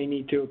being, do they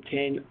need to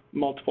obtain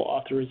multiple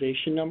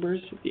authorization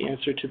numbers? The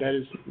answer to that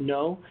is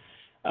no.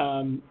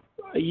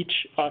 Each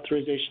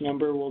authorization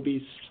number will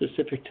be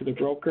specific to the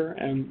broker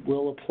and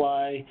will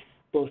apply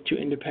both to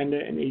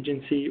independent and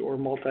agency or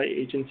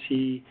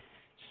multi-agency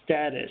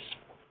status.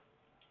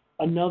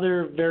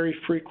 Another very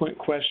frequent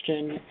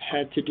question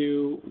had to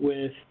do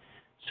with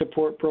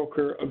support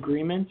broker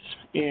agreements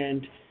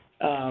and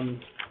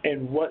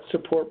what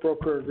support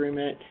broker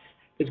agreement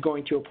is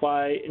going to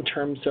apply in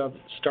terms of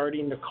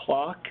starting the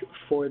clock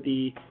for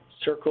the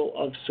Circle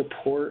of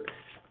Support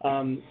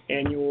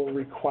annual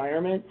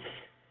requirement.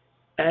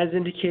 As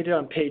indicated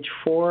on page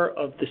 4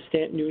 of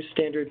the new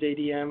standards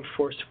ADM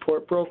for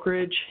support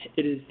brokerage,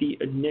 it is the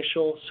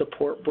initial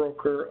support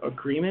broker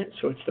agreement.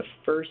 So it's the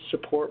first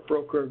support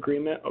broker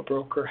agreement a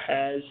broker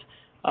has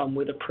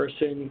with a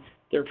person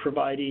they're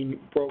providing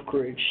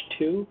brokerage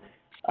to.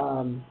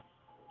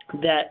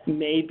 That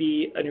may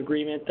be an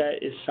agreement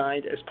that is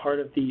signed as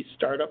part of the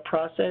startup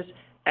process.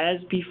 As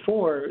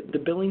before, the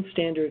billing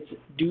standards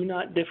do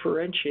not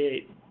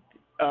differentiate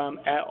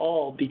at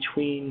all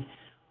between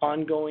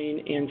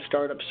ongoing and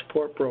startup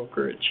support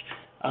brokerage.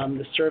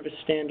 The service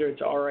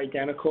standards are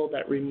identical.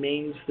 That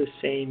remains the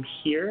same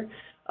here.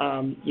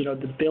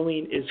 The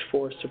billing is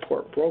for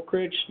support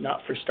brokerage, not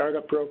for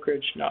startup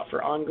brokerage, not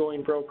for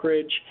ongoing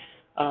brokerage.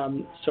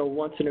 So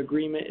once an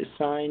agreement is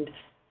signed,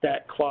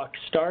 that clock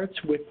starts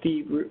with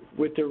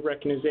the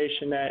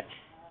recognition that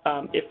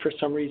if for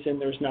some reason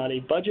there's not a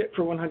budget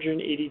for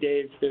 180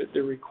 days,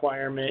 the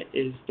requirement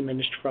is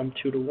diminished from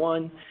 2 to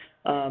 1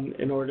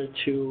 in order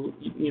to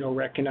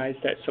recognize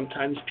that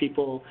sometimes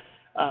people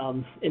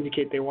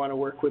indicate they want to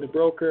work with a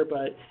broker,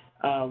 but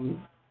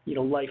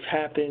life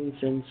happens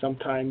and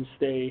sometimes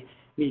they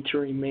need to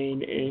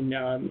remain in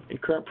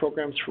current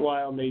programs for a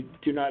while and they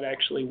do not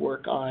actually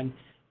work on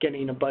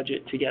getting a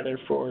budget together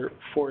for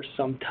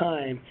some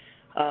time.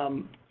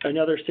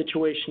 Another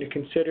situation to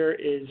consider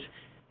is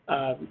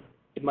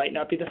it might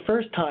not be the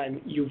first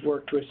time you've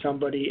worked with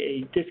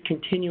somebody. A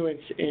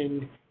discontinuance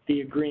in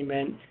the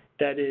agreement,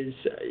 that is,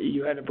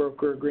 you had a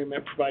broker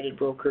agreement, provided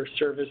broker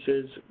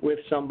services with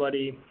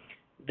somebody,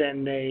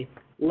 then they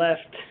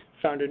left,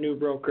 found a new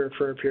broker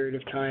for a period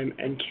of time,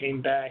 and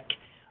came back.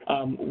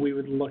 We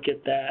would look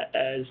at that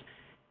as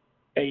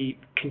a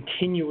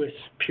continuous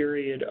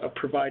period of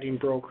providing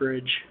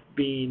brokerage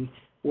being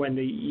when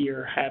the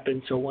year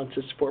happens. So once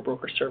the support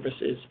broker service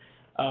is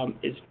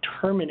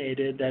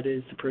terminated, that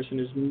is, the person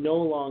is no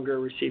longer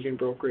receiving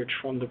brokerage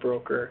from the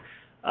broker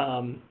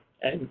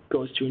and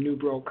goes to a new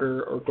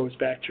broker or goes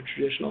back to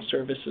traditional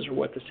services or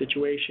what the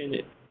situation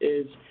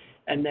is,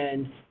 and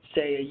then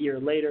say a year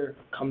later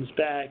comes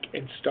back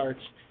and starts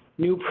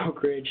new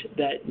brokerage,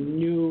 that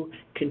new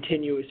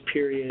continuous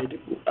period,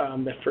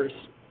 the first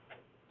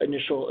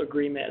initial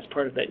agreement as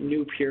part of that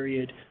new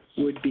period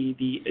would be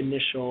the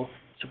initial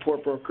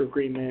support broker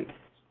agreement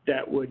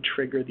that would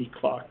trigger the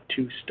clock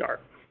to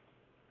start.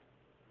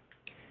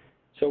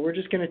 So we're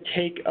just going to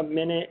take a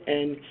minute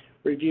and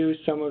review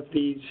some of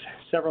these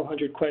several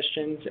hundred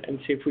questions and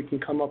see if we can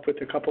come up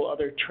with a couple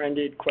other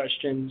trended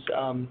questions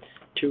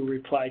to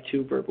reply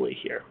to verbally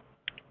here.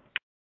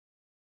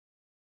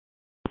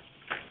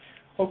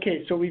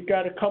 Okay, so we've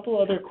got a couple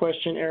other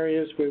question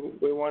areas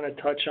we want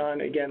to touch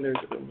on. Again, there's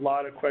a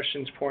lot of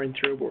questions pouring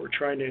through, but we're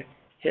trying to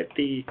hit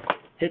the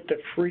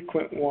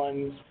frequent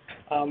ones.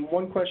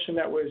 One question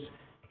that was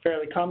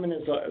fairly common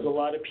is a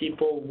lot of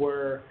people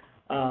were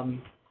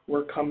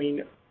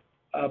coming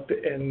up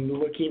and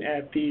looking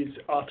at these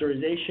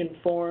authorization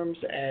forms,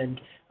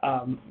 and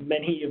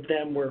many of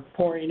them were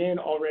pouring in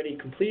already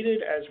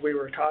completed as we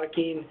were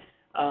talking.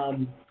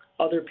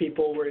 Other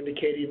people were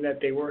indicating that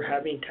they were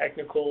having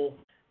technical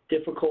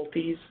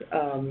difficulties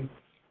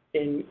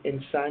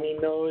in signing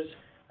those.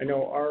 I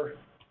know our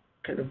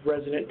kind of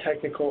resident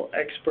technical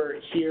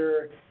expert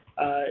here,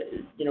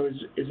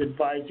 is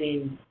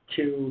advising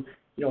to,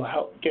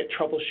 help get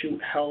troubleshoot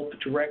help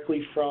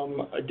directly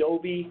from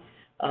Adobe.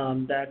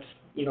 That's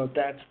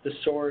the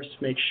source.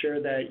 Make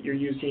sure that you're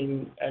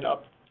using an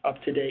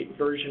up-to-date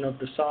version of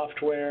the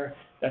software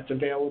that's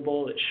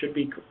available. It should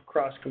be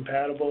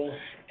cross-compatible.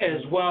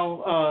 As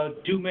well,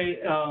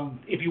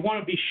 if you want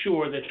to be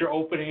sure that you're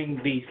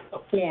opening the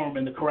form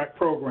in the correct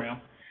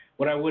program,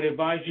 what I would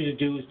advise you to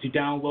do is to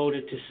download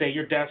it to, say,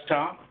 your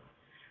desktop.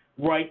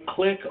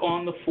 Right-click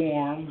on the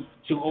form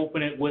to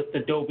open it with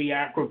Adobe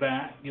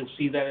Acrobat. You'll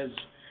see that as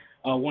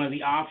one of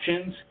the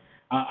options.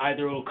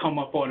 Either it'll come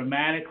up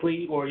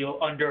automatically, or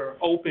you'll under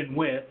Open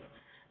With,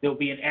 there'll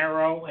be an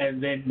arrow,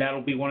 and then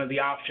that'll be one of the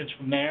options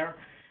from there.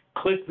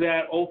 Click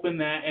that, open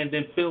that, and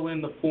then fill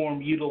in the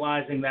form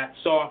utilizing that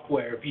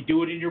software. If you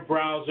do it in your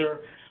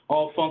browser,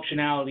 all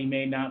functionality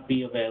may not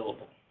be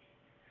available.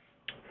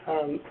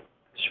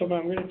 Shobhan,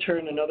 I'm going to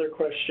turn another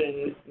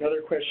question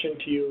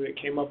to you. It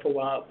came up a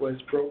lot,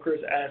 was brokers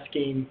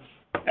asking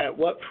at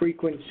what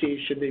frequency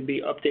should they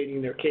be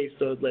updating their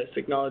caseload list,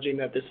 acknowledging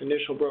that this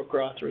initial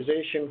broker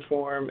authorization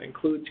form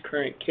includes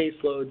current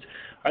caseloads.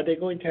 Are they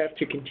going to have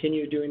to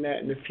continue doing that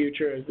in the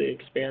future as they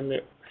expand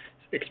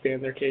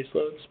their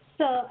caseloads?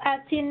 So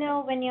as you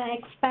know, when you're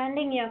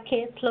expanding your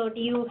caseload,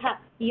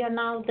 you're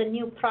now, the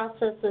new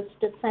process is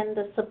to send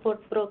the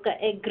support broker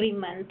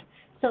agreement.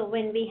 So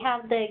when we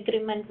have the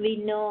agreement, we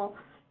know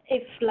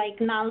if, like,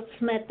 Nal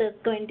Smith is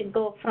going to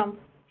go from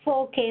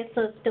 4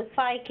 cases to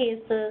 5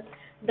 cases,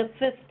 the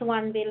 5th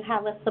one will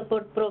have a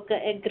support broker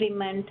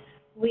agreement.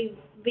 We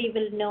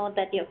will know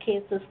that your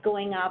case is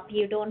going up.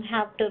 You don't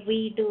have to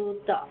redo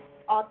the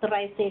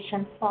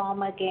authorization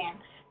form again.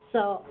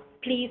 So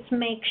please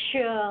make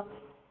sure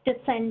to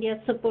send your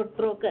support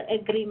broker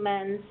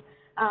agreements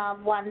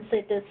once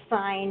it is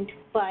signed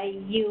by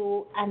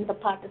you and the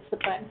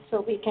participant,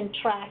 so we can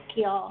track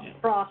your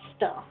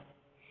roster.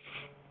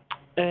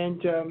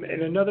 And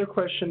another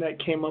question that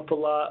came up a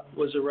lot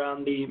was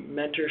around the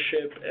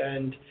mentorship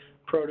and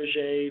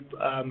protege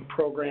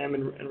program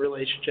and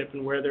relationship,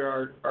 and where there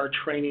are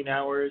training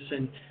hours.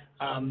 And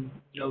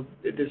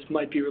this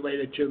might be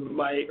related to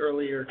my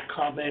earlier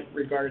comment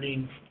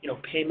regarding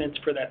payments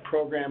for that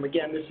program.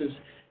 Again, this is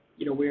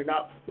we are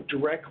not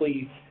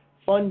directly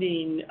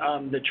funding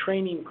the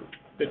training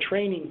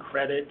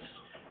credits.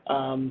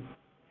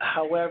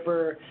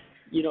 However,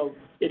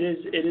 it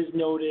is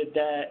noted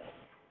that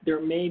there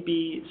may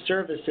be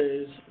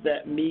services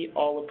that meet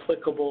all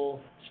applicable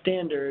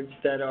standards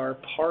that are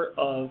part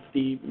of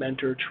the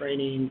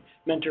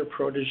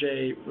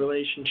mentor-protege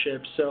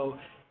relationship. So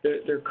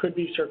there could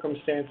be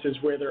circumstances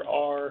where there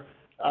are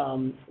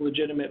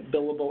legitimate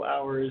billable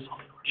hours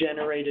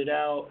generated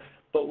out,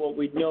 but what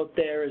we'd note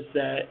there is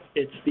that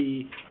it's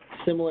the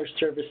similar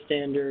service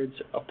standards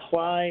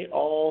apply,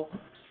 all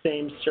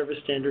same service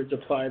standards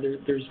apply.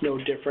 There's no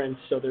difference,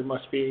 so there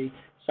must be a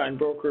signed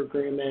broker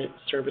agreement,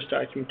 service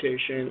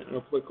documentation, an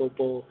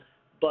applicable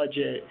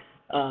budget.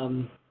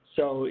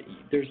 So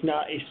there's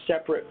not a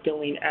separate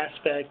billing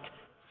aspect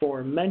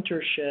for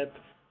mentorship.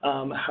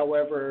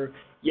 However,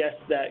 yes,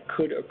 that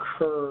could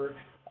occur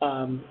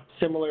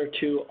similar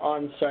to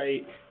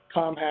on-site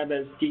ComHab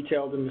as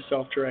detailed in the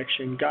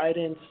self-direction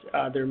guidance.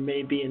 There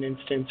may be an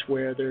instance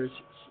where there's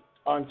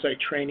on-site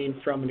training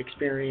from an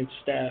experienced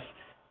staff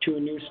to a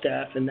new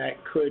staff, and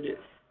that could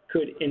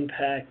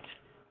impact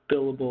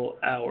billable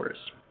hours.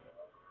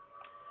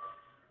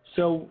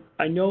 So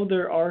I know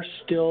there are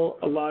still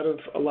a lot of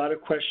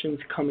questions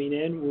coming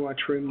in. We want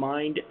to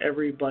remind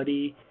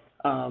everybody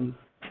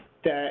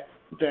that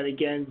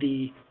again,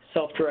 the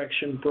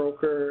self-direction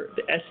broker,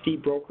 the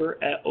SD broker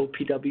at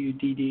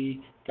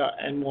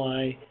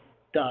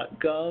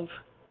opwdd.ny.gov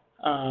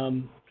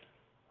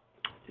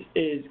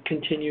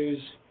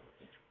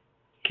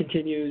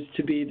continues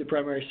to be the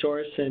primary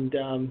source. And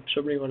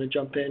somebody want to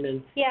jump in?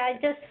 And yeah, I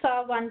just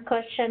saw one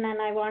question, and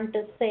I want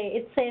to say,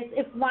 it says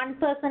if one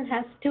person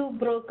has 2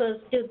 brokers,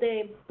 do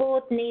they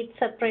both need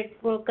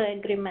separate broker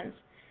agreements?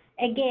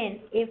 Again,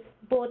 if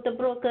both the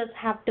brokers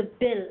have to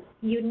bill,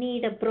 you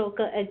need a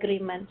broker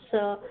agreement.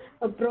 So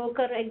a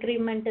broker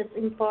agreement is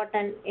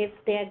important if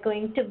they are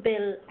going to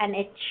bill, and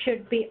it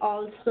should be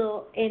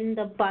also in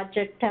the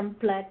budget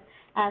template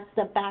as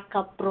the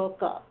backup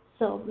broker.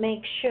 So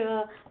make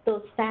sure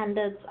those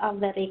standards are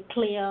very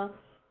clear.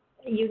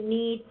 You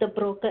need the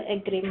broker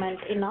agreement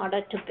in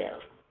order to bill.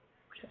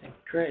 Okay,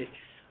 great.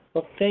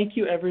 Well, thank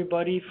you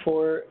everybody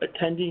for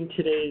attending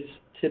today's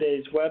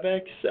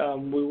WebEx.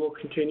 We will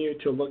continue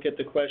to look at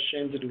the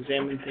questions and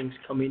examine things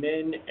coming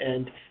in,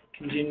 and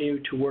continue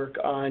to work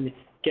on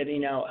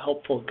getting out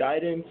helpful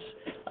guidance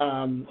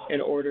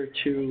in order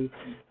to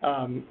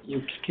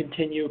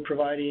continue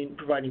providing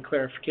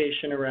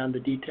clarification around the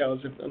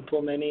details of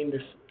implementing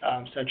this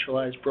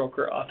centralized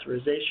broker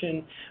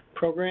authorization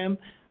program.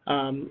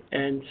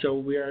 And so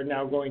we are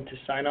now going to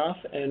sign off,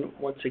 and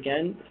once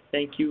again,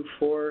 thank you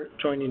for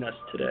joining us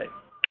today.